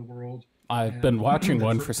going on in the world. I've And been watching that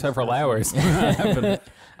one certain for several conspiracy- hours.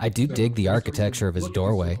 I do So dig the there's architecture of his look at these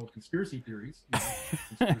doorway. so-called conspiracy theories.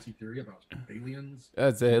 Conspiracy theory about aliens.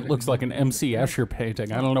 It looks like an MC Escher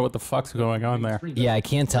painting. I don't know what the fuck's going on there. Yeah, I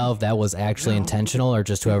can't tell if that was actually intentional or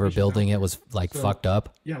just whoever building it was like fucked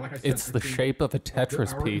up. Yeah, like I said, It's I the think shape of a our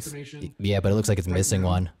Tetris piece. information Yeah, but it looks like it's right missing now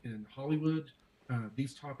one. In Hollywood,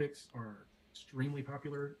 these topics are extremely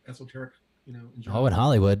popular, esoteric, in general. Oh, in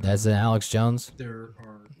Hollywood, as in Alex Jones, There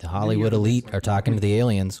are the Hollywood many other elite things are like talking to the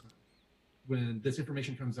aliens. when this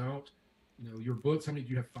information comes out, your books, how many do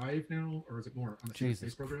you have? 5 now, or is it more on the Jesus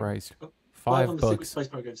space program? Christ. Five 5 on the Secret books. Space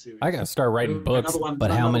Program series. I gotta start writing Another books. one- But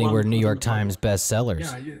how another many one were New in York the pipeline. Times bestsellers?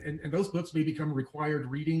 Yeah, and those books may become required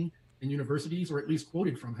reading in universities, or at least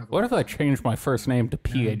quoted from heavily. What if I change my first name to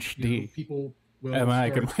And, PhD? People will And I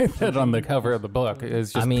can start write that on the searching cover of the book.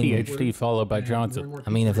 It's just I mean- PhD followed by and more and Johnson. more I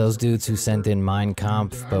mean, if people those are dudes who sent in Mein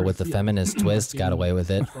Kampf, I but with the see it. feminist I've twist, got seen away with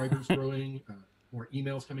it. subscribers growing, more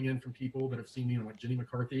emails coming in from people that have seen me on like Jenny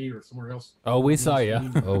McCarthy or somewhere else. Oh, we saw ya.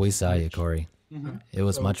 Oh, we saw you, Corey. It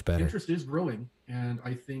was So much better. Interest is growing, and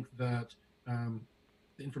I think that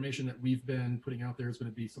the information that we've been putting out there is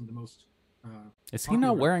going to be some of the most. Is he not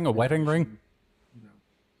popular wearing a wedding ring? information,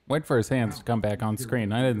 Wait for his hands to come back on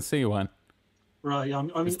screen. I didn't see one. Right. I'm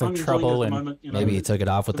Is there enjoying trouble it at in- the moment. Maybe he took it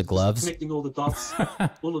off with the just gloves. Connecting all the dots,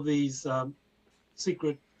 all of these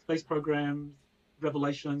secret space program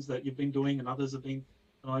revelations that you've been doing and others have been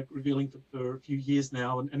revealing for a few years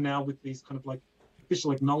now, and now with these kind of like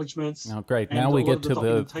official acknowledgements. Oh, great. and Now a we lot get of to the the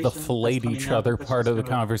documentation that's fillet coming each out, other that's part just of the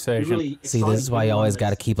gonna be conversation. really See, this exciting is why you for always everyone got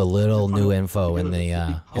to that's keep a little kind of new info in together the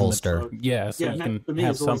big puzzle. holster, So, Yeah, so yeah, you and can that for me have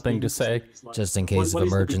has always something been to say. interesting. It's like, just in what- case what of is the big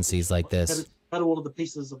emergencies picture? like this. How do all of the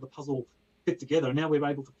pieces of the puzzle fit together? Now we're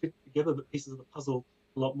able to fit together the pieces of the puzzle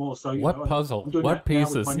a lot more. So What puzzle? I'm doing What that now with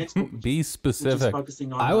pieces? my next book, which Be is specific.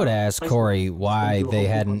 focusing on, I would ask Facebook. Corey It's why gonna do a they whole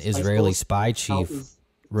had book an on Space Israeli Force, spy how chief it's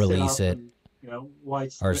release set up it, and, why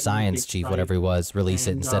it's or threatening science big chief, trade. whatever he was, release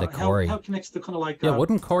it And, instead of how- Corey. How it connects to kind of like Yeah,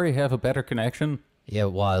 wouldn't Corey have a better connection? Yeah,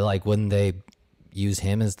 well, like, wouldn't they use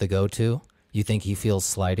him as the go-to? You think he feels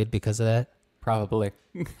slighted because of that? Probably.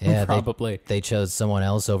 Yeah, Probably. They chose someone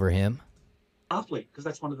else over him. athlete, because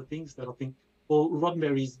that's one of the things that I think, well,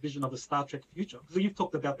 Roddenberry's vision of a Star Trek future, because you've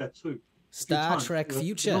talked about that too. a few Star times. Trek The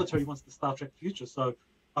future. military wants the Star Trek future, so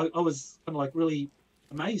I was kind of like really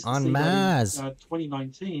amazed On to see Mars. that in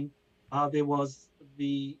 2019 there was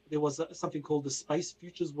something called the Space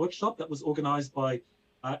Futures Workshop that was organized by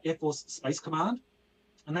Air Force Space Command,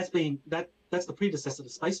 and that's the predecessor to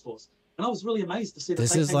Space Force. And I was really amazed to see that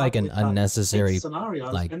This they is came like up an with, unnecessary,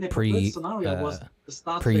 scenarios, like, and their preferred scenario was the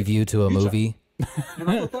Star Trek preview to a future. movie, And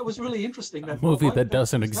I thought that was really interesting. A movie that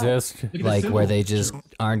doesn't Look exist. at the like where symbol. they just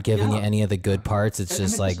aren't giving you Yeah. any of the good parts. It's And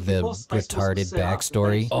just this like is the before Space Force was retarded set up,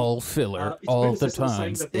 backstory. and All filler, its all the predecessor was saying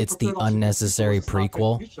times. that their It's the preferred option unnecessary was Star Trek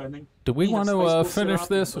prequel. future, and then Do we even want Space to Force set finish up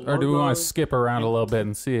this, the or do we want logo, to skip around a little bit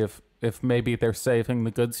and see if maybe they're saving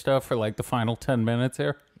the good stuff for like the final 10 minutes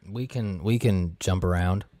here? We can jump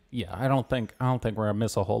around. Yeah, I don't think we're gonna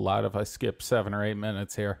miss a whole lot if I skip 7 or 8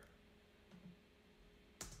 minutes here.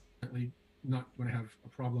 Definitely not going to have a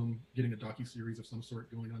problem getting a docu-series of some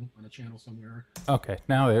sort going on a channel somewhere. Okay,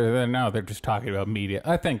 now they're just talking about media.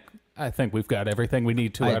 I think we've got everything we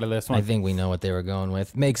need to out of this one. I think we know what they were going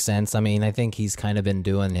with. Makes sense. I mean, I think he's kind of been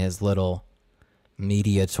doing his little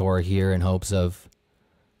media tour here in hopes of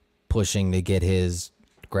pushing to get his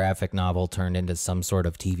graphic novel turned into some sort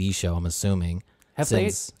of TV show, I'm assuming.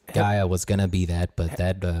 Since Gaia was going to be that, but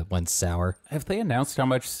that went sour. Have they announced how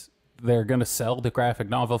much they're gonna sell the graphic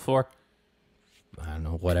novel for? I don't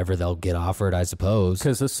know, whatever they'll get offered, I suppose.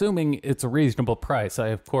 Because assuming it's a reasonable price, I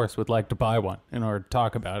of course would like to buy one in order to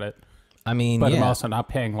talk about it. I mean, But I'm yeah. also not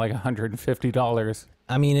paying like $150.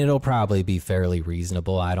 I mean, it'll probably be fairly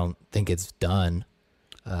reasonable. I don't think it's done.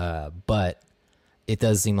 But it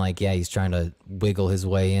does seem like, yeah, he's trying to wiggle his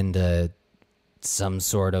way into some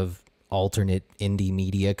sort of alternate indie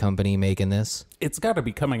media company making this. It's got to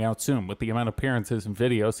be coming out soon with the amount of appearances and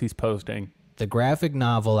videos he's posting. The graphic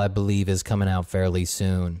novel, I believe, is coming out fairly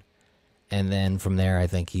soon. And then from there, I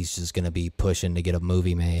think he's just going to be pushing to get a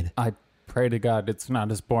movie made. I pray to God it's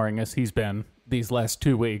not as boring as he's been these last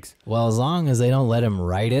 2 weeks. Well, as long as they don't let him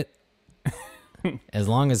write it, as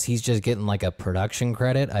long as he's just getting like a production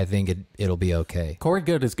credit, I think it'll be okay. Corey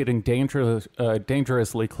Goode is getting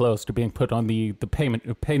dangerously close to being put on the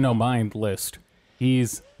pay no mind list.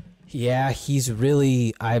 He's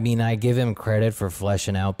really, I mean, I give him credit for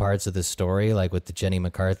fleshing out parts of the story. Like with the Jenny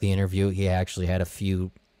McCarthy interview, he actually had a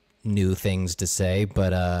few new things to say,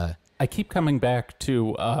 but I keep coming back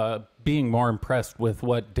to being more impressed with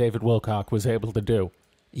what David Wilcock was able to do.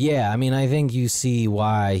 yeah, I mean, I think you see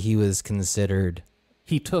why he was considered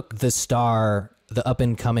He took the star, the up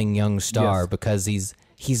and coming young star, Yes. because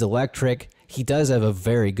he's electric. He does have a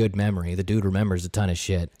very good memory. The dude remembers a ton of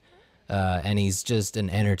shit, and he's just an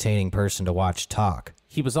entertaining person to watch talk.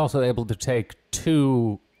 He was also able to take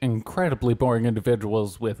two incredibly boring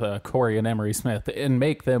individuals with Corey and Emery Smith and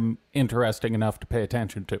make them interesting enough to pay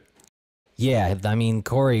attention to. Yeah, I mean,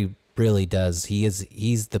 Corey really does.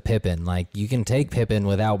 He's the Pippin. Like, you can take Pippin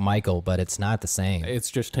without Michael, but it's not the same. It's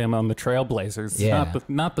just him on the Trailblazers. Yeah.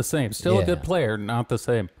 Not the same. Still Yeah. a good player, not the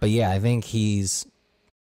same. But yeah, I think he's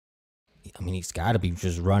got to be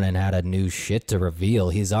just running out of new shit to reveal.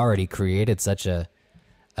 He's already created such a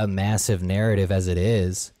massive narrative as it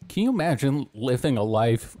is. Can you imagine living a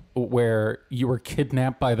life where you were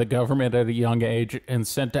kidnapped by the government at a young age and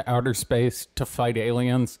sent to outer space to fight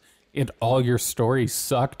aliens and all your stories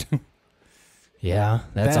sucked? Yeah,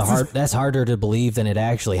 that's harder to believe than it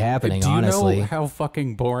actually happening, Do you honestly. know how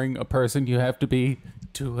fucking boring a person you have to be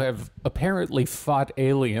to have apparently fought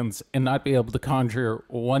aliens and not be able to conjure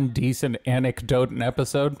one decent anecdote an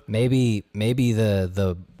episode? Maybe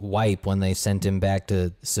the wipe, when they sent him back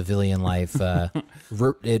to civilian life,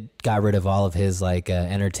 it got rid of all of his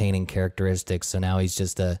entertaining characteristics. So now he's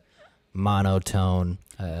just a monotone,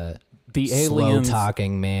 The aliens,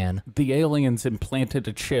 slow-talking man. the aliens implanted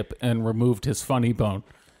a chip and removed his funny bone.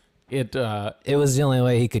 It was the only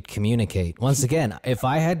way he could communicate. Once again, if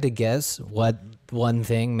I had to guess what one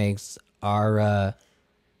thing makes our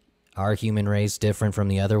human race different from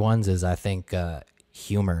the other ones, is I think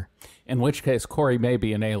humor. in which case Corey may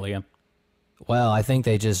be an alien. Well, I think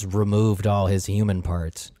they just removed all his human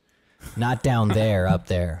parts. Not down there, up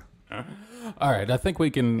there. All right, I think we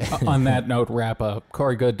can, on that note, wrap up.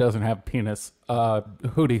 Corey Goode doesn't have a penis.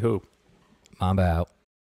 Hootie hoo. Mamba out.